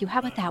split it with you. How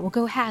about that? We'll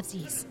go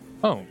halvesies.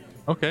 Oh,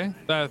 okay.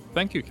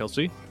 Thank you,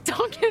 Kelsey.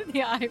 Don't give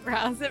the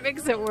eyebrows. It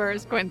makes it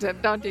worse,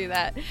 Quentin. Don't do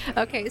that.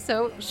 Okay,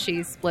 so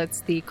she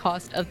splits the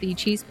cost of the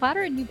cheese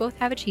platter, and you both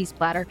have a cheese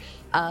platter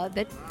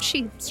that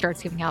she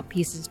starts giving out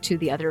pieces to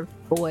the other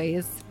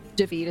boys.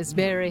 David is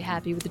very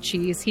happy with the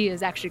cheese. He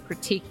is actually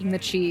critiquing the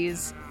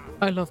cheese.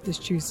 I love this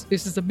cheese.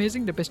 This is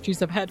amazing. The best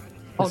cheese I've had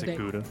all day. Is it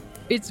Gouda?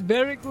 It's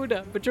very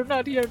good, but you're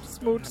not here to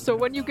smooth, so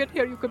when you get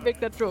here, you can make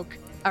that joke.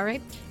 All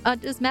right.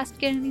 Does Mast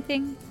get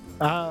anything?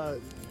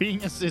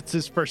 Being as it's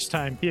his first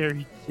time here,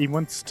 he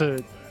wants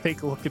to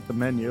take a look at the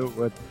menu.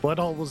 What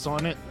all was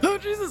on it? Oh,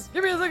 Jesus.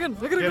 Give me a second.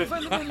 I gotta go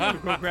find the menu.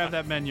 Go grab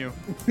that menu.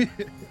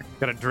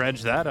 Gotta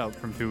dredge that up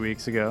from 2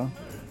 weeks ago.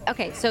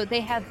 Okay, so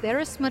they have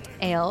Beresmut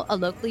Ale, a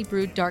locally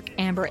brewed dark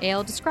amber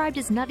ale described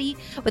as nutty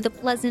with a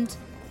pleasant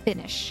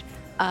finish.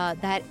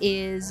 That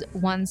is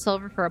 1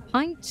 silver for a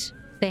pint.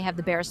 They have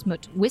the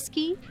Beresmut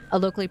Whiskey, a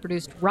locally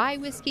produced rye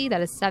whiskey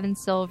that is 7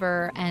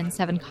 silver and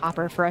 7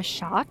 copper for a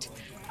shot.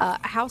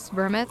 House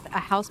Vermouth, a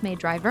house-made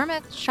dry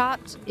vermouth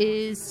shot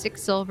is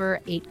 6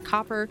 silver, 8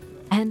 copper.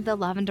 And the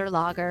Lavender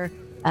Lager,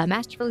 a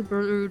masterfully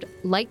brewed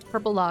light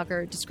purple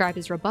lager described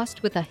as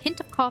robust with a hint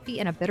of coffee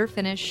and a bitter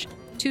finish,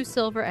 2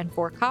 silver and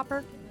 4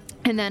 copper.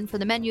 And then for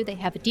the menu, they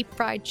have a deep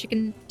fried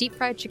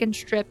chicken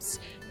strips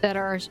that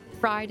are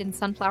fried in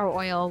sunflower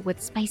oil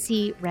with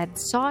spicy red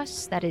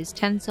sauce. That is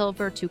 10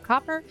 silver, 2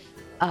 copper.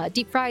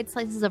 Deep fried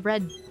slices of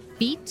red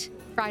beet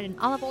fried in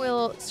olive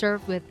oil,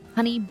 served with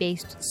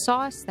honey-based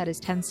sauce. That is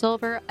 10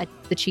 silver.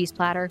 The cheese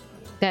platter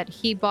that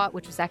he bought,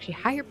 which was actually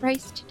higher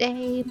priced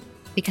today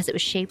because it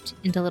was shaped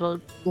into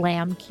little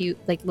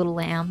little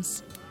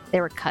lambs. They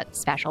were cut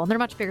special, and they're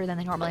much bigger than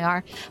they normally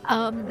are.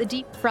 The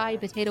deep fried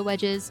potato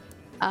wedges,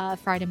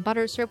 fried in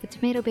butter, served with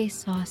tomato-based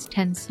sauce,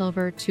 10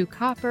 silver, 2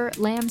 copper.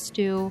 Lamb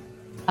stew.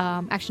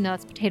 Actually, no,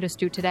 that's potato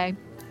stew today,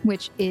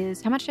 which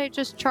is, how much did I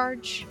just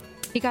charge?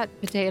 He got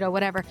potato,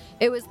 whatever.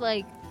 It was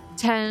like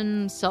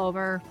 10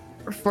 silver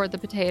for the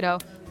potato.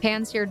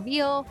 Pan-seared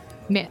veal,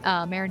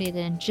 marinated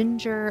in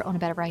ginger on a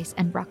bed of rice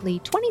and broccoli,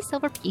 20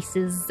 silver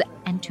pieces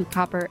and 2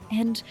 copper,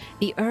 and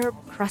the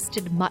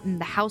herb-crusted mutton,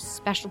 the house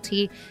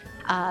specialty,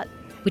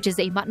 which is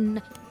a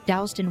mutton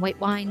doused in white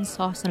wine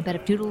sauce on a bed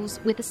of noodles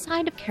with a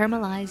side of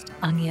caramelized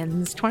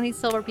onions, 20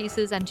 silver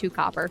pieces and 2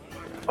 copper.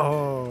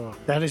 Oh,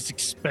 that is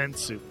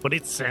expensive, but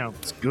it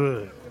sounds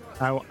good.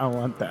 I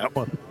want that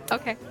one.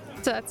 Okay,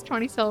 so that's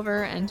 20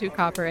 silver and 2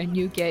 copper, and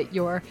you get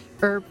your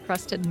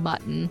herb-crusted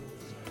mutton.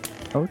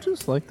 I would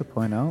just like to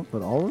point out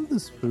that all of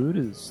this food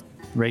is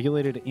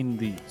regulated in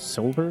the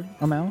silver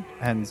amount,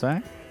 and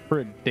Zach, for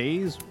a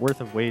day's worth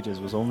of wages,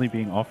 was only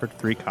being offered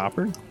 3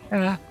 copper.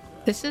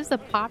 This is a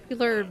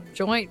popular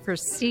joint for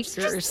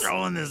seekers. Just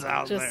throwing this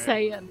out there. Just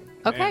saying.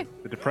 Okay. Man,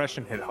 the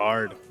depression hit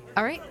hard.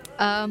 All right.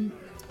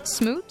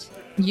 Smoot,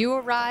 you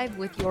arrive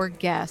with your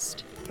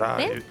guest.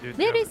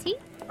 Where is he?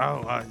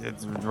 Oh,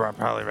 it's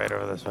probably right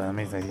over this way. I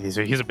mean, he's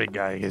a big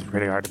guy. He's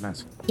pretty hard to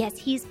miss. Yes,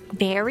 he's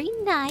very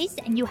nice,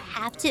 and you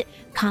have to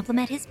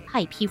compliment his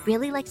pipe. He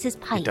really likes his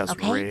pipe, He does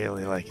okay?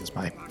 really like his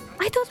pipe.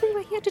 I thought we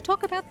were here to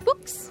talk about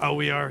books. Oh,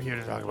 we are here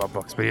to talk about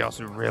books, but he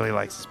also really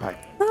likes his pipe.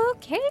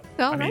 Okay,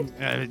 all right.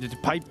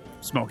 Pipe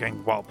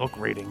smoking while book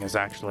reading is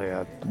actually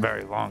a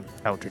very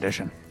long-held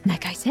tradition.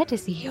 Like I said,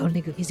 is he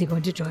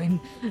going to join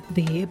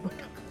the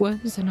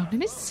Bookworms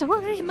Anonymous? So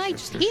am I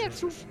just here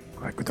to...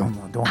 Quick, don't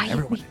want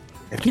everyone.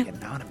 It'll be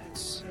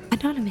anonymous.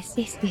 Anonymous,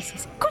 yes.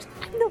 Of course,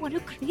 I'm the one who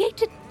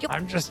created your...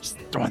 I'm just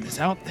throwing this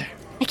out there.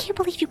 I can't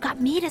believe you got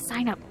me to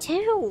sign up,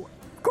 too.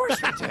 Of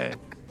course you did.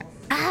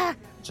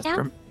 Just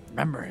now-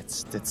 remember,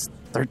 it's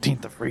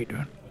 13th of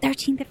Freedom.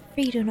 13th of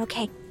Freedom,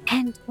 okay.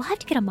 And we'll have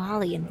to get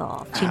Amali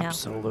involved, you know.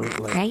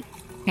 Absolutely.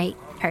 Right,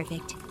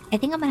 perfect. I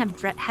think I'm gonna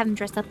have him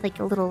dressed up like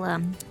a little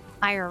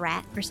fire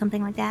rat or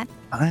something like that.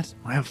 What?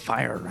 I have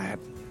fire rat.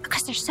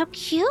 Because they're so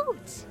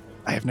cute.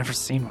 I have never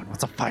seen one.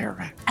 What's a fire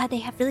rat? They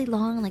have really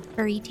long, like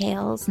furry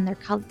tails, and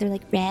they're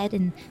like red.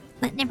 And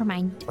but never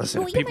mind.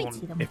 Listen, Well, you might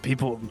see them. if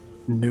people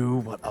knew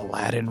what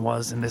Aladdin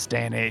was in this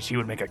day and age, he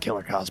would make a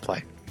killer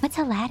cosplay. What's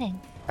Aladdin?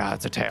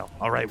 It's a tale.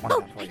 I'll write one Oh,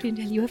 down for I you. can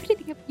tell you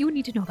everything you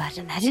need to know about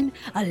Aladdin.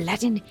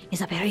 Aladdin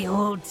is a very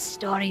old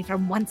story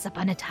from once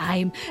upon a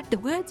time. The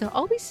words are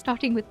always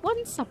starting with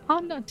once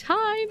upon a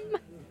time,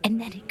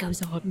 and then it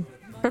goes on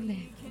from there.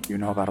 You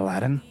know about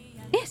Aladdin?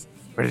 Yes,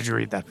 Where did you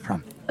read that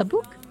from? a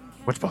book.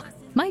 Which book?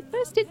 My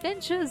First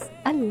Adventures,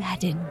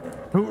 Aladdin.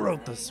 Who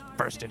wrote this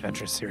first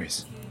adventure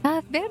series?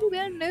 A very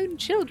well-known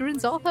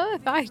children's author,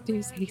 if I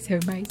do say so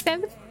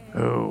myself.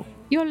 Who?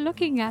 You're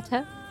looking at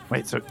her.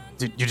 Wait, so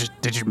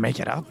did you make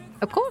it up?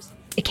 Of course,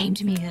 it came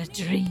to me in a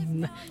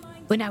dream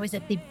when I was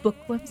at the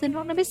Bookworms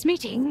Anonymous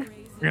meeting.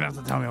 You're gonna have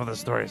to tell me all this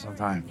story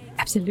sometime.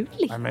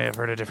 Absolutely. I may have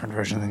heard a different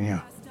version than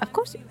you. Of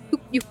course,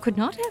 you could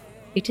not have.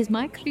 It is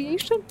my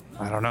creation.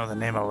 I don't know. The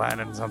name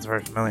Aladdin sounds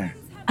very familiar.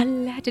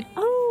 Aladdin.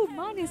 Oh,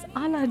 mine is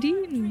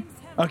Aladdin.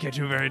 Okay,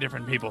 two very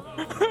different people.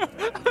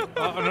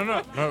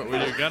 No,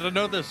 you gotta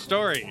know this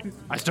story.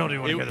 I still do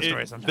want to hear the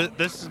story sometime.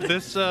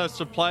 This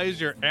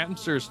supplies your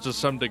answers to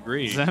some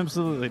degree, It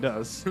absolutely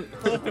does.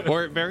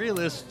 or at very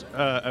least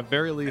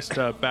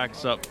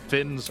backs up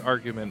Finn's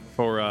argument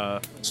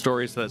for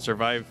stories that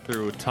survive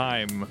through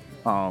time.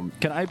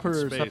 Can I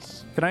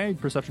Space. can I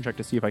perception check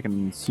to see if I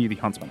can see the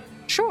huntsman?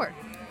 Sure.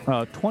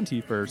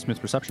 20 for Smith's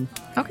perception.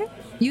 Okay.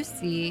 You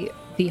see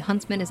the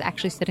huntsman is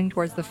actually sitting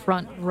towards the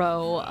front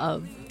row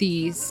of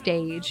the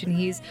stage, and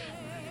he's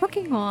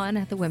looking on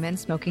at the women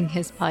smoking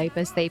his pipe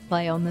as they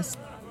play on this,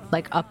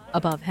 like, up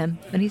above him.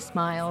 And he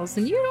smiles,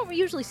 and you don't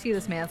usually see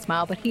this man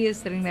smile, but he is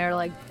sitting there,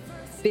 like,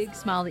 big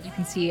smile that you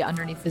can see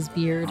underneath his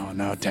beard. Oh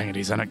no, dang it,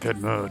 he's in a good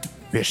mood.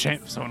 Be a shame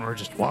if someone were to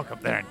just walk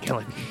up there and kill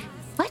him.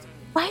 What?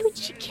 Why would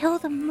she kill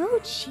the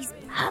mood? She's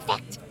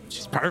perfect.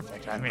 She's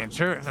perfect. I mean,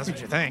 sure, if that's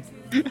what you think.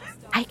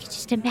 I could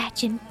just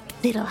imagine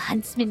little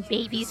huntsman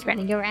babies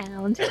running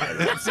around.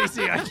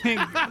 Cece, I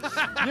think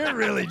you're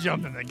really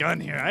jumping the gun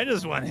here. I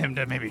just want him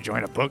to maybe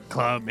join a book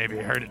club, maybe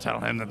her to tell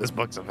him that this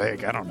book's a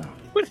fake. I don't know.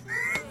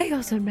 I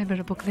also remember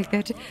a book like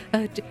that.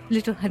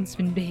 Little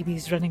huntsman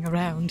babies running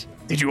around.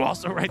 Did you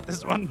also write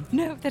this one?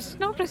 No, that's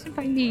not written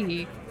by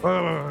me.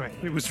 Wait.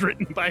 It was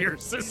written by her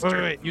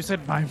sister. Wait. You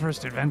said My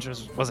First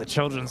Adventures was a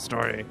children's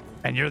story,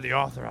 and you're the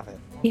author of it.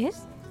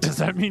 Yes? Does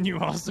that mean you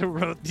also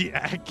wrote the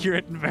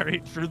accurate and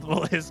very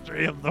truthful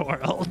history of the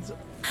world?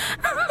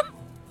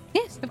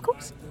 Yes, of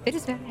course. It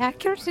is very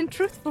accurate and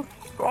truthful.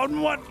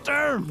 On what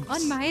terms?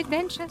 On my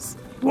adventures.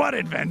 What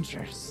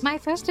adventures? My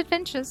first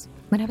adventures.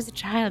 When I was a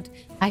child,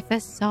 I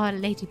first saw a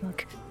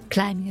ladybug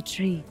climbing a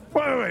tree.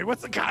 Wait.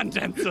 What's the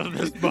contents of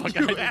this book?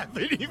 You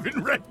haven't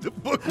even read the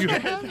book. You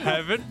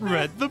haven't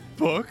read the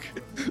book?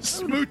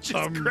 Smooch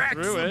just cracks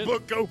through the it.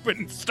 book open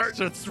and starts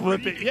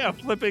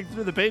Flipping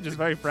through the pages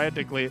very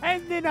frantically.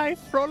 And then I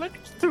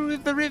frolicked through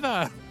the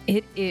river.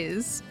 It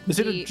is. Is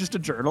it just a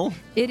journal?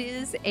 It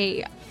is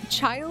a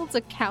child's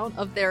account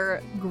of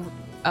their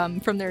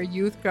from their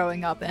youth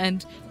growing up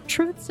and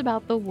truths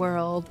about the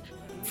world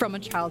from a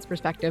child's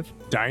perspective.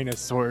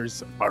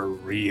 Dinosaurs are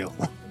real.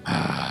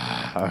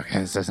 Okay,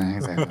 this isn't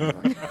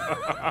exactly.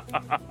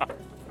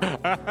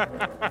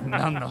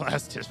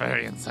 Nonetheless, it's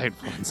very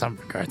insightful in some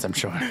regards, I'm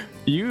sure.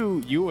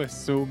 You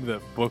assume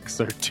that books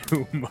are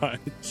too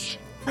much.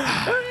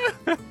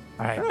 All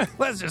right,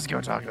 let's just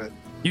go talk to it.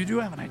 You do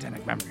have an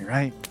eidetic memory,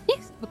 right?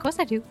 Yes, of course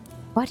I do.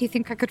 Why do you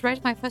think I could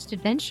write my first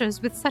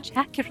adventures with such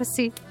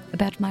accuracy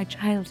about my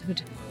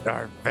childhood?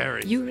 Are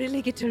very. You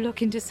really get to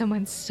look into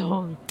someone's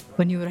soul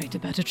when you write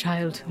about a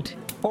childhood.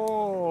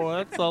 Oh,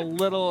 that's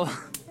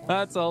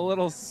a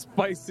little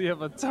spicy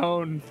of a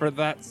tone for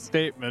that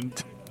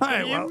statement. All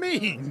right, What do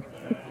you mean?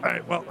 All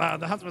right, well,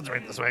 the husband's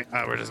right this way.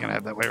 We're just gonna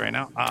head that way right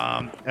now.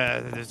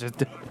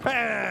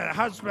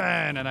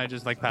 Husband, and I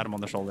just like pat him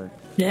on the shoulder.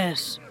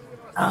 Yes.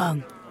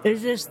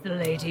 Is this the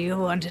lady you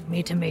wanted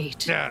me to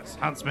meet? Yes,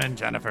 Huntsman,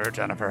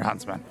 Jennifer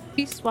Huntsman.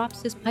 He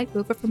swaps his pipe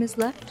over from his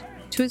left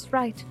to his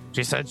right.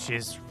 She said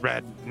she's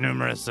read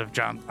numerous of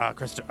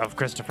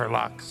Christopher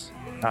Locke's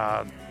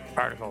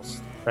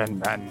articles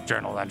and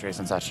journal entries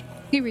and such.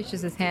 He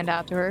reaches his hand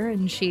out to her,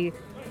 and she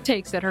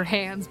takes at her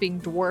hands, being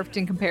dwarfed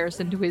in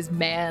comparison to his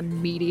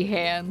meaty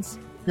hands.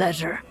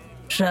 Pleasure.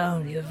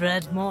 So, you've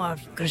read more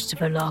of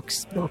Christopher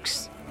Locke's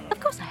books? Of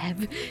course I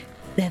have.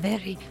 They're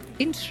very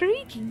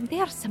intriguing.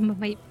 They are some of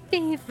my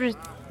favorite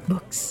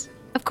books.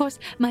 Of course,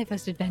 my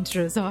first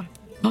adventures are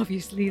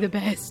obviously the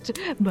best,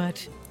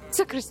 but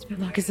Sir Christopher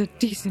Locke is a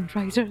decent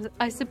writer,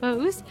 I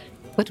suppose.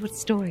 But what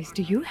stories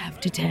do you have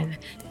to tell?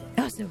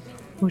 Also,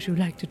 would you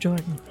like to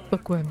join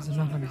Bookworms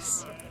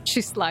Anonymous?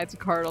 She slides a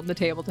card on the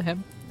table to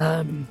him.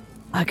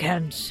 I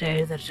can't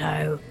say that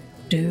I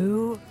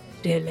do,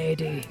 dear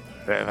lady.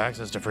 They have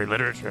access to free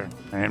literature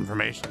and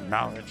information,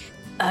 knowledge.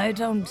 I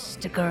don't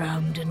stick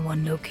around in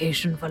one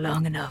location for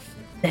long enough.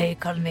 They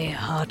call me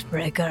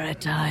Heartbreaker at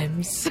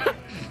times.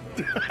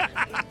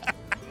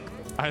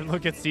 I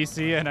look at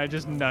Cece and I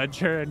just nudge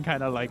her and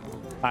kind of like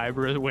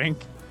eyebrow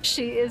wink.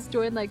 She is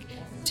doing like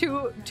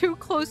two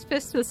closed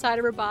fists to the side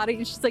of her body,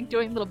 and she's like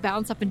doing a little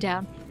bounce up and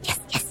down.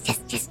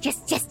 Yes.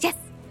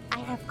 I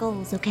have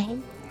goals, okay?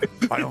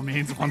 By all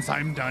means, once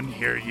I'm done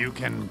here, you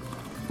can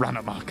run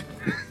amok.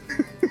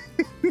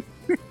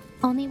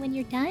 Only when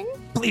you're done?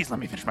 Please let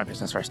me finish my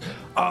business first.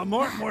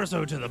 More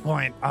so to the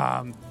point.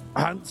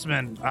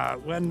 Huntsman,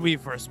 when we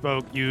first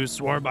spoke, you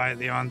swore by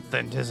the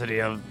authenticity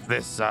of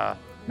this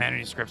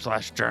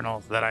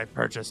manuscript/journal that I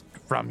purchased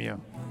from you,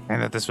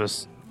 and that this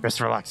was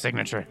Christopher Locke's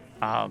signature.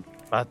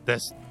 But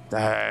this,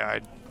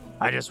 I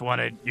just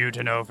wanted you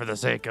to know, for the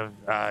sake of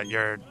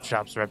your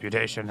shop's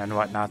reputation and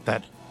whatnot,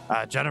 that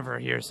Jennifer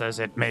here says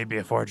it may be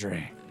a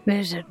forgery.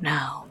 Is it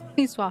now?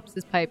 He swaps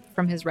his pipe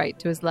from his right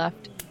to his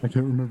left. I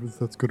can't remember if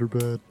that's good or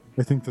bad.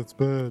 I think that's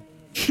bad.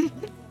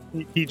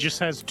 He just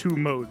has two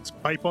modes: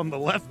 pipe on the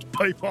left,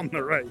 pipe on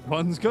the right.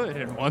 One's good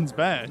and one's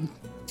bad.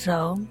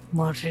 So,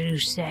 what are you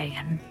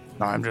saying?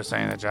 No, I'm just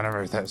saying that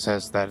Jennifer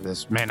says that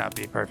this may not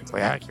be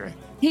perfectly accurate.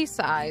 He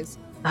sighs.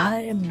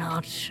 I am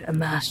not a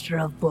master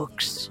of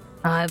books.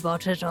 I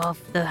bought it off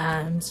the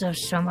hands of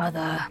some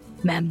other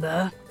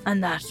member,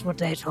 and that's what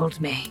they told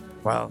me.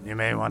 Well, you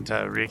may want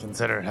to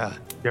reconsider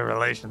your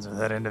relations with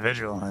that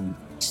individual. And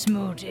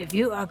Smoot, if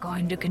you are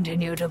going to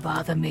continue to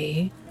bother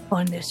me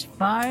on this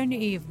fine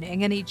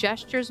evening, And he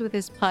gestures with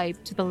his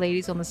pipe to the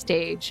ladies on the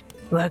stage.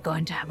 we're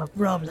going to have a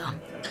problem.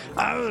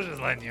 I was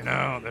just letting you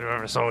know that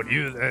whoever sold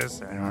you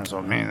this, and whoever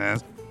sold me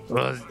this,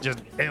 was just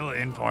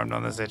ill-informed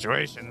on the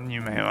situation.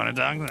 You may want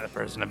to talk to that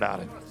person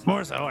about it.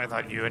 More so, I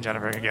thought you and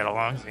Jennifer could get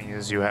along, seeing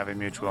as you have a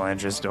mutual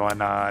interest on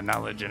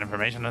knowledge and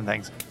information and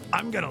things.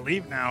 I'm gonna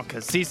leave now,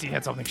 because Cece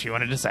had something she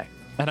wanted to say.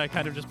 And I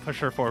kind of just push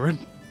her forward.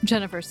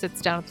 Jennifer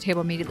sits down at the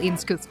table immediately and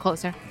scoots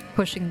closer,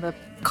 pushing the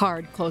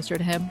card closer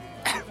to him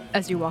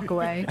as you walk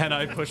away. And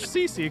I push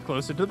Cece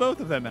closer to both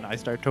of them and I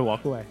start to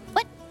walk away.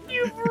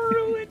 You've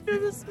ruined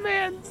this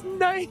man's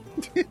night.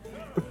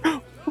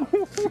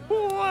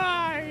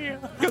 Why?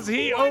 Because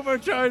he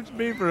overcharged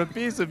me for a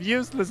piece of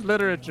useless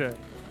literature.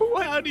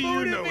 How do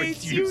you know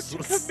it's motivates you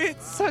useless? to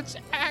commit such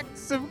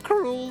acts of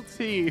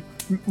cruelty?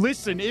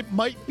 Listen, it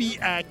might be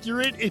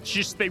accurate. It's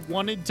just they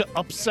wanted to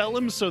upsell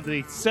him, so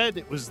they said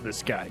it was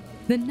this guy.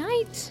 The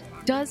night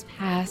does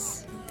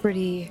pass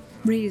pretty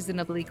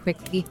reasonably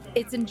quickly.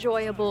 It's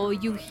enjoyable.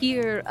 You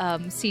hear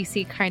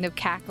Cece kind of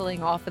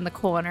cackling off in the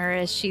corner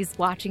as she's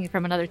watching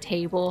from another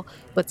table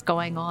what's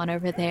going on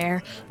over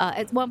there.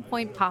 At one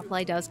point,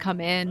 Popeye does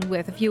come in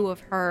with a few of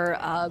her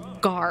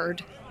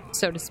guard,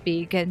 so to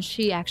speak, and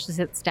she actually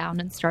sits down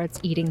and starts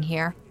eating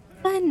here.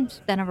 And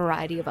then a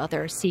variety of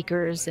other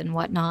seekers and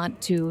whatnot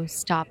to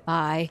stop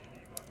by.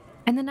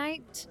 And the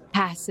night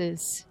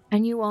passes,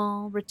 and you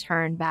all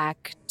return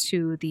back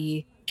to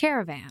the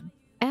caravan.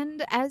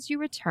 And as you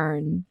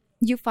return,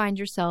 you find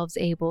yourselves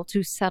able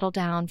to settle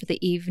down for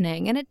the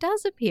evening, and it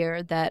does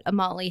appear that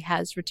Amali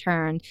has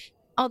returned,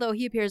 although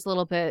he appears a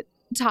little bit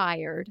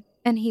tired,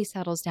 and he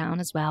settles down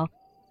as well.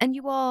 And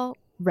you all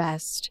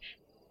rest.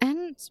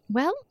 And,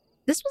 well,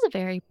 this was a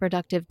very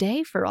productive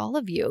day for all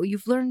of you.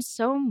 You've learned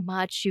so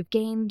much. You've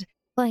gained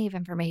plenty of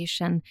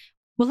information.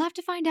 We'll have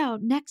to find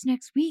out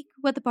next week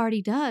what the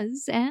party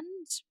does and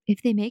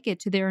if they make it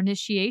to their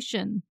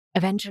initiation.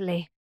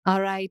 eventually.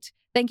 All right.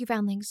 Thank you,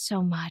 Foundlings,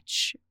 so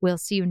much. We'll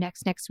see you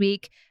next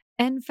week.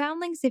 And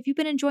Foundlings, if you've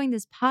been enjoying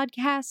this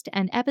podcast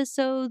and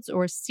episodes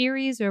or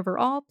series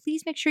overall,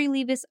 please make sure you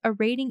leave us a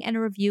rating and a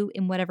review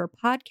in whatever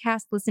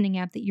podcast listening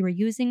app that you are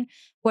using,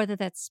 whether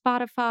that's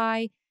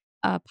Spotify,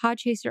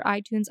 Podchaser,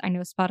 iTunes. I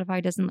know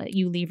Spotify doesn't let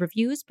you leave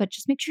reviews, but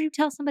just make sure you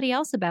tell somebody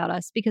else about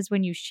us, because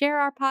when you share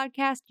our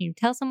podcast, you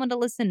tell someone to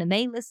listen and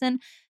they listen,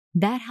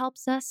 that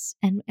helps us.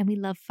 And we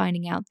love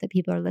finding out that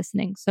people are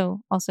listening.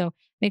 So also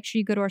make sure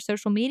you go to our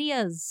social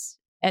medias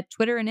at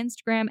Twitter and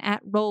Instagram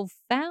at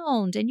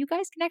RollFound. And you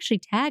guys can actually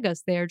tag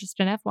us there,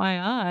 just an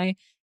FYI,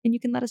 and you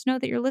can let us know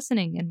that you're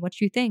listening and what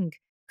you think.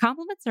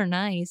 Compliments are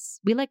nice.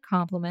 We like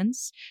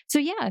compliments. So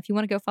yeah, if you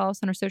want to go follow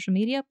us on our social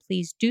media,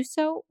 please do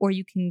so. Or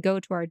you can go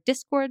to our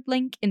Discord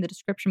link in the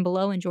description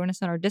below and join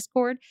us on our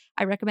Discord.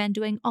 I recommend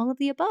doing all of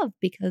the above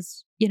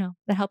because,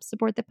 that helps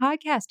support the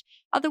podcast.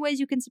 Other ways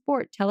you can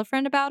support: tell a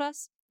friend about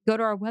us. Go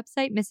to our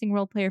website,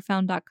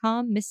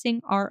 missingrollplayerfound.com,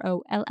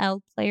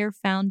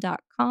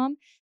 missingrollplayerfound.com,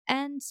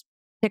 and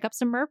pick up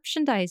some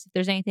merchandise if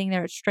there's anything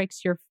there that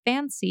strikes your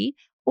fancy.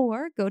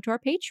 Or go to our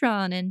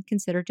Patreon and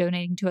consider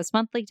donating to us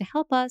monthly to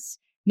help us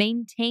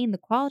maintain the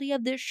quality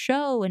of this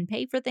show and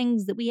pay for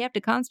things that we have to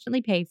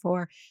constantly pay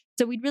for.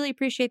 So we'd really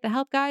appreciate the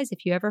help, guys.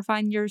 If you ever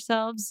find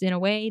yourselves in a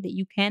way that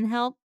you can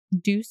help,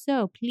 do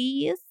so,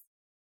 please.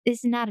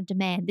 This is not a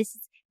demand. This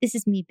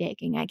is me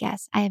begging, I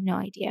guess. I have no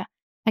idea.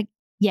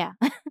 Yeah.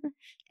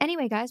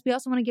 Anyway, guys, we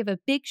also want to give a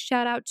big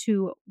shout out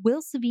to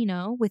Will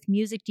Savino with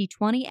Music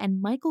D20 and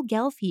Michael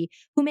Gelfi,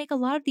 who make a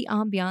lot of the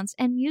ambiance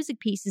and music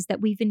pieces that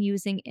we've been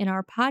using in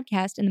our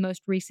podcast in the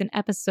most recent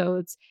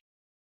episodes.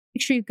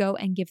 Make sure you go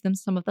and give them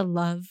some of the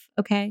love,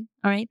 okay?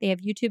 All right? They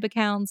have YouTube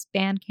accounts,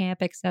 Bandcamp,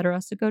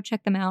 etc. So go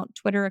check them out,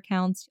 Twitter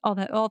accounts, all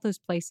those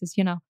places,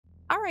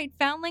 All right,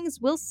 Foundlings,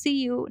 we'll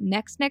see you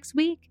next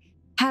week.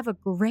 Have a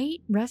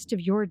great rest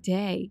of your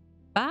day.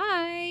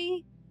 Bye.